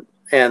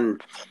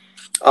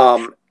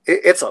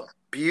 it's a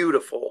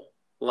beautiful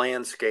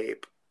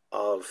landscape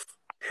of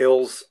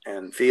hills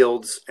and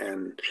fields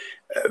and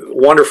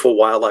wonderful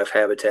wildlife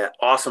habitat.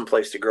 Awesome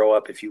place to grow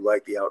up if you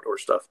like the outdoor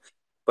stuff.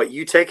 But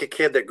you take a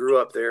kid that grew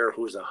up there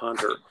who's a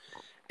hunter,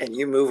 and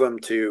you move them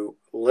to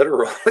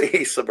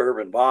literally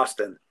suburban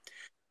Boston.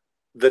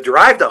 The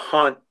drive to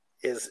hunt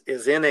is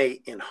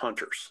in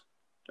hunters.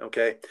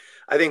 Okay,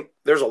 I think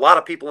there's a lot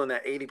of people in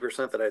that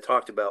 80% that I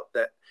talked about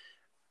that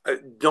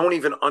don't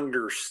even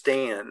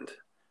understand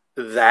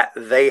that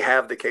they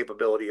have the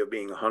capability of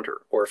being a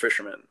hunter or a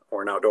fisherman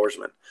or an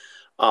outdoorsman,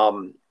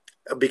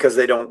 because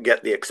they don't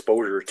get the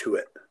exposure to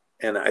it.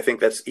 And I think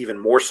that's even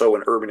more so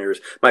in urban areas.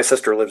 My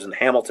sister lives in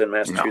Hamilton,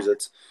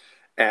 Massachusetts,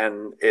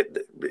 and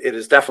it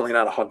is definitely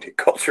not a hunting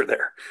culture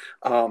there.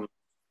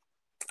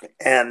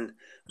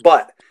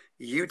 But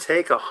you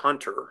take a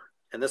hunter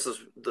and this is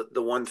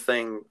the one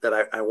thing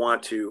that I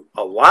want to,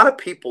 a lot of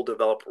people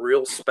develop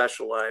real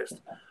specialized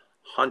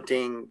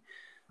hunting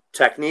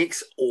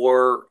techniques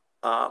or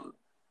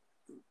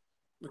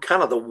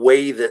kind of the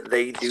way that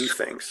they do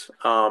things.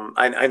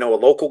 I know a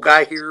local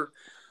guy here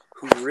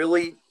who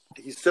really,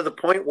 he's to the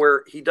point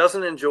where he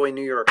doesn't enjoy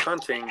New York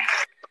hunting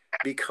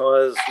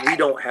because we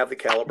don't have the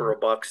caliber of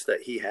bucks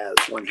that he has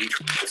when he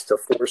travels to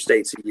 4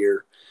 states a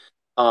year.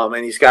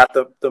 And he's got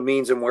the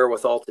means and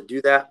wherewithal to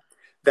do that.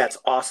 That's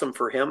awesome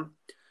for him.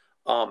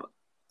 But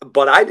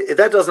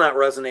that does not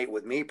resonate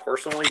with me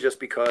personally, just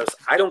because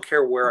I don't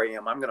care where I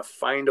am. I'm going to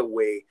find a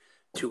way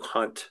to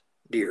hunt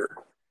deer.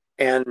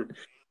 And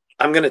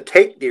I'm going to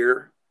take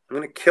deer. I'm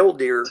going to kill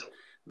deer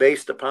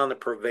based upon the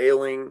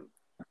prevailing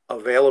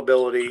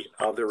availability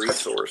of the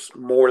resource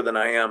more than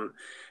I am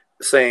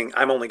saying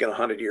I'm only going to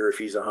hunt a deer if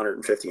he's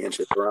 150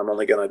 inches, or I'm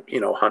only going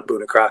to, hunt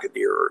Boone and Crockett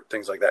deer or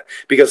things like that.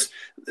 Because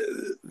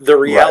the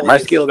reality, my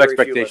scale of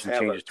expectation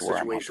changes to where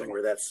I'm hunting,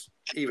 where that's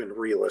even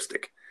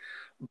realistic.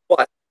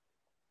 But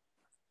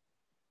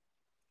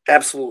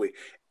absolutely,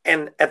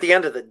 and at the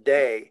end of the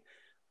day,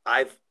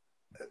 I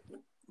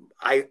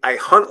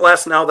hunt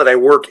less now that I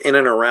work in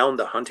and around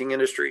the hunting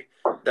industry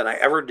than I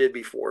ever did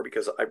before,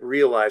 because I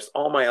realized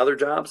all my other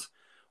jobs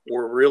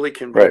were really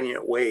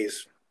convenient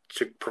ways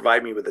to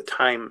provide me with the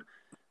time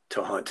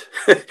to hunt.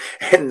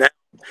 And now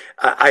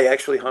I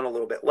actually hunt a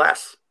little bit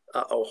less,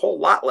 a whole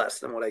lot less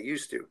than what I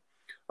used to.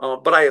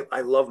 But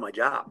I love my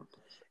job.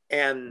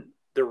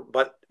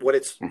 But what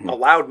it's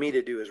allowed me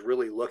to do is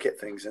really look at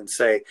things and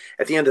say,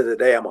 at the end of the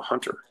day, I'm a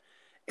hunter.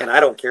 And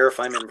I don't care if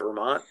I'm in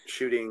Vermont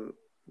shooting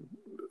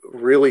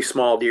really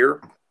small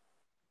deer,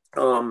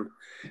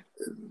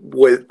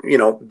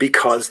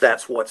 because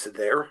that's what's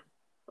there.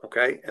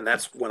 Okay. And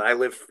that's when I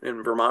lived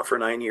in Vermont for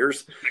 9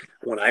 years.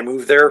 When I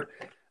moved there,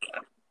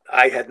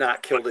 I had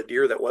not killed a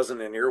deer that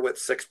wasn't an earwit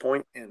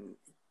 6-point in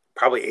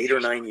probably 8 or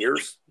 9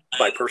 years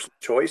by personal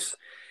choice.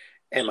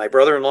 And my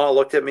brother-in-law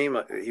looked at me,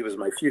 he was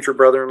my future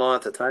brother-in-law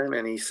at the time,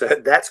 and he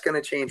said, that's going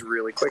to change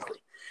really quickly.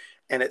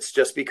 And it's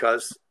just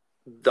because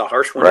the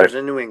harsh winters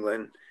in New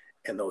England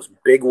and those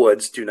big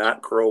woods do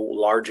not grow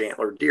large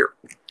antlered deer.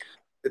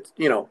 It's,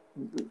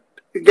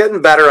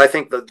 getting better. I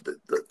think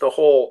the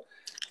whole,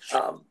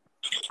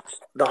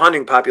 the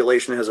hunting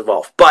population has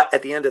evolved. But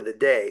at the end of the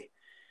day,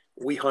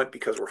 we hunt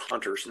because we're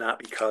hunters, not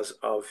because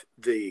of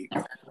the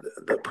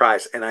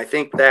prize. And I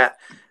think that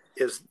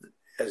is,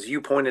 as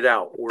you pointed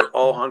out, we're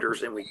all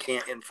hunters and we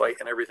can't infight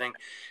and everything.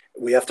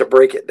 We have to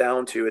break it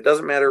down to, it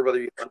doesn't matter whether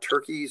you hunt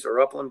turkeys or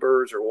upland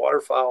birds or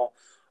waterfowl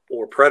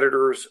or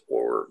predators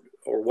or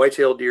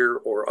whitetail deer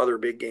or other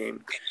big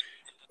game.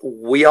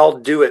 We all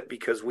do it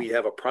because we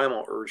have a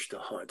primal urge to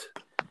hunt.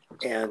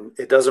 And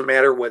it doesn't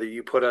matter whether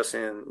you put us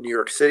in New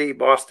York City,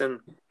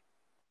 Boston,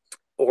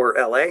 or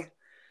LA.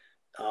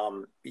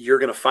 You're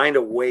going to find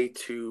a way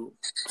to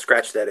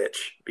scratch that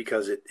itch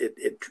because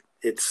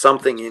it's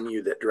something in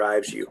you that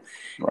drives you.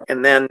 Right.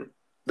 And then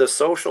the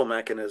social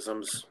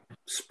mechanisms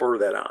spur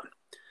that on.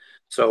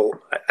 So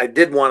I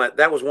did want to,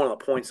 that was one of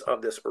the points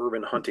of this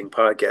urban hunting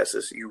podcast,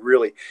 is you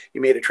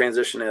made a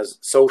transition as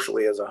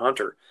socially as a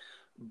hunter,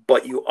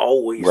 but you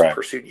always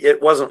pursued.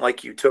 It wasn't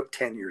like you took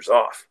 10 years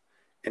off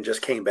and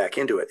just came back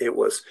into it. It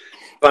was,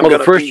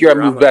 the first year I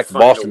moved back to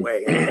Boston.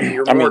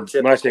 And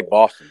when I say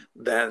Boston,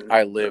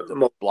 I lived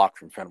a block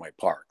from Fenway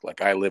Park.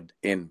 Like, I lived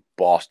in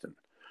Boston.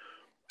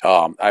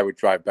 I would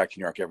drive back to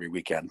New York every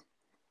weekend.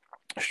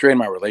 Strained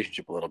my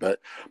relationship a little bit.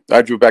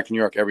 I drove back to New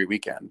York every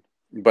weekend,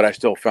 but I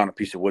still found a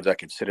piece of woods I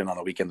could sit in on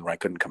the weekends when I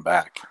couldn't come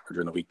back, or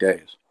during the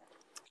weekdays.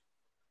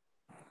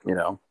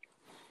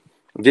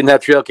 Didn't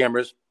have trail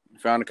cameras.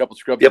 Found a couple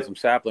scrubs and some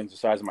saplings the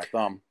size of my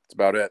thumb. That's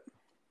about it.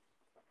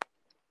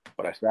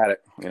 But I sat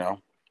it,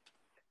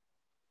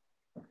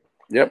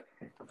 Yep.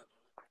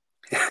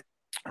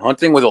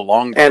 Hunting with a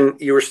long bow. And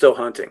you were still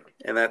hunting.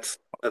 And that's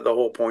the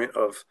whole point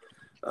of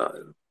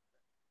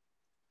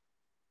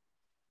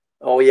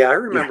I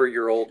remember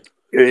your old.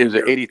 It was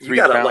an 83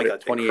 pound,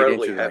 like 28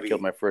 inches, and I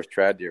killed my first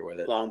trad deer with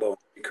it. Longbow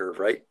curve,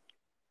 right?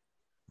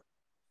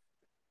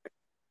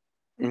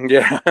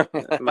 Yeah.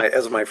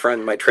 As my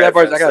friend, my trad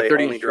friends, I got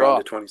 30 only inch drawn draw,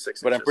 to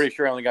 26 but inches. I'm pretty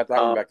sure I only got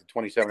that one back to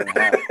 27 and a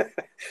half.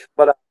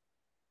 But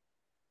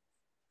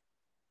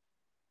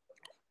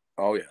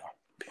oh yeah.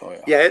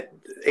 Yeah,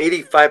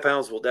 85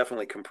 pounds will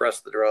definitely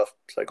compress the draw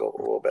cycle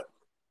a little bit.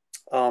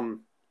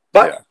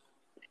 But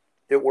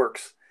it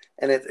works,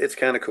 and it's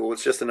kind of cool.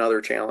 It's just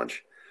another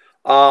challenge.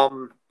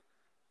 Other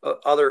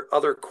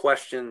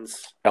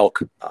questions. Elk.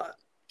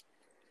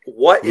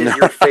 What is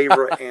your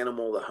favorite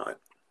animal to hunt?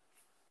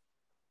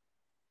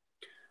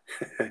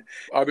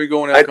 I've been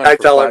going elk hunting I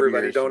for tell 5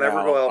 everybody, years don't now.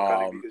 ever go elk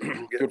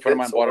hunting. A good friend of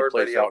mine bought a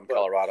place out in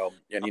Colorado,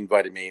 and he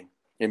invited me.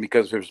 And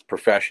because of his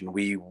profession,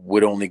 we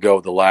would only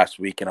go the last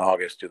week in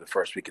August to the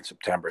first week in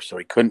September. So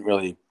he couldn't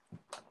really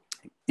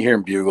hear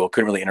him bugle,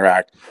 couldn't really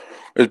interact.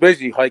 It was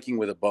basically hiking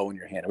with a bow in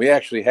your hand. We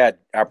actually had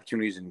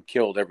opportunities and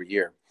killed every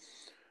year.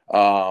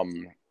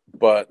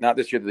 But not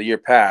this year, the year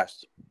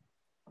past.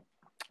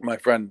 My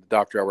friend, the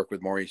doctor I work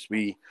with, Maurice,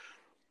 we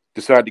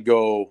decided to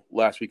go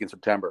last week in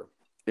September.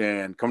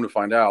 And come to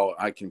find out,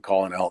 I can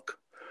call an elk.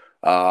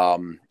 I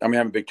mean,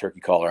 I'm a big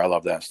turkey caller. I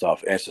love that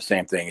stuff. And it's the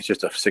same thing. It's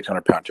just a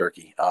 600-pound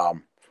turkey.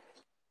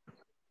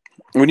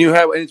 When you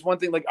have, and it's one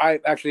thing, like I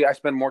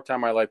spend more time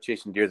in my life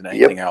chasing deer than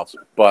anything else,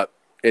 but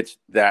it's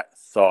that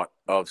thought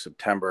of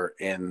September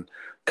in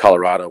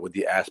Colorado with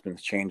the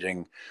aspens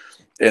changing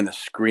and the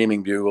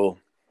screaming bugle.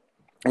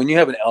 When you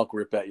have an elk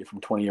rip at you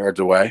from 20 yards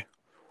away,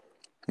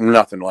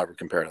 nothing will ever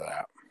compare to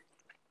that.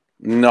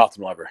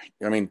 Nothing will ever.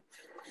 I mean,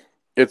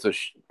 it's a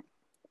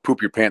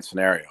poop your pants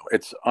scenario.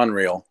 It's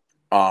unreal.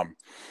 And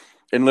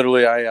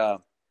literally the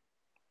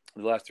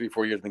last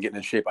 3-4 years I've been getting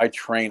in shape. I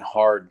train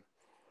hard,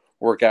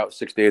 work out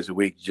 6 days a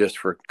week just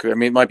for, I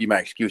mean, it might be my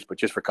excuse, but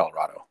just for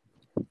Colorado.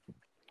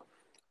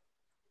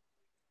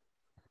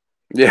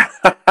 Yeah.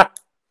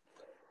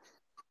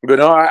 But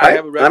no, I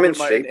have a record. I'm in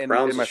shape. And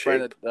my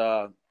friend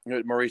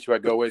that Maurice, who I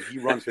go with, he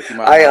runs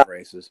 50-mile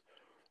races.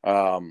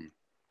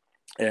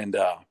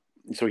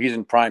 So he's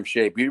in prime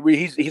shape.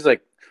 He's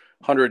like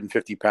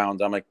 150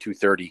 pounds. I'm like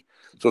 230.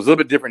 So it's a little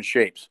bit different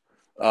shapes.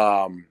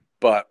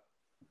 But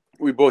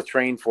we both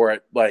train for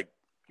it. Like,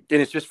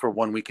 and it's just for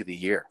 1 week of the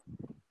year.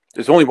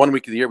 There's only 1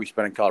 week of the year we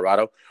spend in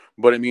Colorado,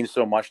 but it means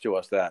so much to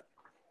us that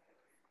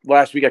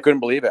last week I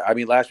couldn't believe it. I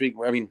mean, not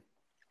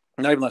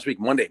even last week,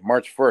 Monday,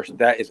 March 1st,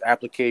 that is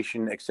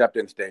application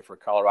acceptance day for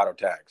Colorado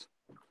tags.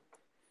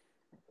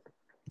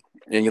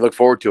 And you look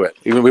forward to it.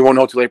 Even we won't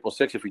know till April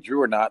 6th if we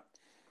drew or not,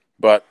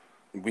 but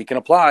we can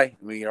apply.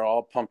 We are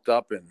all pumped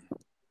up and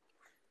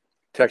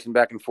texting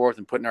back and forth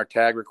and putting our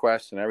tag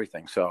requests and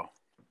everything. So,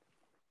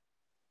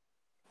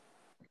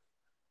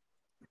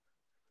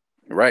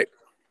 right.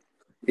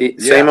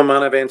 Same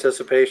amount of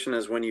anticipation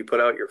as when you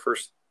put out your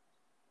first.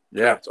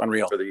 Yeah, it's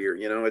unreal for the year.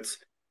 You know, it's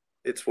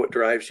what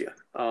drives you.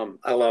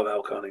 I love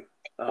elk hunting.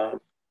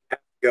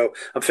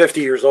 I'm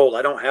 50 years old.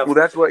 I don't have. Well,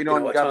 that's what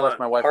God bless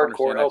my wife.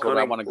 Understand that.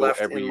 I want to go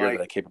every year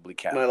that I capably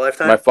can. My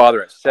lifetime. My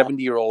father, at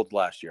 70-year-old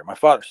last year. My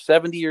father,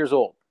 70 years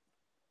old,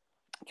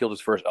 killed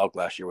his first elk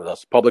last year with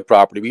us. Public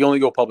property. We only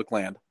go public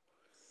land.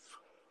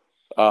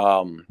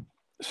 7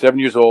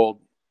 years old.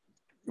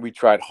 We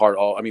tried hard.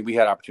 We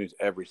had opportunities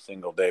every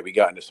single day. We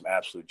got into some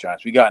absolute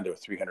giants. We got into a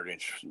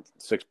 300-inch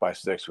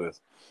 6x6 with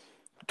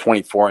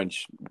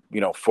 24-inch,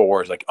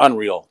 fours, like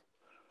unreal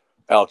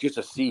elk. Just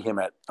to see him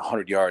at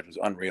 100 yards was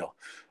unreal.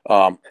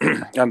 On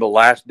the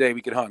last day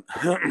we could hunt,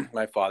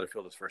 my father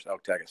filled his first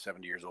elk tag at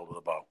 70 years old with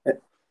a bow.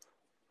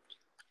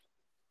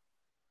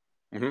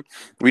 Mm-hmm.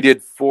 We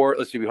did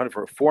we hunted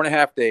for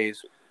 4.5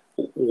 days.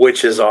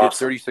 Which is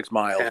awesome. 36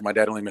 miles. My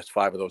dad only missed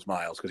 5 of those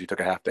miles because he took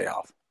a half day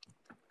off.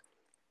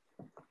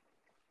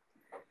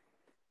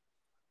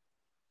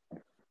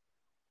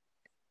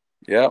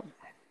 Yeah.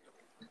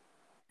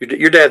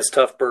 Your dad's a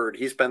tough bird.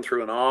 He's been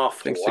through an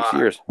awful lot. 6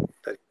 years.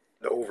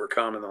 To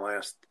overcome in the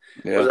last.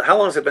 Yeah. How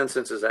long has it been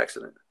since his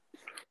accident?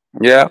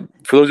 Yeah.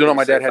 For those who don't know,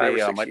 my dad had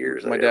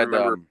my dad.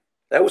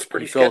 That was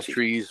pretty sketchy. He fells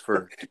trees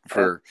for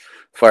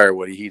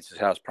firewood. He heats his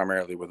house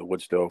primarily with a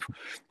wood stove,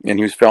 and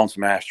he was felling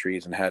some ash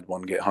trees and had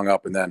one get hung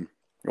up. And then,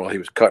 while he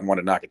was cutting one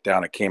to knock it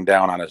down, it came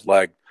down on his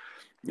leg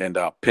and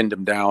pinned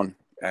him down,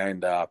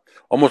 and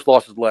almost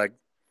lost his leg.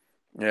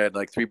 He had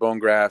like 3 bone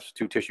grafts,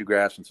 2 tissue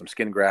grafts, and some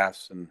skin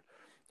grafts, and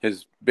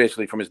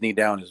basically from his knee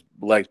down, his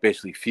legs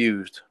basically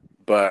fused.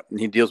 But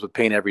he deals with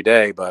pain every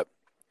day, but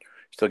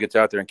still gets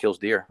out there and kills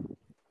deer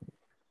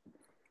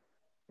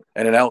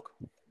and an elk.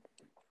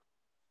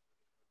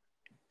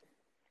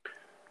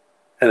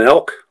 An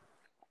elk.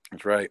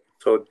 That's right.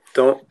 So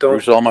don't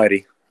Bruce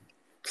Almighty.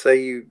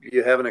 Say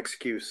you have an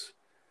excuse.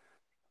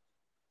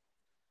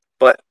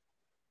 But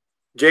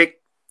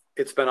Jake,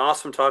 it's been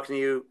awesome talking to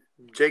you.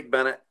 Jake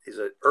Bennett is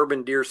an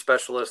urban deer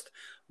specialist,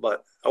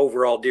 but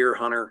overall deer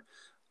hunter.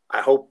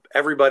 I hope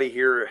everybody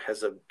here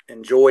has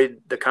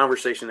enjoyed the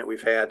conversation that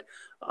we've had.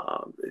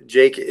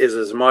 Jake is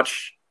as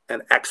much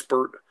an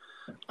expert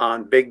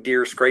on big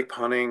deer scrape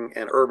hunting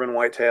and urban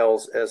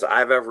whitetails as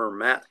I've ever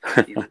met.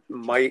 You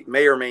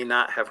may or may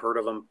not have heard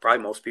of him.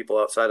 Probably most people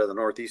outside of the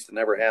Northeast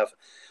never have.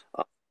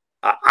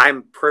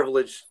 I'm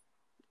privileged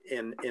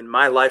in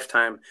my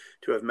lifetime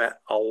to have met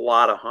a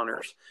lot of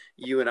hunters.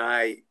 You and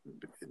I,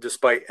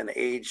 despite an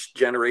age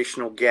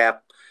generational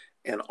gap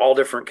and all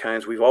different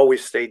kinds, we've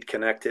always stayed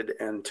connected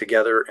and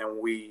together,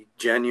 and we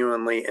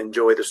genuinely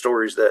enjoy the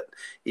stories that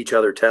each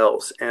other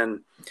tells.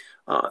 And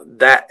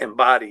that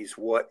embodies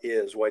what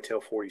is Whitetail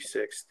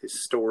 46, the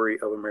story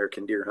of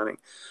American deer hunting.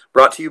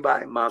 Brought to you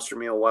by Monster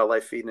Meal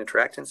Wildlife Feed and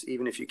Attractants.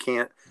 Even if you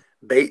can't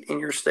bait in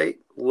your state,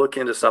 look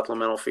into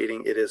supplemental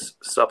feeding. It is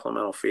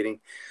supplemental feeding.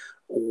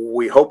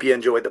 We hope you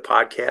enjoyed the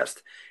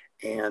podcast,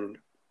 and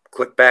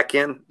click back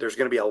in. There's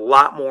going to be a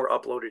lot more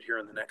uploaded here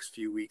in the next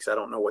few weeks. I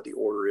don't know what the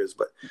order is,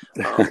 but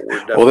we're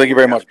definitely well, thank you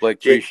very much,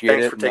 Blake. Jake, appreciate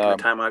thanks it. for taking the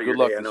time out of your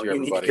day. I know you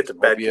need to get to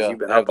bed because you've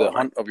been have up all the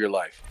hunt night. of your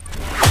life.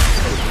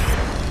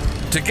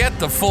 To get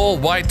the full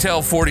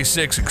Whitetail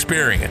 46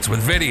 experience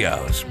with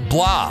videos,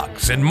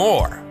 blogs, and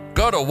more,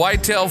 go to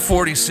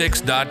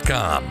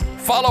whitetail46.com.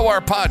 Follow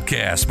our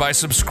podcast by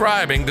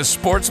subscribing to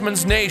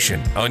Sportsman's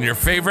Nation on your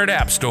favorite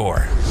app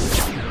store.